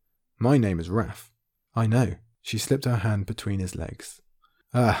said. My name is Raff. I know. She slipped her hand between his legs.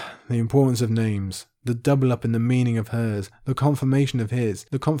 Ah, the importance of names. The double up in the meaning of hers, the confirmation of his,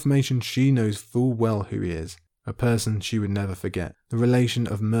 the confirmation she knows full well who he is. A person she would never forget. The relation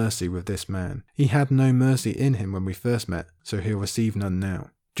of mercy with this man. He had no mercy in him when we first met, so he'll receive none now.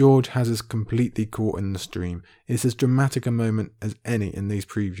 George has us completely caught in the stream. It's as dramatic a moment as any in these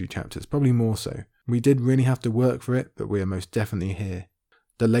preview chapters, probably more so. We did really have to work for it, but we are most definitely here.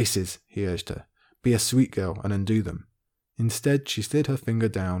 The laces, he urged her. Be a sweet girl and undo them. Instead, she slid her finger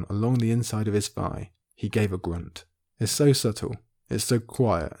down along the inside of his thigh. He gave a grunt. It's so subtle. It's so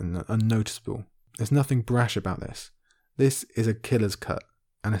quiet and unnoticeable. There's nothing brash about this. This is a killer's cut,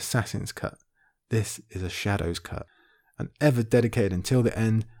 an assassin's cut. This is a shadow's cut. And ever dedicated until the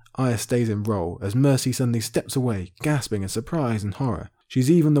end, Arya stays in role as Mercy suddenly steps away, gasping in surprise and horror. She's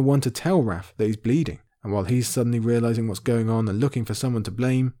even the one to tell Raff that he's bleeding. And while he's suddenly realising what's going on and looking for someone to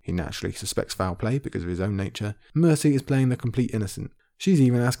blame, he naturally suspects foul play because of his own nature, Mercy is playing the complete innocent. She's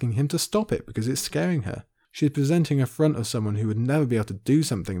even asking him to stop it because it's scaring her. She's presenting a front of someone who would never be able to do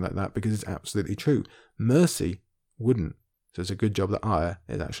something like that because it's absolutely true. Mercy wouldn't. So it's a good job that Arya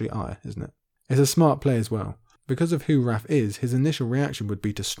is actually Arya, isn't it? It's a smart play as well. Because of who Raff is, his initial reaction would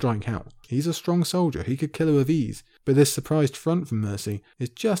be to strike out. He's a strong soldier, he could kill her with ease, but this surprised front from Mercy is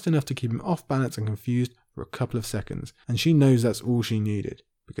just enough to keep him off balance and confused for a couple of seconds, and she knows that's all she needed,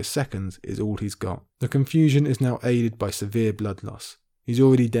 because seconds is all he's got. The confusion is now aided by severe blood loss. He's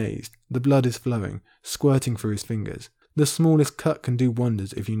already dazed, the blood is flowing, squirting through his fingers. The smallest cut can do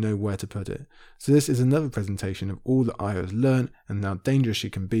wonders if you know where to put it. So this is another presentation of all that Arya has learned and how dangerous she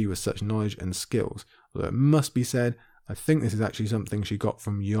can be with such knowledge and skills. Although it must be said, I think this is actually something she got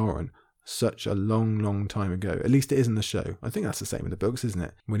from Yoren such a long time ago. At least it is in the show. I think that's the same in the books, isn't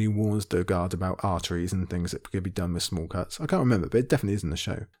it? When he warns the guard about arteries and things that could be done with small cuts. I can't remember, but it definitely is in the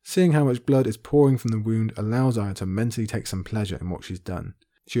show. Seeing how much blood is pouring from the wound allows Arya to mentally take some pleasure in what she's done.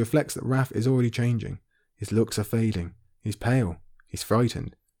 She reflects that Raff is already changing. His looks are fading. He's pale. He's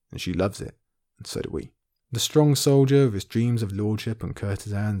frightened. And she loves it. And so do we. The strong soldier, with his dreams of lordship and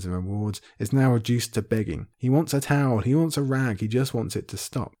courtesans and rewards, is now reduced to begging. He wants a towel, he wants a rag, he just wants it to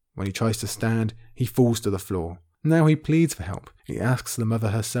stop. When he tries to stand, he falls to the floor. Now he pleads for help. He asks the mother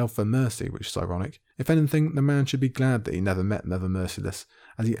herself for mercy, which is ironic. If anything, the man should be glad that he never met Mother Merciless,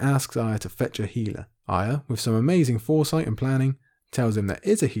 as he asks Aya to fetch a healer. Aya, with some amazing foresight and planning, tells him there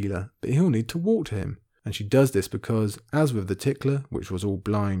is a healer, but he'll need to walk to him. And she does this because, as with the tickler, which was all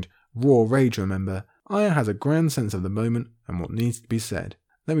blind, raw rage remember, Aya has a grand sense of the moment and what needs to be said.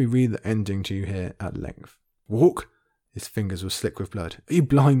 Let me read the ending to you here at length. Walk? His fingers were slick with blood. Are you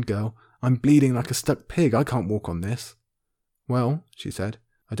blind, girl? I'm bleeding like a stuck pig. I can't walk on this. Well, she said,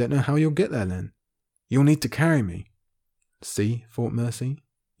 I don't know how you'll get there then. You'll need to carry me. See, thought Mercy,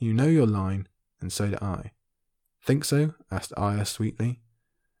 you know your line, and so do I. Think so? Asked Aya sweetly.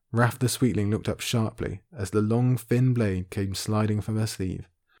 Raff the Sweetling looked up sharply as the long thin blade came sliding from her sleeve.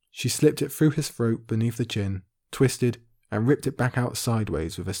 She slipped it through his throat beneath the chin, twisted, and ripped it back out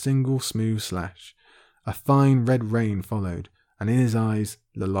sideways with a single smooth slash. A fine red rain followed, and in his eyes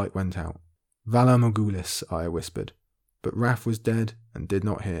the light went out. Valar Morghulis, Aya whispered, but Raff was dead and did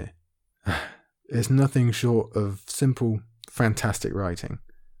not hear. It's nothing short of simple, fantastic writing.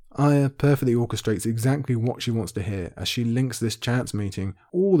 Aya perfectly orchestrates exactly what she wants to hear as she links this chance meeting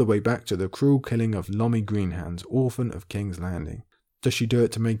all the way back to the cruel killing of Lomi Greenhands, orphan of King's Landing. Does she do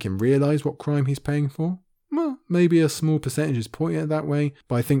it to make him realise what crime he's paying for? Well, maybe a small percentage is pointing it that way,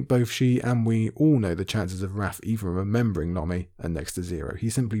 but I think both she and we all know the chances of Raff even remembering Lomi are next to zero. He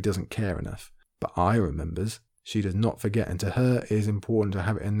simply doesn't care enough. But Aya remembers. She does not forget, and to her it is important to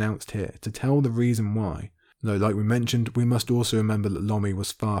have it announced here, to tell the reason why. Though, like we mentioned, we must also remember that Lomi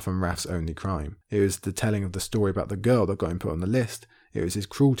was far from Raff's only crime. It was the telling of the story about the girl that got him put on the list. It was his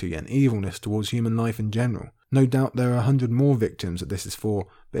cruelty and evilness towards human life in general. No doubt there are 100 more victims that this is for,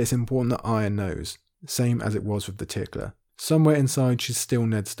 but it's important that Aya knows. Same as it was with the tickler. Somewhere inside she's still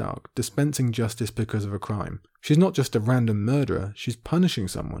Ned Stark, dispensing justice because of a crime. She's not just a random murderer, she's punishing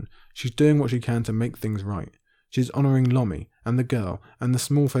someone. She's doing what she can to make things right. She's honouring Lomi, and the girl, and the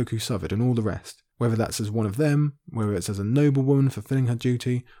small folk who suffered, and all the rest. Whether that's as one of them, whether it's as a noblewoman fulfilling her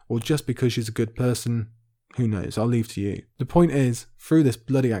duty, or just because she's a good person, who knows, I'll leave to you. The point is, through this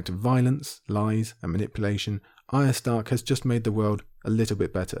bloody act of violence, lies, and manipulation, Arya Stark has just made the world a little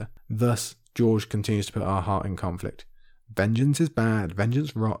bit better. Thus, George continues to put our heart in conflict. Vengeance is bad,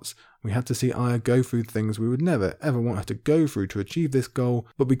 vengeance rots. We had to see Arya go through things we would never ever want her to go through to achieve this goal,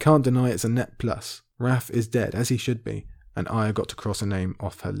 but we can't deny it's a net plus. Raff is dead, as he should be, and Arya got to cross a name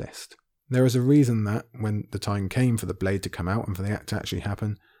off her list. There is a reason that, when the time came for the blade to come out and for the act to actually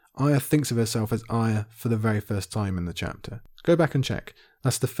happen, Arya thinks of herself as Arya for the very first time in the chapter. Go back and check.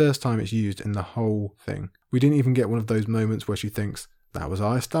 That's the first time it's used in the whole thing. We didn't even get one of those moments where she thinks, that was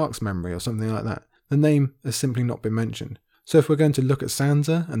Arya Stark's memory or something like that. The name has simply not been mentioned. So if we're going to look at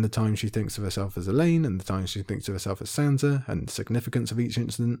Sansa and the time she thinks of herself as Elaine and the time she thinks of herself as Sansa and the significance of each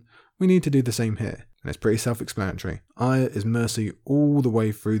incident, we need to do the same here. And it's pretty self-explanatory. Arya is Mercy all the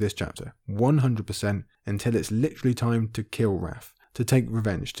way through this chapter, 100%, until it's literally time to kill Raff, to take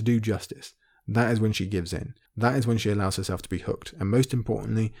revenge, to do justice. That is when she gives in. That is when she allows herself to be hooked. And most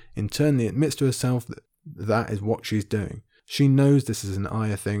importantly, internally admits to herself that that is what she's doing. She knows this is an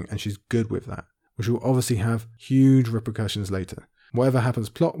Arya thing and she's good with that, which will obviously have huge repercussions later. Whatever happens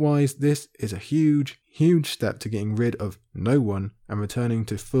plot-wise, this is a huge, huge step to getting rid of no one and returning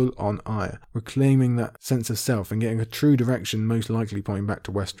to full-on Arya, reclaiming that sense of self and getting a true direction, most likely pointing back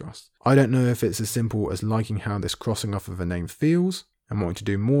to Westeros. I don't know if it's as simple as liking how this crossing off of a name feels and wanting to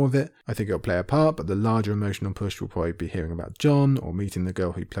do more of it. I think it'll play a part, but the larger emotional push will probably be hearing about Jon or meeting the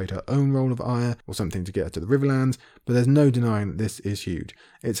girl who played her own role of Arya or something to get her to the Riverlands, but there's no denying that this is huge.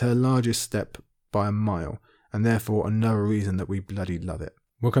 It's her largest step by a mile, and therefore another reason that we bloody love it.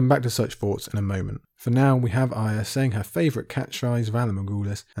 We'll come back to such thoughts in a moment. For now, we have Arya saying her favourite catchphrase, Valar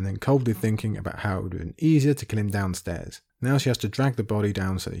Morghulis, and then coldly thinking about how it would have been easier to kill him downstairs. Now she has to drag the body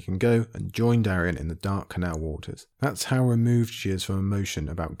down so he can go and join Darion in the dark canal waters. That's how removed she is from emotion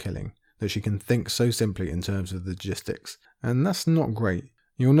about killing, that she can think so simply in terms of the logistics. And that's not great.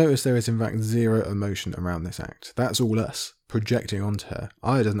 You'll notice there is in fact zero emotion around this act. That's all us, projecting onto her.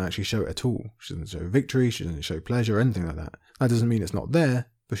 Arya doesn't actually show it at all. She doesn't show victory, she doesn't show pleasure or anything like that. That doesn't mean it's not there,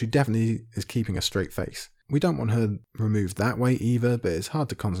 but she definitely is keeping a straight face. We don't want her removed that way either, but it's hard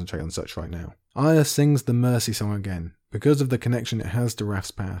to concentrate on such right now. Arya sings the Mercy song again, because of the connection it has to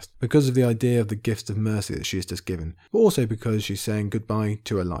Raff's past, because of the idea of the gift of mercy that she has just given, but also because she's saying goodbye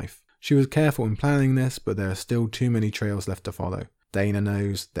to her life. She was careful in planning this, but there are still too many trails left to follow. Dana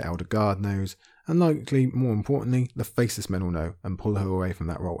knows, the Elder Guard knows, and likely, more importantly, the Faceless Men will know and pull her away from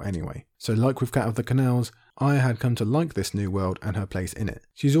that role anyway. So like with Cat of the Canals, Aya had come to like this new world and her place in it.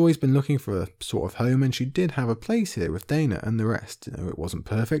 She's always been looking for a sort of home, and she did have a place here with Dana and the rest. It wasn't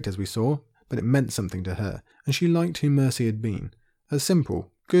perfect as we saw, but it meant something to her, and she liked who Mercy had been. A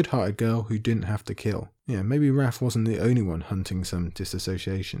simple, good-hearted girl who didn't have to kill. Yeah, maybe Raph wasn't the only one hunting some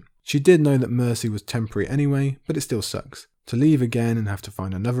disassociation. She did know that Mercy was temporary anyway, but it still sucks. To leave again and have to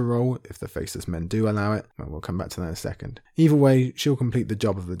find another role, if the Faceless Men do allow it, well, we'll come back to that in a second. Either way, she'll complete the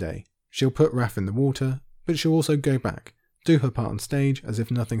job of the day. She'll put Raph in the water, but she'll also go back, do her part on stage as if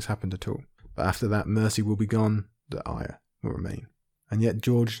nothing's happened at all. But after that, Mercy will be gone, the Aya will remain. And yet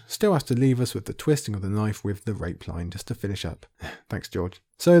George still has to leave us with the twisting of the knife with the rape line just to finish up. Thanks, George.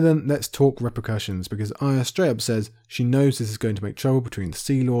 So then, let's talk repercussions, because Aya straight up says she knows this is going to make trouble between the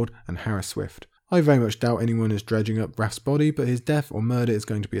Sea Lord and Harris Swift. I very much doubt anyone is dredging up Raph's body, but his death or murder is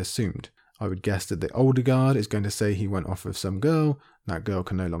going to be assumed. I would guess that the older guard is going to say he went off with some girl, that girl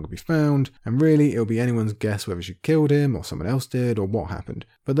can no longer be found, and really it'll be anyone's guess whether she killed him or someone else did or what happened.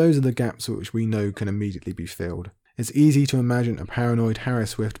 But those are the gaps which we know can immediately be filled. It's easy to imagine a paranoid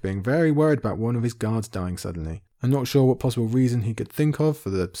Harris Swift being very worried about one of his guards dying suddenly. I'm not sure what possible reason he could think of for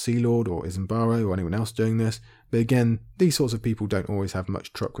the Sea Lord or Isambaro or anyone else doing this, but again, these sorts of people don't always have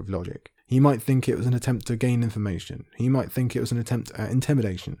much truck with logic. He might think it was an attempt to gain information. He might think it was an attempt at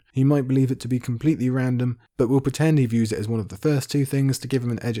intimidation. He might believe it to be completely random, but will pretend he views it as one of the first two things to give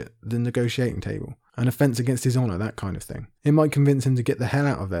him an edge at the negotiating table. An offence against his honour, that kind of thing. It might convince him to get the hell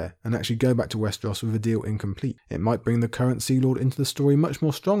out of there and actually go back to Westeros with a deal incomplete. It might bring the current Sea Lord into the story much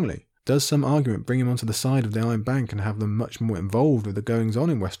more strongly. Does some argument bring him onto the side of the Iron Bank and have them much more involved with the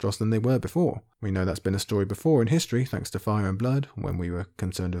goings-on in Westeros than they were before? We know that's been a story before in history, thanks to Fire and Blood, when we were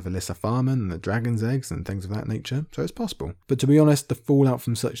concerned with Alyssa Farman and the dragon's eggs and things of that nature, so it's possible. But to be honest, the fallout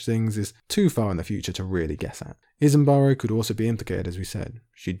from such things is too far in the future to really guess at. Isambaro could also be implicated, as we said.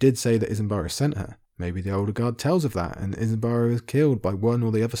 She did say that Isambaro sent her. Maybe the older guard tells of that, and Isambaro is killed by one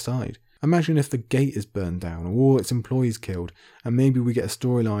or the other side. Imagine if the gate is burned down or all its employees killed, and maybe we get a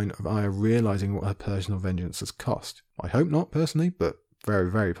storyline of Aya realising what her personal vengeance has cost. I hope not, personally, but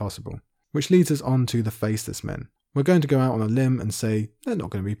very, very possible. Which leads us on to the Faceless Men. We're going to go out on a limb and say they're not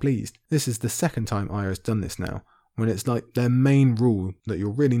going to be pleased. This is the second time Aya has done this now, when it's like their main rule that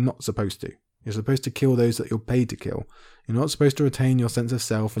you're really not supposed to. You're supposed to kill those that you're paid to kill. You're not supposed to retain your sense of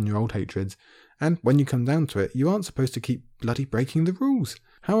self and your old hatreds. And when you come down to it, you aren't supposed to keep bloody breaking the rules.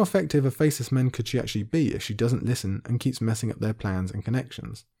 How effective a Faceless Men could she actually be if she doesn't listen and keeps messing up their plans and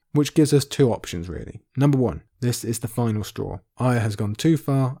connections? Which gives us two options really. Number one, this is the final straw. Aya has gone too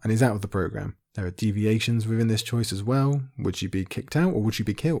far and is out of the programme. There are deviations within this choice as well. Would she be kicked out or would she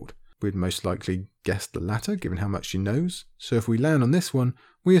be killed? We'd most likely guess the latter, given how much she knows. So if we land on this one,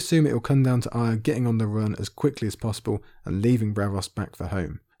 we assume it will come down to Aya getting on the run as quickly as possible and leaving Braavos back for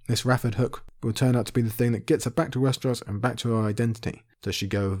home. This Rafford hook will turn out to be the thing that gets her back to Westeros and back to her identity. Does she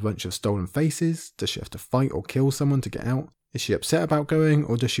go with a bunch of stolen faces? Does she have to fight or kill someone to get out? Is she upset about going,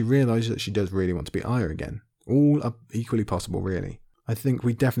 or does she realise that she does really want to be Aya again? All are equally possible, really. I think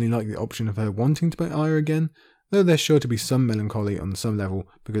we definitely like the option of her wanting to be Aya again, though there's sure to be some melancholy on some level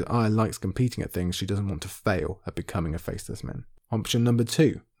because Aya likes competing at things she doesn't want to fail at becoming a Faceless Man. Option number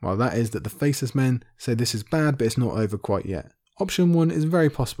 2, well, that is that the Faceless Men say this is bad but it's not over quite yet. Option 1 is very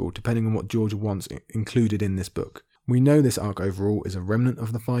possible depending on what George wants included in this book. We know this arc overall is a remnant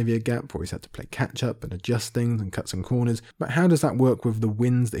of the 5-year gap where he's had to play catch up and adjust things and cut some corners, but how does that work with the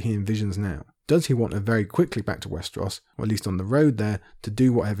wins that he envisions now? Does he want her very quickly back to Westeros, or at least on the road there, to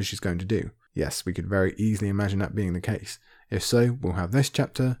do whatever she's going to do? Yes, we could very easily imagine that being the case. If so, we'll have this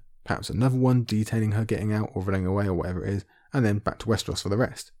chapter, perhaps another one detailing her getting out or running away or whatever it is, and then back to Westeros for the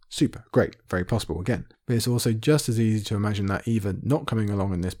rest. Super, great, very possible again. But it's also just as easy to imagine that either not coming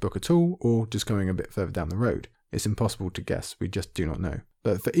along in this book at all, or just going a bit further down the road. It's impossible to guess, we just do not know.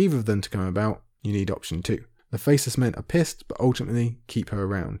 But for either of them to come about, you need option 2. The Faceless Men are pissed, but ultimately keep her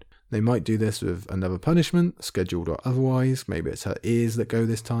around. They might do this with another punishment, scheduled or otherwise, maybe it's her ears that go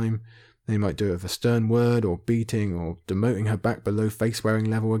this time. They might do it with a stern word, or beating, or demoting her back below face-wearing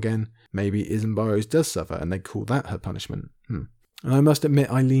level again. Maybe Isambaro does suffer, and they call that her punishment. And I must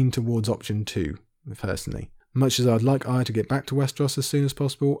admit I lean towards option 2, personally. Much as I'd like Aya to get back to Westeros as soon as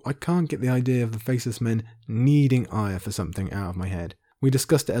possible, I can't get the idea of the Faceless Men needing Aya for something out of my head. We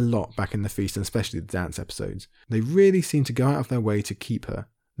discussed it a lot back in the Feast and especially the dance episodes. They really seem to go out of their way to keep her.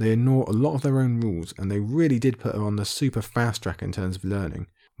 They ignore a lot of their own rules, and they really did put her on the super fast track in terms of learning.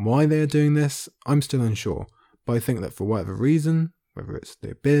 Why they are doing this, I'm still unsure, but I think that for whatever reason, whether it's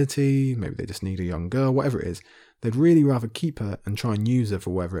the ability, maybe they just need a young girl, whatever it is, they'd really rather keep her and try and use her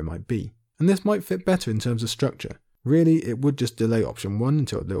for whatever it might be. and this might fit better in terms of structure. Really, it would just delay option 1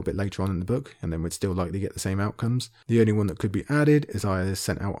 until a little bit later on in the book, and then we'd still likely get the same outcomes. The only one that could be added is Aya is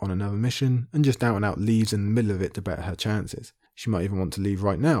sent out on another mission, and just out and out leaves in the middle of it to better her chances. She might even want to leave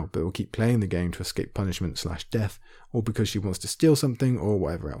right now, but will keep playing the game to escape punishment/death, or because she wants to steal something, or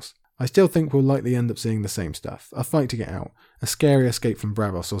whatever else. I still think we'll likely end up seeing the same stuff, a fight to get out, a scary escape from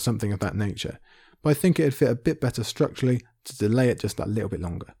Braavos or something of that nature, but I think it'd fit a bit better structurally to delay it just that little bit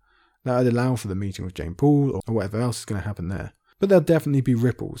longer. That would allow for the meeting with Jane Paul or whatever else is going to happen there. But there'll definitely be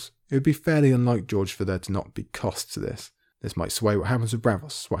ripples. It would be fairly unlike George for there to not be costs to this. This might sway what happens with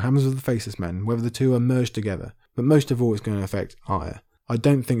Braavos, what happens with the Faceless Men, whether the two are merged together, but most of all it's going to affect Aya. I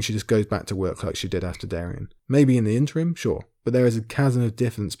don't think she just goes back to work like she did after Darien. Maybe in the interim, sure, but there is a chasm of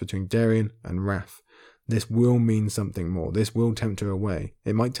difference between Darien and Wrath. This will mean something more. This will tempt her away.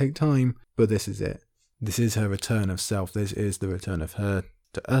 It might take time, but this is it. This is her return of self. This is the return of her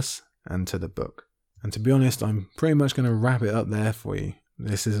to us and to the book. And to be honest, I'm pretty much going to wrap it up there for you.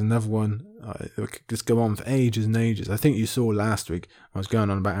 This is another one. It could just go on for ages and ages. I think you saw last week, I was going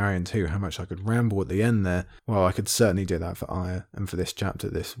on about Arian 2, how much I could ramble at the end there. Well, I could certainly do that for Aya and for this chapter.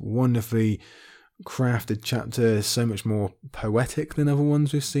 This wonderfully crafted chapter is so much more poetic than other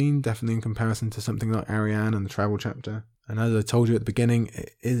ones we've seen, definitely in comparison to something like Ariane and the travel chapter. And as I told you at the beginning,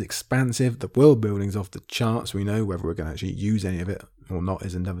 it is expansive. The world building's off the charts. We know whether we're going to actually use any of it or not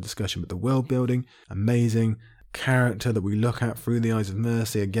is another discussion, but the world building, amazing. Character that we look at through the eyes of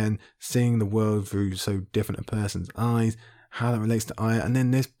Mercy, again, seeing the world through so different a person's eyes, how that relates to Aya, and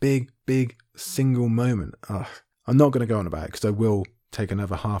then this big single moment. I'm not going to go on about it because I will take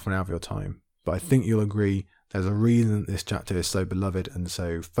another half an hour of your time, but I think you'll agree there's a reason this chapter is so beloved and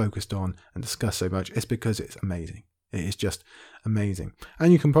so focused on and discussed so much. It's because it's amazing. It is just amazing.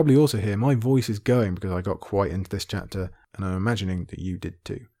 And you can probably also hear my voice is going because I got quite into this chapter, and I'm imagining that you did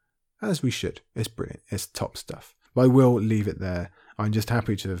too. As we should. It's brilliant. It's top stuff. But I will leave it there. I'm just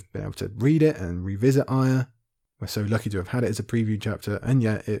happy to have been able to read it and revisit Aya. We're so lucky to have had it as a preview chapter, and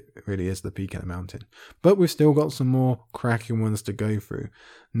yet it really is the peak of the mountain. But we've still got some more cracking ones to go through.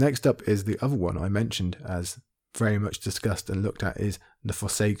 Next up is the other one I mentioned as very much discussed and looked at is The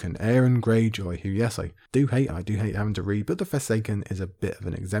Forsaken, Aaron Greyjoy, who, yes, I do hate having to read, but The Forsaken is a bit of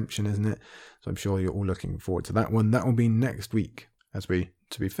an exemption, isn't it? So I'm sure you're all looking forward to that one. That will be next week, as we,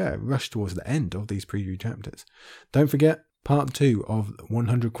 to be fair, rush towards the end of these preview chapters. Don't forget, part 2 of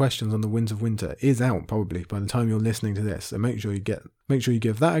 100 Questions on the Winds of Winter is out probably by the time you're listening to this, so make sure you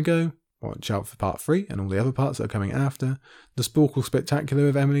give that a go. Watch out for part 3 and all the other parts that are coming after. The Sporkle Spectacular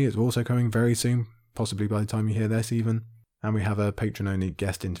with Emily is also coming very soon, possibly by the time you hear this even. And we have a patron-only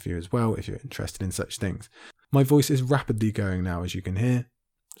guest interview as well if you're interested in such things. My voice is rapidly going now, as you can hear,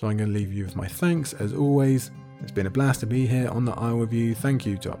 so I'm going to leave you with my thanks as always. It's been a blast to be here on the Isle with you. Thank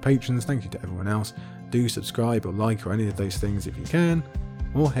you to our patrons, thank you to everyone else. Do subscribe or like or any of those things if you can.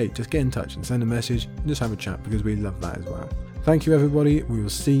 Or hey, just get in touch and send a message and just have a chat because we love that as well. Thank you everybody, we will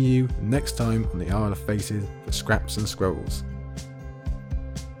see you next time on the Isle of Faces for Scraps and Scrolls.